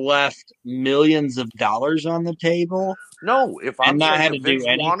left millions of dollars on the table. No, if I'm and not saying had if to do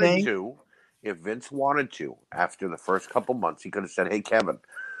Vince wanted anything? to, if Vince wanted to, after the first couple months, he could have said, "Hey, Kevin,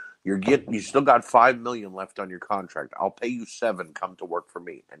 you still got $5 million left on your contract. I'll pay you $7 million. Come to work for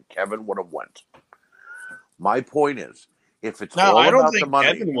me," and Kevin would have went. My point is, if it's No, all I don't about the think money,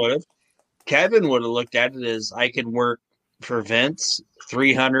 Kevin would have. Kevin would have looked at it as, I can work for Vince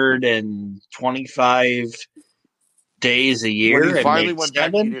 325 days a year when he and finally make went back,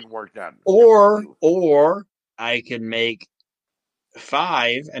 he 7, didn't work that. or I can make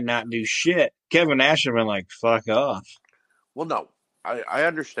 5 and not do shit. Kevin Nash would have been like, fuck off. Well, no, I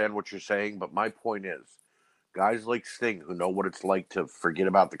understand what you're saying, but my point is, guys like Sting, who know what it's like to forget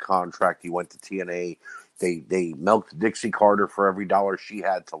about the contract, he went to TNA. They milked Dixie Carter for every dollar she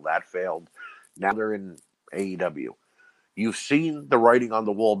had till that failed. Now they're in AEW. You've seen the writing on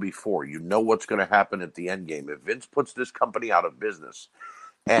the wall before. You know what's going to happen at the end game. If Vince puts this company out of business,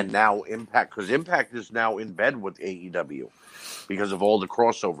 and now Impact, because Impact is now in bed with AEW because of all the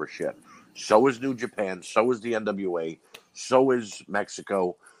crossover shit. So is New Japan. So is the NWA. So is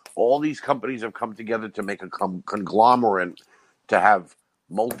Mexico. All these companies have come together to make a conglomerate to have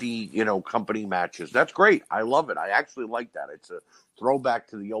company matches. That's great. I love it. I actually like that. It's a throwback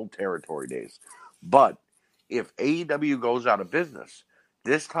to the old territory days. But if AEW goes out of business,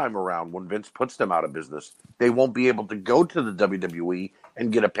 this time around, when Vince puts them out of business, they won't be able to go to the WWE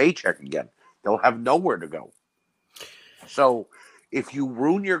and get a paycheck again. They'll have nowhere to go. So if you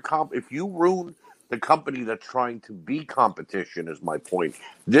ruin the company that's trying to be competition, is my point,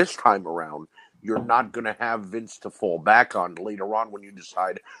 this time around, you're not going to have Vince to fall back on later on when you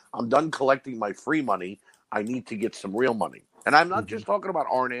decide, I'm done collecting my free money, I need to get some real money. And I'm not just talking about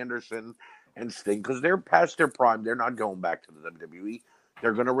Arn Anderson and Sting, because they're past their prime. They're not going back to the WWE.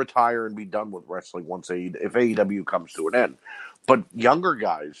 They're going to retire and be done with wrestling if AEW comes to an end. But younger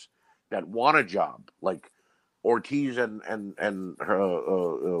guys that want a job, like Ortiz and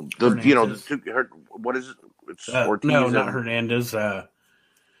what is it? It's Ortiz. No, not Hernandez.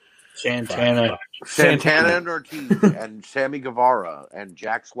 Santana. Santana and Ortiz and Sammy Guevara and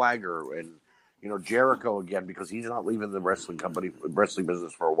Jack Swagger and Jericho again, because he's not leaving the wrestling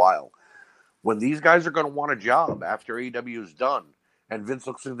business for a while. When these guys are going to want a job after AEW is done, and Vince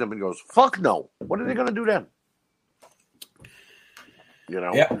looks at them and goes, "Fuck no! What are they going to do then?"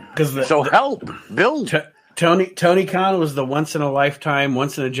 Yeah, because help build. Tony Khan was the once in a lifetime,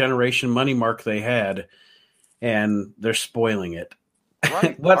 once in a generation money mark they had, and they're spoiling it.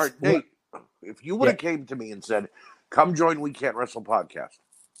 Right. Nate, if you would have came to me and said, "Come join We Can't Wrestle podcast,"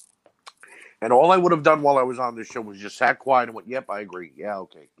 and all I would have done while I was on this show was just sat quiet and went, "Yep, I agree. Yeah,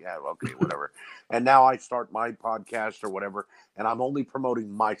 okay, whatever." And now I start my podcast or whatever, and I'm only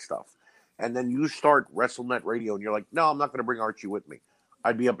promoting my stuff. And then you start WrestleNet Radio, and you're like, "No, I'm not going to bring Archie with me."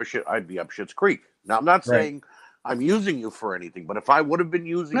 I'd be up Shit's Creek. Now, I'm not saying I'm using you for anything, but if I would have been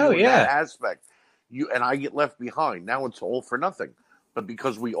using you in that aspect, and I get left behind, now it's all for nothing. But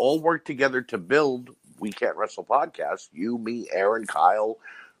because we all work together to build We Can't Wrestle podcast, you, me, Aaron, Kyle,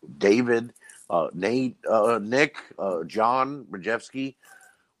 David, Nate, Nick, John, Rajewski,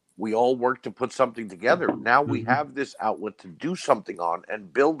 we all work to put something together. Now we have this outlet to do something on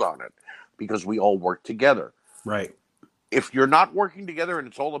and build on it because we all work together. Right. If you're not working together and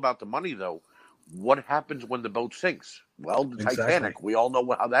it's all about the money, though, what happens when the boat sinks? Well, the Titanic. We all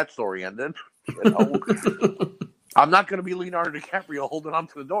know how that story ended. I'm not going to be Leonardo DiCaprio holding on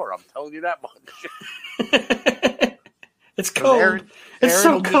to the door. I'm telling you that much. It's cold. It's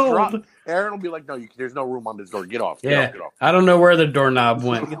so cold. Aaron will be like, "No, there's no room on this door. Get off. Get off. I don't know where the doorknob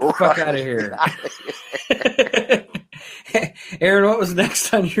went. Get the fuck out of here." Aaron, what was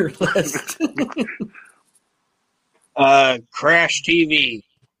next on your list? Crash TV.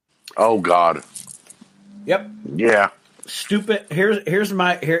 Oh God. Yep. Yeah. Stupid. Here's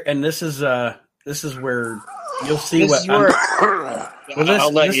my and this is where you'll see this what.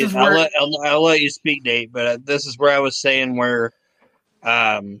 I'll let you speak, Nate. But this is where I was saying where,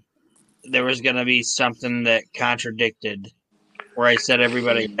 there was going to be something that contradicted, where I said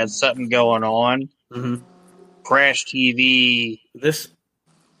everybody had something going on. Mm-hmm. Crash TV. Listen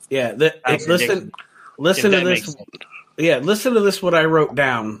to this. Yeah, listen to this. What I wrote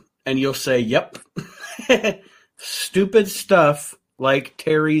down, and you'll say, "Yep." Stupid stuff like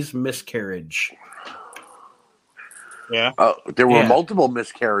Terry's miscarriage. Yeah. There were multiple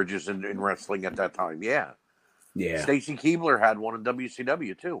miscarriages in wrestling at that time. Yeah. Yeah. Stacy Keibler had one in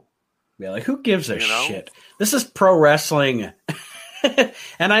WCW too. Yeah, like who gives a shit? This is pro wrestling.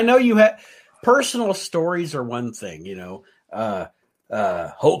 And I know you have personal stories are one thing,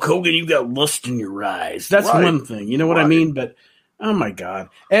 Hulk Hogan, you got lust in your eyes. That's one thing. You know what I mean? But oh my God.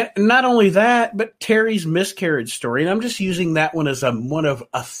 And not only that, but Terry's miscarriage story. And I'm just using that one as one of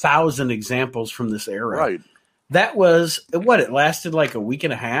 1,000 examples from this era. Right. That was it lasted like a week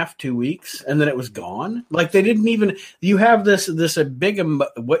and a half, 2 weeks, and then it was gone. Like they didn't even. You have this big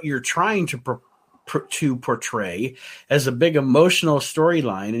what you're trying to portray as a big emotional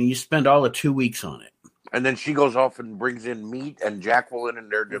storyline, and you spend all of 2 weeks on it. And then she goes off and brings in Meat and Jacqueline,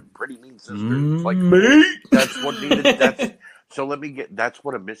 and they're the pretty mean sisters. Like Meat. That's what needed. So let me get. That's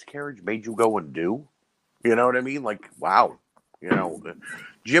what a miscarriage made you go and do. You know what I mean? Like wow.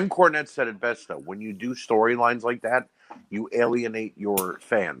 Jim Cornette said it best, though. When you do storylines like that, you alienate your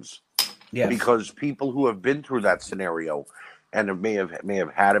fans. Yes. Because people who have been through that scenario and may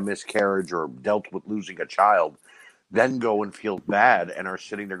have had a miscarriage or dealt with losing a child, then go and feel bad and are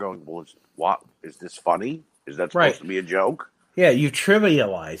sitting there going, "Well, what is this funny? Is that supposed to be a joke?" Yeah, you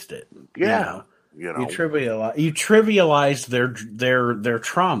trivialized it. Yeah, you trivialized their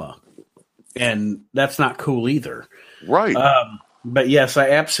trauma, and that's not cool either. Right. But yes,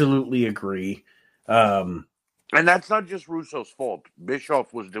 I absolutely agree. And that's not just Russo's fault.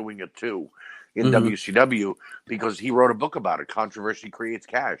 Bischoff was doing it too in WCW because he wrote a book about it. Controversy creates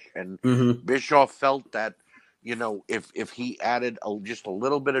cash. And Bischoff felt that, if he added just a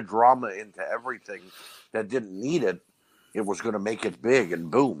little bit of drama into everything that didn't need it, it was going to make it big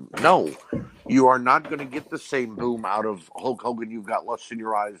and boom. No, you are not going to get the same boom out of Hulk Hogan, You've Got Lust in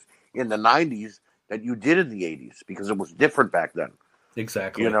Your Eyes in the 90s that you did in the 80s because it was different back then.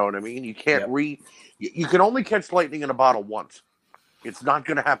 Exactly. You know what I mean? You can't you can only catch lightning in a bottle once. It's not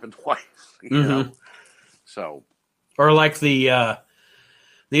going to happen twice, you know? So. Or like the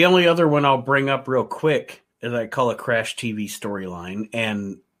only other one I'll bring up real quick is I call it Crash TV storyline.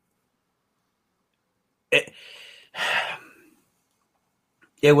 And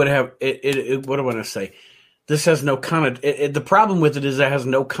it would have it what do I want to say? This has no the problem with it is it has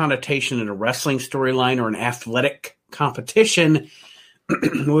no connotation in a wrestling storyline or an athletic competition.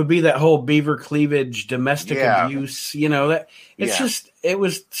 It would be that whole beaver cleavage, domestic abuse, that it's just, it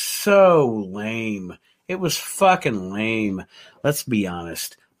was so lame. It was fucking lame. Let's be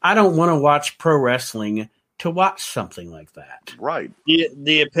honest. I don't want to watch pro wrestling to watch something like that. Right.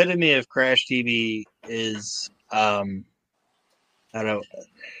 The epitome of Crash TV is, I know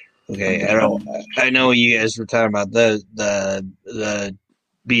you guys were talking about the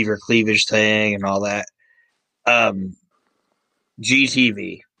beaver cleavage thing and all that.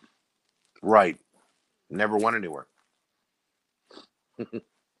 GTV. Right. Never went anywhere.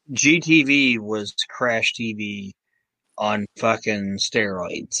 GTV was Crash TV on fucking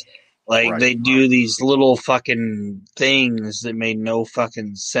steroids. Like, they do these little fucking things that made no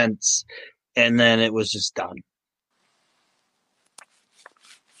fucking sense, and then it was just done.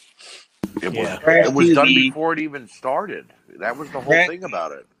 It was done before it even started. That was the whole thing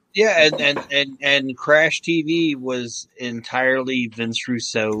about it. Yeah, and Crash TV was entirely Vince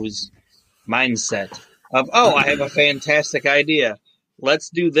Russo's mindset of, I have a fantastic idea. Let's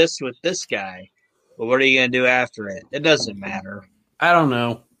do this with this guy. But what are you going to do after it? It doesn't matter. I don't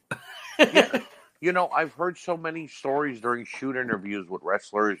know. I've heard so many stories during shoot interviews with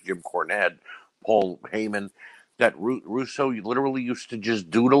wrestlers, Jim Cornette, Paul Heyman, that Russo literally used to just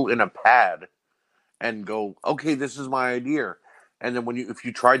doodle in a pad and go, okay, this is my idea. And then if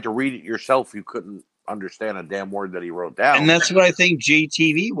you tried to read it yourself, you couldn't understand a damn word that he wrote down. And that's what I think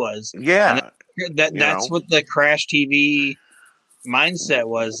GTV was. Yeah. That's what the Crash TV mindset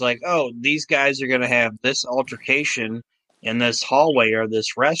was. Like, these guys are going to have this altercation in this hallway or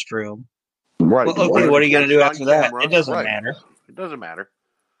this restroom. Right. Well, okay, what are you going to do after that? It doesn't matter. It doesn't matter.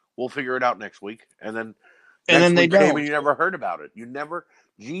 We'll figure it out next week. And then they don't. And you never heard about it.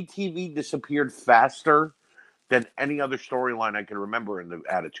 GTV disappeared faster than any other storyline I can remember in the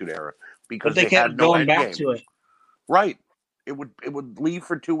Attitude Era, because they kept had no going end back game. to it. Right. It would leave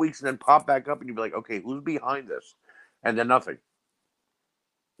for 2 weeks and then pop back up, and you'd be like, okay, who's behind this? And then nothing.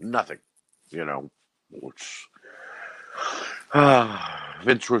 Which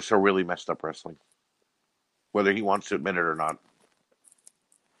Vince Russo really messed up wrestling, whether he wants to admit it or not.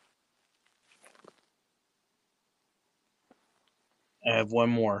 I have one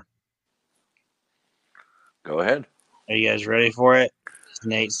more. Go ahead. Are you guys ready for it? Is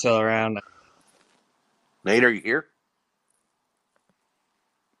Nate still around? Nate, are you here?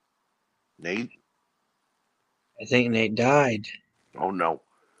 Nate? I think Nate died. Oh, no.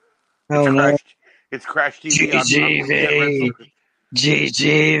 Oh, no. It's Crash TV. GGV.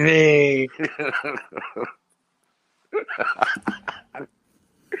 GGV.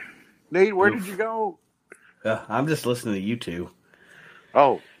 Nate, where did you go? I'm just listening to you two.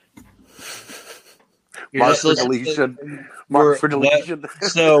 Oh. Mark for deletion. Mark for deletion.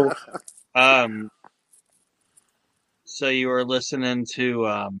 So you were listening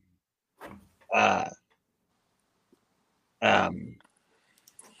to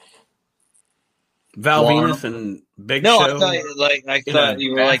Val Venus and Big Show. I thought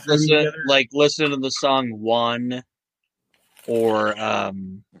you were listening to the song "One," or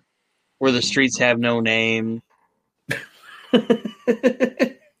 "Where the Streets Have No Name."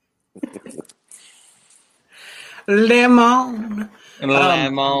 Lemon.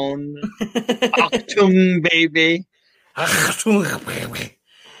 Achtung, baby.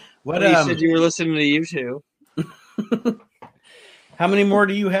 What you said you were listening to you two. How many more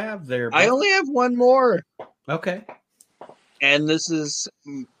do you have there? I only have one more. Okay. And this is...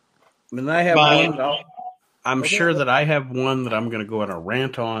 And I have one. I'm sure that I have one that I'm going to go on a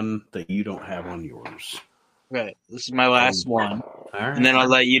rant on that you don't have on yours. Right. This is my last one. All right. And then I'll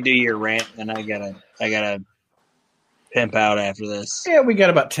let you do your rant, and I gotta pimp out after this. Yeah, we got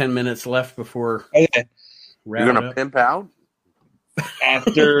about 10 minutes left before... Okay. You're going to pimp out?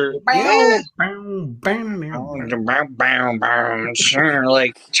 After... yeah.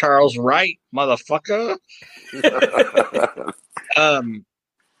 Like Charles Wright, motherfucker.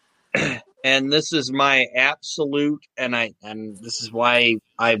 And this is my absolute, and this is why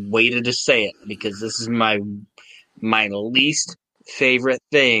I waited to say it, because this is my least favorite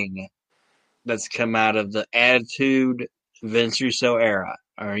thing that's come out of the Attitude Vince Russo era.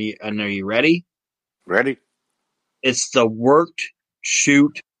 Are you ready? Ready. It's the worked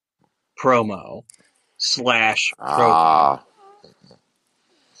shoot promo / promo.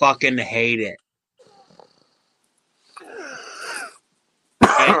 Fucking hate it.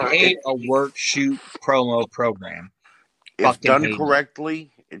 I hate a work shoot promo program. If done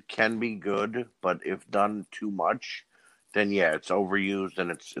correctly, it can be good, but if done too much, then yeah, it's overused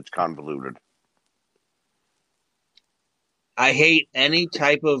and it's convoluted. I hate any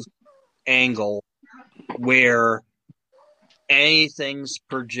type of angle where anything's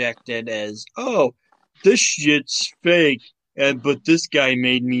projected as, oh, this shit's fake, but this guy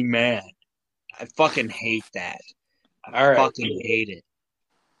made me mad. I fucking hate that. All right. Fucking hate it.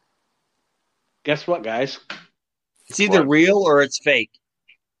 Guess what, guys? It's either real or it's fake.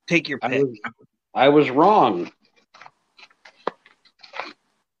 Take your pick. I was wrong.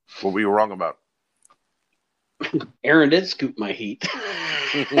 What were you wrong about? Aaron did scoop my heat.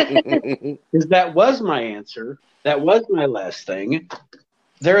 Because that was my answer. That was my last thing.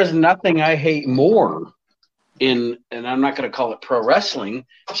 There is nothing I hate more in, and I'm not going to call it pro wrestling,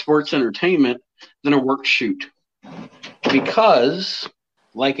 sports entertainment, than a work shoot. Because,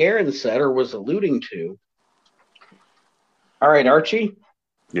 like Aaron said or was alluding to, all right, Archie,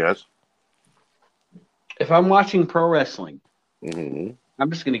 Yes. if I'm watching pro wrestling, Mm-hmm.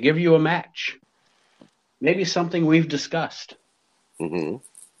 I'm just going to give you a match. Maybe something we've discussed. Mm-hmm.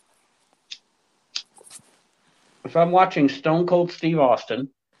 If I'm watching Stone Cold Steve Austin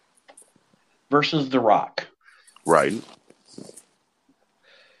versus The Rock, Right.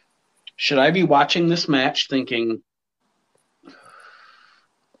 should I be watching this match thinking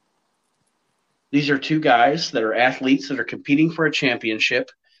these are two guys that are athletes that are competing for a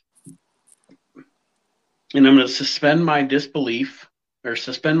championship, and I'm going to suspend my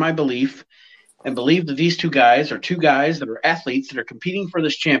belief and believe that these two guys are two guys that are athletes that are competing for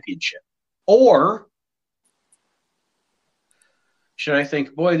this championship? Or should I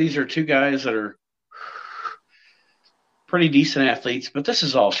think, boy, these are two guys that are pretty decent athletes, but this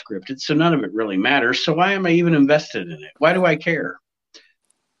is all scripted, so none of it really matters. So why am I even invested in it? Why do I care?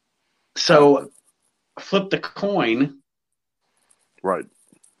 So flip the coin. Right.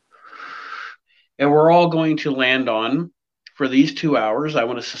 And we're all going to land on, for these 2 hours, I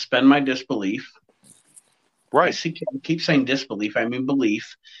want to suspend my disbelief. Right. I keep saying disbelief. I mean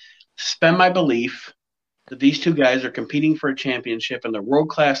belief. Suspend my belief that these two guys are competing for a championship and they're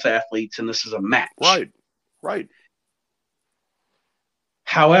world-class athletes, and this is a match. Right. Right.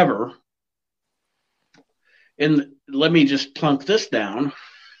 However, let me just plunk this down.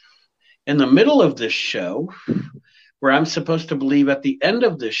 In the middle of this show, where I'm supposed to believe at the end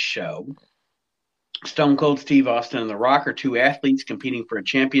of this show, Stone Cold Steve Austin and The Rock are two athletes competing for a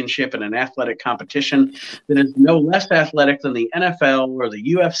championship in an athletic competition that is no less athletic than the NFL or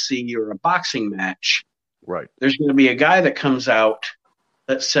the UFC or a boxing match. Right. There's going to be a guy that comes out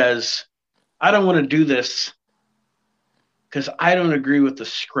that says, I don't want to do this because I don't agree with the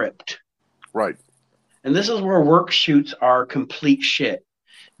script. Right. And this is where work shoots are complete shit,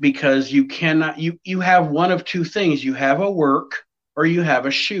 because you cannot, you have one of two things. You have a work or you have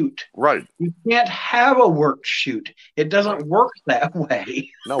a shoot. Right. You can't have a work shoot. It doesn't work that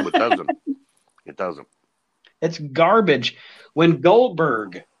way. No, it doesn't. It doesn't. It's garbage. When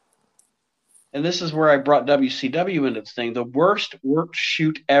Goldberg, and this is where I brought WCW into the thing, the worst work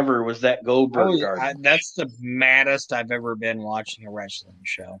shoot ever was that Goldberg garden. That's the maddest I've ever been watching a wrestling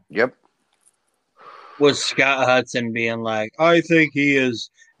show. Yep. Was Scott Hudson being like, I think he is,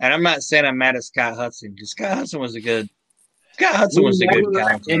 and I'm not saying I'm mad at Scott Hudson, because Scott Hudson was a good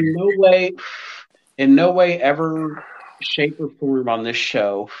commentator. In no way, ever, shape, or form on this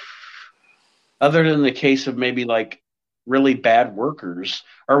show, other than the case of maybe like really bad workers,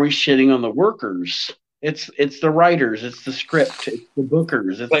 are we shitting on the workers. It's the writers, it's the script, it's the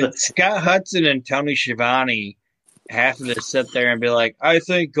bookers. Scott Hudson and Tony Schiavone have to sit there and be like, I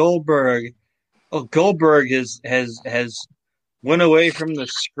think Goldberg has went away from the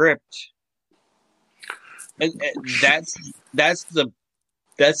script. That's the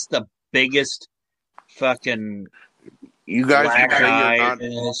biggest fucking You guys black could say eye you're not,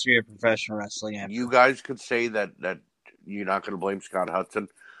 in the history of professional wrestling. Ever. you guys could say that you're not going to blame Scott Hudson,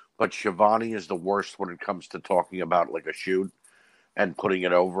 but Shivani is the worst when it comes to talking about like a shoot and putting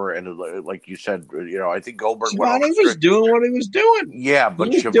it over. And like you said, I think Goldberg Shivani was doing what he was doing. Yeah, but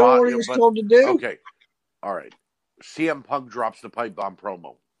he was doing what he was told to do. Okay, all right. CM Punk drops the pipe bomb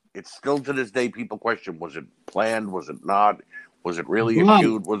promo. It's still to this day people question: was it planned? Was it not? Was it really a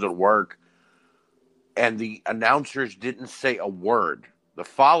shoot? Was it work? And the announcers didn't say a word. The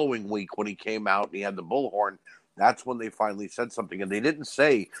following week, when he came out and he had the bullhorn, that's when they finally said something. And they didn't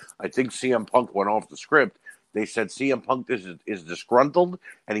say, I think CM Punk went off the script. They said CM Punk is disgruntled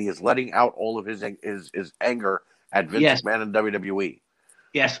and he is letting out all of his anger at Vince McMahon and WWE.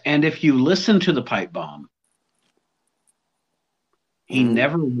 Yes, and if you listen to the pipe bomb, he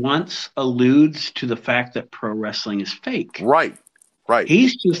never once alludes to the fact that pro wrestling is fake. Right. Right.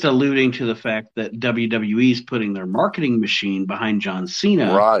 He's just alluding to the fact that WWE is putting their marketing machine behind John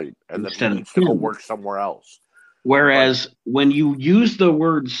Cena. Right. And that he Instead of needs to go him. work somewhere else. Whereas when you use the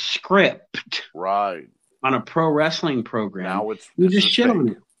word script Right. on a pro wrestling program, Now you this just is shit on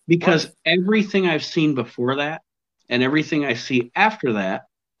fake. it. Because everything I've seen before that and everything I see after that,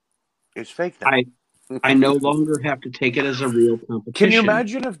 It's fake now. I no longer have to take it as a real competition. Can you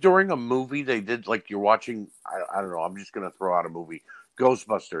imagine if during a movie they did, like, you're watching, I don't know, I'm just going to throw out a movie,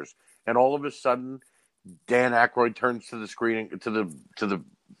 Ghostbusters, and all of a sudden Dan Aykroyd turns to the screen, to the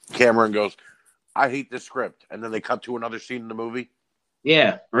camera and goes, I hate this script. And then they cut to another scene in the movie.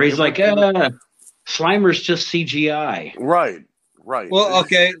 Yeah. Or he's like, Slimer's just CGI. Right. Well,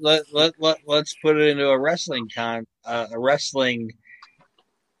 okay, let's put it into a wrestling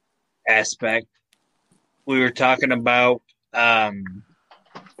aspect. We were talking about the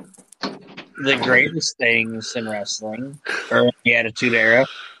greatest things in wrestling, or in the Attitude Era.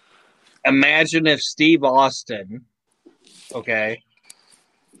 Imagine if Steve Austin,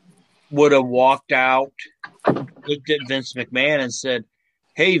 would have walked out, looked at Vince McMahon and said,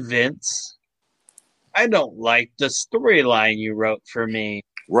 "Hey, Vince, I don't like the storyline you wrote for me.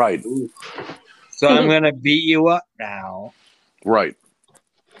 Right. So I'm going to beat you up now." Right.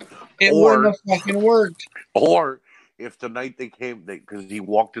 It wouldn't have fucking worked. Or if tonight because he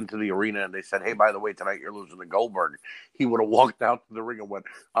walked into the arena and they said, hey, by the way, tonight you're losing to Goldberg, he would have walked out to the ring and went,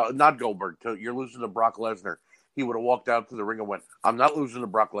 not Goldberg, you're losing to Brock Lesnar. He would have walked out to the ring and went, I'm not losing to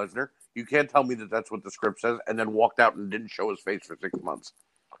Brock Lesnar. You can't tell me that that's what the script says, and then walked out and didn't show his face for 6 months.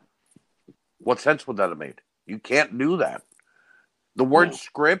 What sense would that have made? You can't do that. The word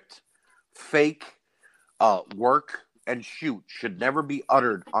script, fake, work, and shoot should never be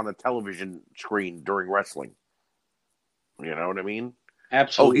uttered on a television screen during wrestling. You know what I mean?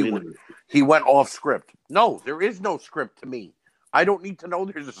 Absolutely. He went off script. No, there is no script to me. I don't need to know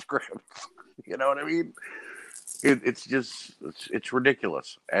there's a script. You know what I mean? It's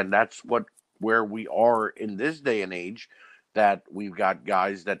ridiculous. And that's where we are in this day and age, that we've got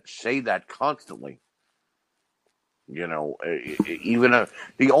guys that say that constantly. You know,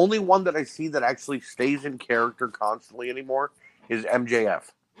 the only one that I see that actually stays in character constantly anymore is MJF.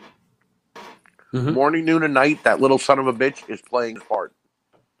 Mm-hmm. Morning, noon, and night, that little son of a bitch is playing his part.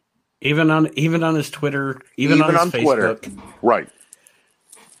 Even on his Twitter, even on his Facebook. Twitter. Right.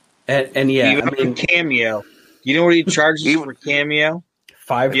 And yeah, even on Cameo. You know what he charges for Cameo?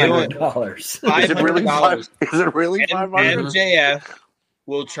 $500. Is it really $500? Is it really $500? MJF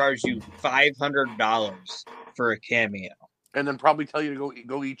will charge you $500 for a cameo, and then probably tell you to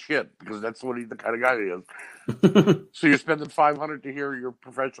go eat shit, because that's what the kind of guy he is. So you're spending $500 to hear your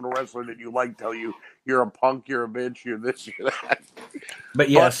professional wrestler that you like tell you you're a punk, you're a bitch, you're this, you're that. But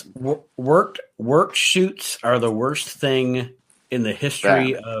yes, work shoots are the worst thing in the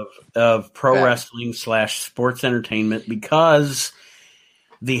history of pro wrestling / sports entertainment, because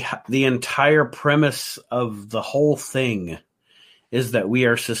the entire premise of the whole thing is that we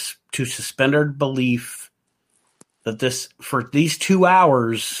are to suspend our belief that for these 2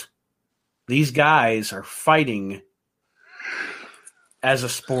 hours, these guys are fighting as a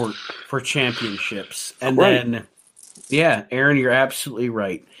sport for championships. And then, yeah, Aaron, you're absolutely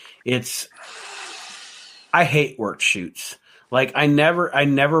right. I hate work shoots. Like, I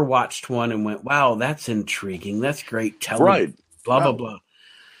never watched one and went, wow, that's intriguing. That's great. Tell me, blah, blah, blah.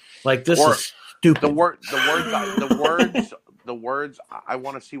 Like, this is stupid. The words, I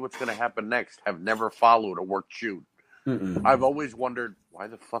want to see what's going to happen next, have never followed a work shoot. Mm-mm. I've always wondered, why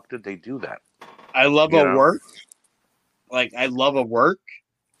the fuck did they do that? I love a work. Like, I love a work,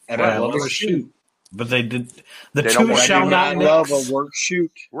 and I love a shoot. But they did. The two shall not mix. I love a work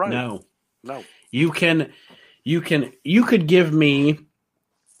shoot. Right. No. You could give me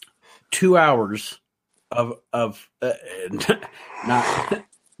 2 hours of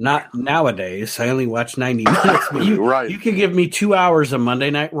not nowadays. I only watch 90 minutes. But you could give me 2 hours of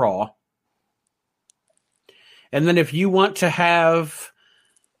Monday Night Raw. And then if you want to have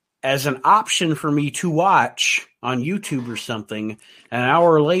as an option for me to watch on YouTube or something, an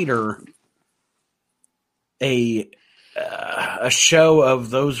hour later, a show of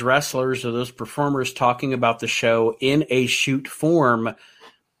those wrestlers or those performers talking about the show in a shoot form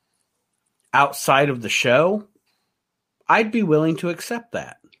outside of the show, I'd be willing to accept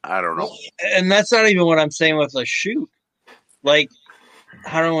that. I don't know. And that's not even what I'm saying with a shoot. Like,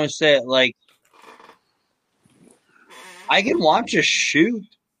 how do I want to say it? Like, I can watch a shoot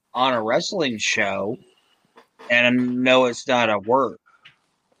on a wrestling show and know it's not a work,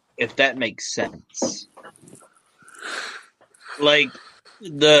 if that makes sense.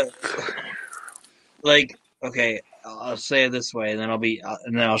 Okay, I'll say it this way, and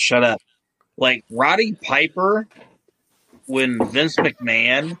then I'll shut up. Like Roddy Piper, when Vince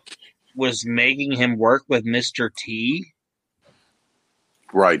McMahon was making him work with Mr. T,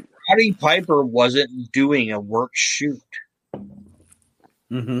 Right. Roddy Piper wasn't doing a work shoot.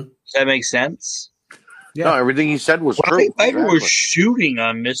 Mm-hmm. Does that make sense? Yeah. No, everything he said was Roddy true. Piper was Exactly. shooting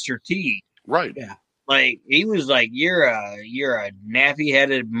on Mr. T. Right. Yeah. Like he was like, "You're a nappy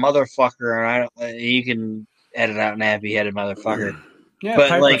headed motherfucker," and you can edit out nappy headed motherfucker. Yeah, But,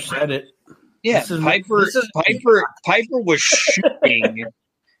 Piper like- said it. Yeah, This is- Piper this is- Piper was shooting.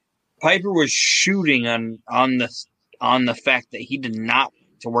 Piper was shooting on the fact that he did not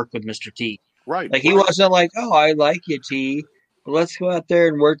to work with Mr. T. Right. Like he wasn't like, "Oh, I like you, T. Let's go out there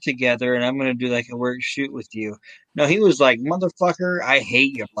and work together, and I'm going to do like a work shoot with you." No, he was like, "Motherfucker, I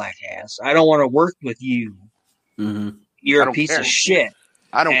hate your black ass. I don't want to work with you. Mm-hmm. You're I a don't piece care. of shit,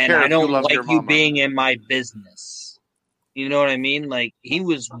 I don't and care I if don't you love like your you mama. being in my business." You know what I mean? Like he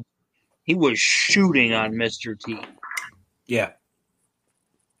was shooting on Mr. T. Yeah.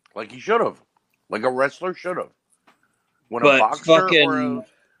 Like he should have. Like a wrestler should have. When But a boxer fucking- or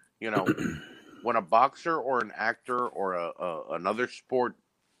a, when a boxer or an actor or another sport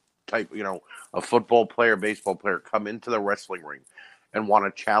type, a football player, baseball player come into the wrestling ring and want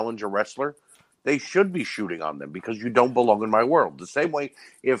to challenge a wrestler, they should be shooting on them because you don't belong in my world. The same way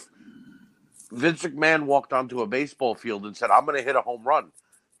if Vince McMahon walked onto a baseball field and said, "I'm going to hit a home run,"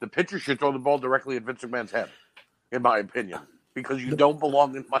 the pitcher should throw the ball directly at Vince McMahon's head, in my opinion, because you don't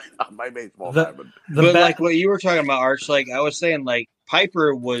belong in my baseball diamond. But like what you were talking about, Arch, like I was saying, like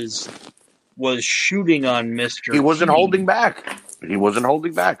Piper was shooting on Mr. He wasn't T. holding back. He wasn't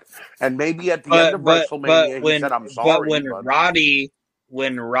holding back. And maybe at the end of WrestleMania, he said, "I'm sorry." But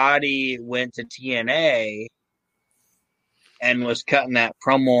when Roddy went to TNA and was cutting that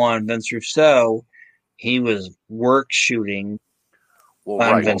promo on Vince Russo, he was work shooting.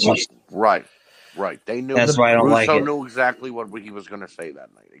 Well, Vince Russo. right. They knew. That's why I don't like Russo it. knew exactly what he was going to say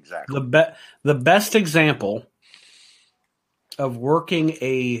that night. Exactly. The best example of working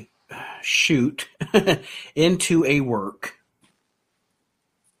a shoot into a work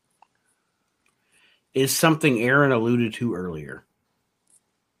is something Aaron alluded to earlier.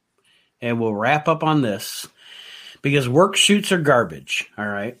 And we'll wrap up on this because work shoots are garbage, all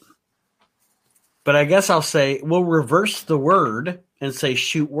right? But I guess I'll say we'll reverse the word and say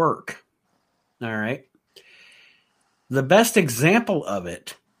shoot work, all right? The best example of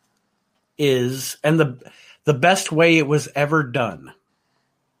it is, and the best way it was ever done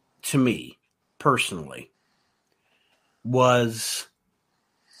to me personally was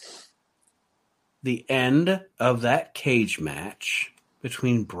the end of that cage match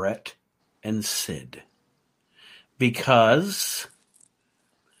between Brett and Sid, because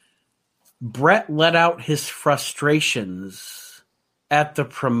Brett let out his frustrations at the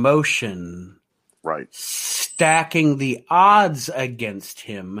promotion, Right. stacking the odds against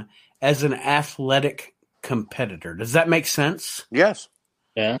him as an athletic competitor. Does that make sense? Yes.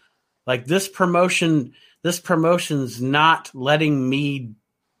 Yeah. Like this promotion's not letting me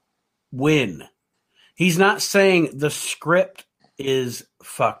win. He's not saying the script is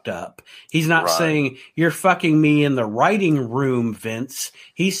fucked up. He's not Right. saying you're fucking me in the writing room, Vince.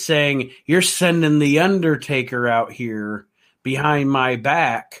 He's saying you're sending the Undertaker out here behind my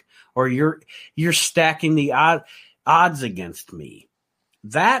back, or you're stacking the odds against me.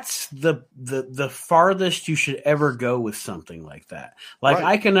 That's the farthest you should ever go with something like that. Like, Right.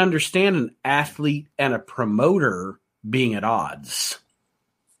 I can understand an athlete and a promoter being at odds,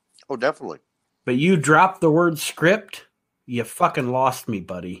 Oh, definitely. but you drop the word script, you fucking lost me,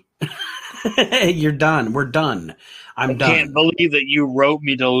 buddy. You're done. We're done. I'm I done. can't believe that you wrote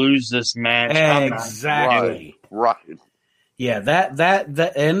me to lose this match. I'm not- Exactly. Right. Yeah,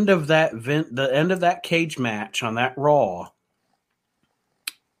 the end of that cage match on that Raw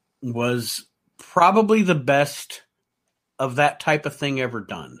was probably the best of that type of thing ever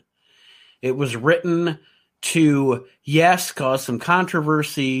done. It was written to, yes, cause some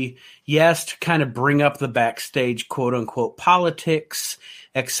controversy, yes, to kind of bring up the backstage quote unquote politics,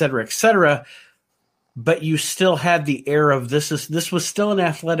 et cetera, but you still had the air of this was still an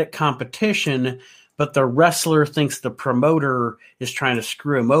athletic competition, but the wrestler thinks the promoter is trying to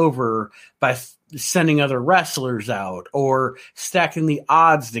screw him over by sending other wrestlers out or stacking the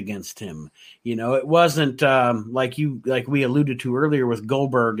odds against him. You know, it wasn't like we alluded to earlier with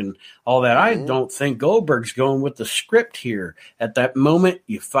Goldberg and all that. I don't think Goldberg's going with the script here. At that moment,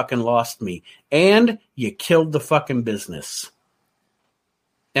 you fucking lost me. And you killed the fucking business.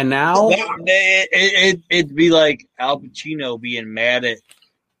 And now It'd be like Al Pacino being mad at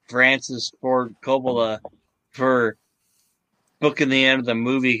Francis Ford Coppola for booking the end of the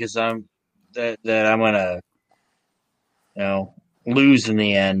movie because I'm gonna, lose in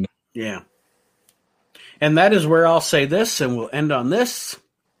the end. Yeah. And that is where I'll say this, and we'll end on this.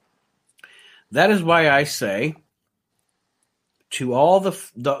 That is why I say to all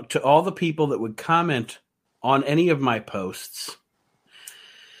the people that would comment on any of my posts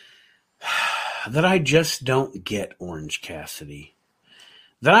that I just don't get Orange Cassidy.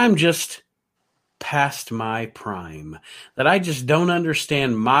 That I'm just past my prime. That I just don't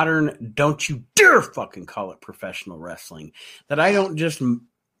understand modern, don't you dare fucking call it professional wrestling. That I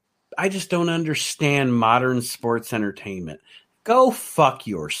just don't understand modern sports entertainment. Go fuck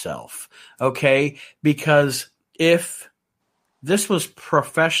yourself, okay? Because if this was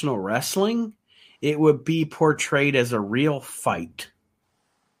professional wrestling, it would be portrayed as a real fight.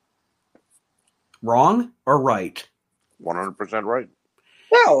 Wrong or right? 100% right.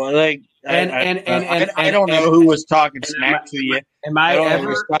 No, like I don't know who was talking smack to you. I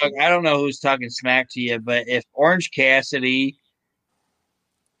don't know who's talking smack to you, but if Orange Cassidy,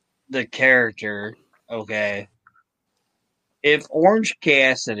 the character, okay. If Orange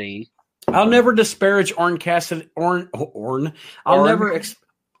Cassidy, I'll never disparage Arn Cassidy. Arn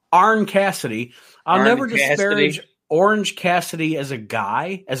Cassidy. I'll never disparage Orange Cassidy as a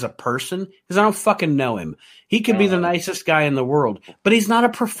guy, as a person, because I don't fucking know him. He could be the nicest guy in the world, but he's not a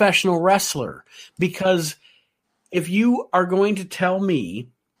professional wrestler. Because if you are going to tell me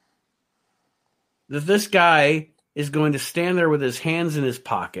that this guy is going to stand there with his hands in his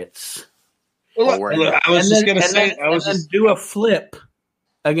pockets, do a flip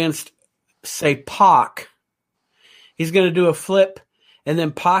against, say, Pac. He's going to do a flip, and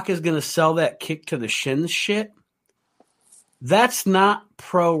then Pac is going to sell that kick to the shins shit. That's not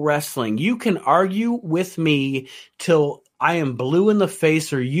pro wrestling. You can argue with me till I am blue in the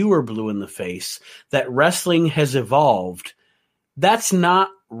face or you are blue in the face that wrestling has evolved. That's not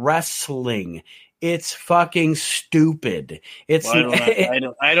wrestling. It's fucking stupid. I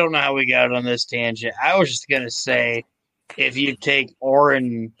don't know how we got on this tangent. I was just gonna say, if you take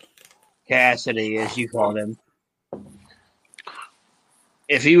Orange Cassidy, as you called him,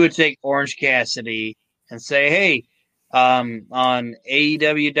 if he would take Orange Cassidy and say, "Hey, on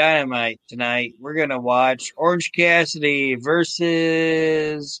AEW Dynamite tonight, we're gonna watch Orange Cassidy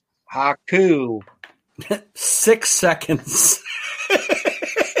versus Haku." 6 seconds.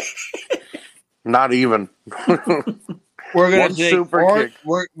 Not even. We're gonna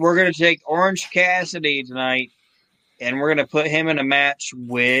take Orange Cassidy tonight, and we're gonna put him in a match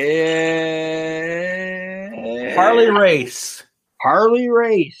with Harley Race.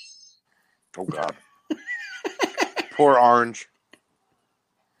 Oh God. Poor Orange.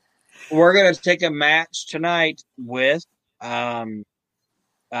 We're gonna take a match tonight with who's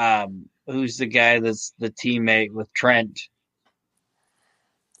the guy that's the teammate with Trent?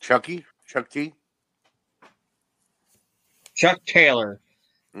 Chuck T. Chuck Taylor.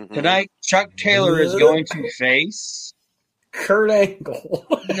 Mm-hmm. Tonight, Chuck Taylor is going to face Kurt Angle.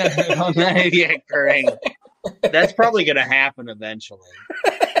 Yeah, Kurt Angle. That's probably going to happen eventually.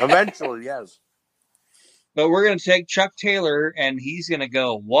 Eventually, yes. But we're going to take Chuck Taylor, and he's going to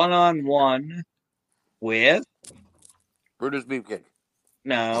go one-on-one with Brutus Beefcake.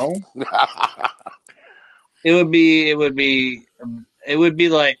 No. It would be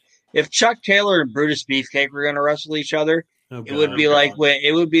like if Chuck Taylor and Brutus Beefcake were going to wrestle each other. It would be like when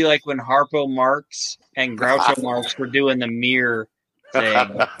Harpo Marx and Groucho Marx were doing the mirror thing.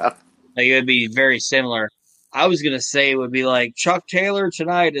 Like, it would be very similar. I was going to say it would be like Chuck Taylor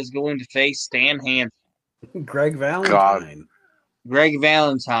tonight is going to face Stan Hansen. Greg Valentine.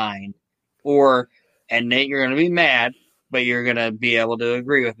 And Nate, you're going to be mad, but you're going to be able to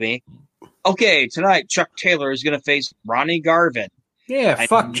agree with me. Okay, tonight Chuck Taylor is going to face Ronnie Garvin. Yeah,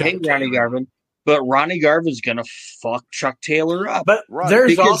 fuck Chuck Taylor. Ronnie Garvin. But Ronnie Garvin's gonna fuck Chuck Taylor up. But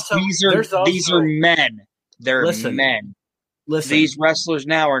these are men. They're men. Listen, these wrestlers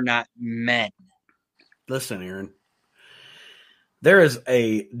now are not men. Listen, Aaron. There is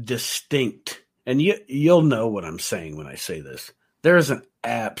a distinct, and you'll know what I'm saying when I say this. There is an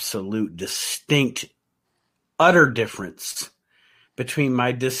absolute, distinct, utter difference between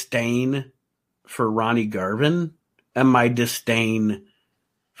my disdain for Ronnie Garvin and my disdain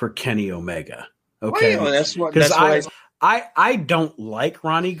for Kenny Omega. Okay. Because I don't like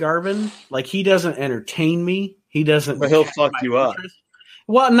Ronnie Garvin. Like, he doesn't entertain me. He doesn't. But he'll fuck you up.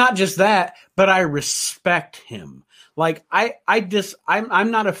 Well, not just that, but I respect him. Like,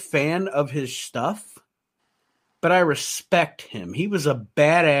 I'm not a fan of his stuff, but I respect him. He was a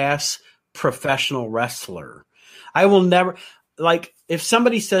badass professional wrestler. I will never. like, if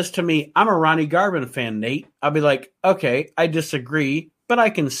somebody says to me, I'm a Ronnie Garvin fan, Nate, I'll be like, okay, I disagree, but I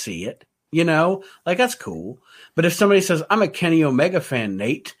can see it. You know, like, that's cool. But if somebody says, I'm a Kenny Omega fan,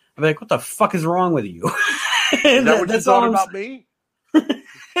 Nate, I'll be like, what the fuck is wrong with you? Is that what you thought about me?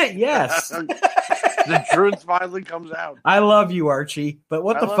 Yes. The truth finally comes out. I love you, Archie, but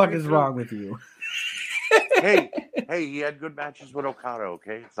what I the love fuck you is too. wrong with you? Hey, he had good matches with Okada,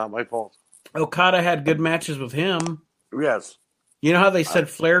 okay? It's not my fault. Okada had good matches with him. Yes. You know how they said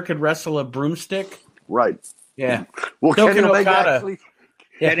Flair could wrestle a broomstick? Right. Yeah. Well, So Kenny can Omega Okada. actually...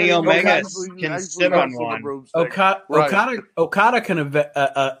 Kenny Omega actually can actually sit on wrestled a one. broomstick. Okada can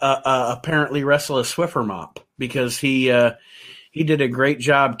apparently wrestle a Swiffer mop because he did a great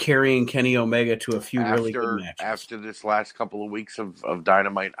job carrying Kenny Omega to a few really good matches. After this last couple of weeks of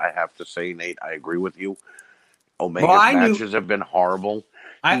Dynamite, I have to say, Nate, I agree with you. Omega's matches have been horrible.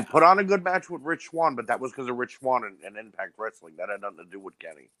 He put on a good match with Rich Swann, but that was because of Rich Swann and Impact Wrestling. That had nothing to do with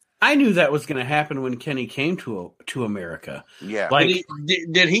Kenny. I knew that was going to happen when Kenny came to America. Yeah. Like,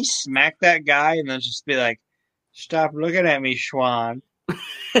 did he smack that guy and then just be like, stop looking at me, Schwan?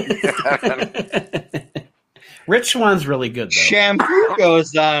 Rich Swann's really good, though. Shampoo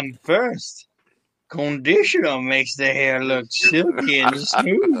goes on first. Conditioner makes the hair look silky and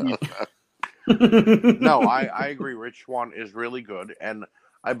smooth. No, I agree. Rich Swann is really good, and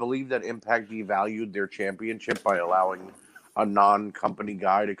I believe that Impact devalued their championship by allowing a non-company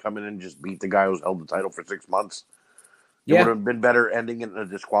guy to come in and just beat the guy who's held the title for 6 months. It would have been better ending it in a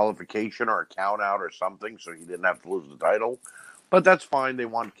disqualification or a count out or something, so he didn't have to lose the title. But that's fine. They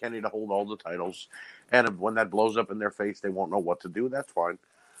want Kenny to hold all the titles, and when that blows up in their face, they won't know what to do. That's fine.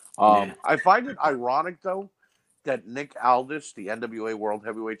 I find it ironic, though, that Nick Aldis, the NWA World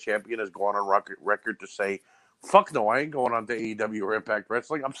Heavyweight Champion, has gone on record to say, fuck no, I ain't going on to AEW or Impact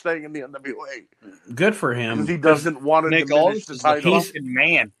Wrestling. I'm staying in the NWA. Good for him. Because he doesn't want to Nick diminish Aldis the is title. a fucking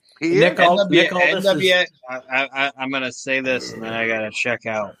man. He Nick is. NWA, I'm going to say this, and then I got to check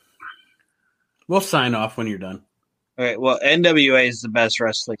out. We'll sign off when you're done. All right, well, NWA is the best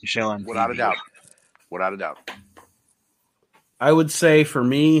wrestling show on Without TV. a doubt. Without a doubt. I would say for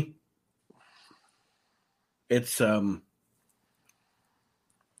me, it's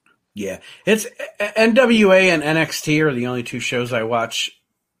it's NWA and NXT are the only two shows I watch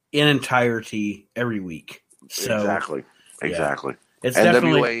in entirety every week. So Exactly. it's NWA,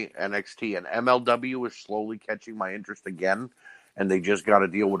 definitely NXT, and MLW is slowly catching my interest again, and they just got to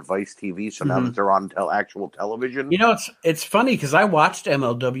deal with Vice TV, so now that they're on actual television. You know, it's funny because I watched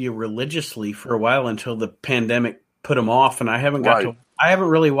MLW religiously for a while until the pandemic put them off, and I haven't I haven't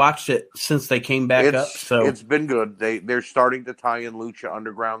really watched it since they came back up. So it's been good. They're starting to tie in Lucha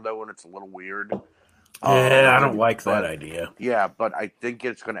Underground though, and it's a little weird. I don't like that idea. Yeah, but I think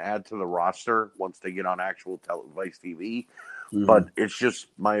it's going to add to the roster once they get on actual Vice TV. But it's just,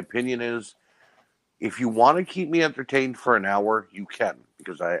 my opinion is, if you want to keep me entertained for an hour, you can,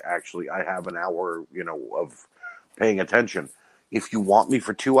 because I have an hour, of paying attention. If you want me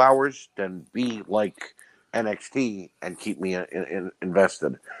for 2 hours, then be like NXT and keep me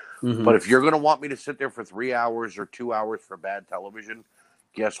invested. But if you're going to want me to sit there for 3 hours or 2 hours for bad television,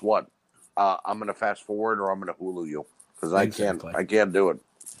 guess what? I'm going to fast forward or I'm going to Hulu you, because I can't do it.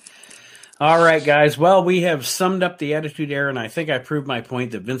 All right, guys. Well, we have summed up the Attitude Era, and I think I proved my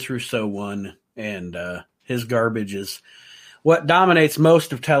point that Vince Russo won, and his garbage is what dominates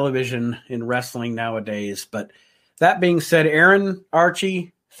most of television in wrestling nowadays. But that being said, Aaron,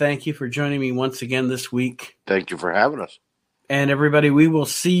 Archie, thank you for joining me once again this week. Thank you for having us. And everybody, we will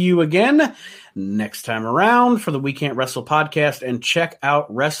see you again next time around for the We Can't Wrestle podcast, and check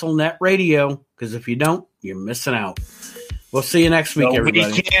out WrestleNet Radio, because if you don't, you're missing out. We'll see you next week,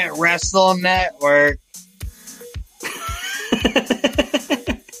 everybody. We Can't Wrestle Network.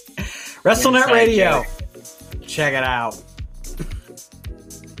 WrestleNet Radio. Check it out.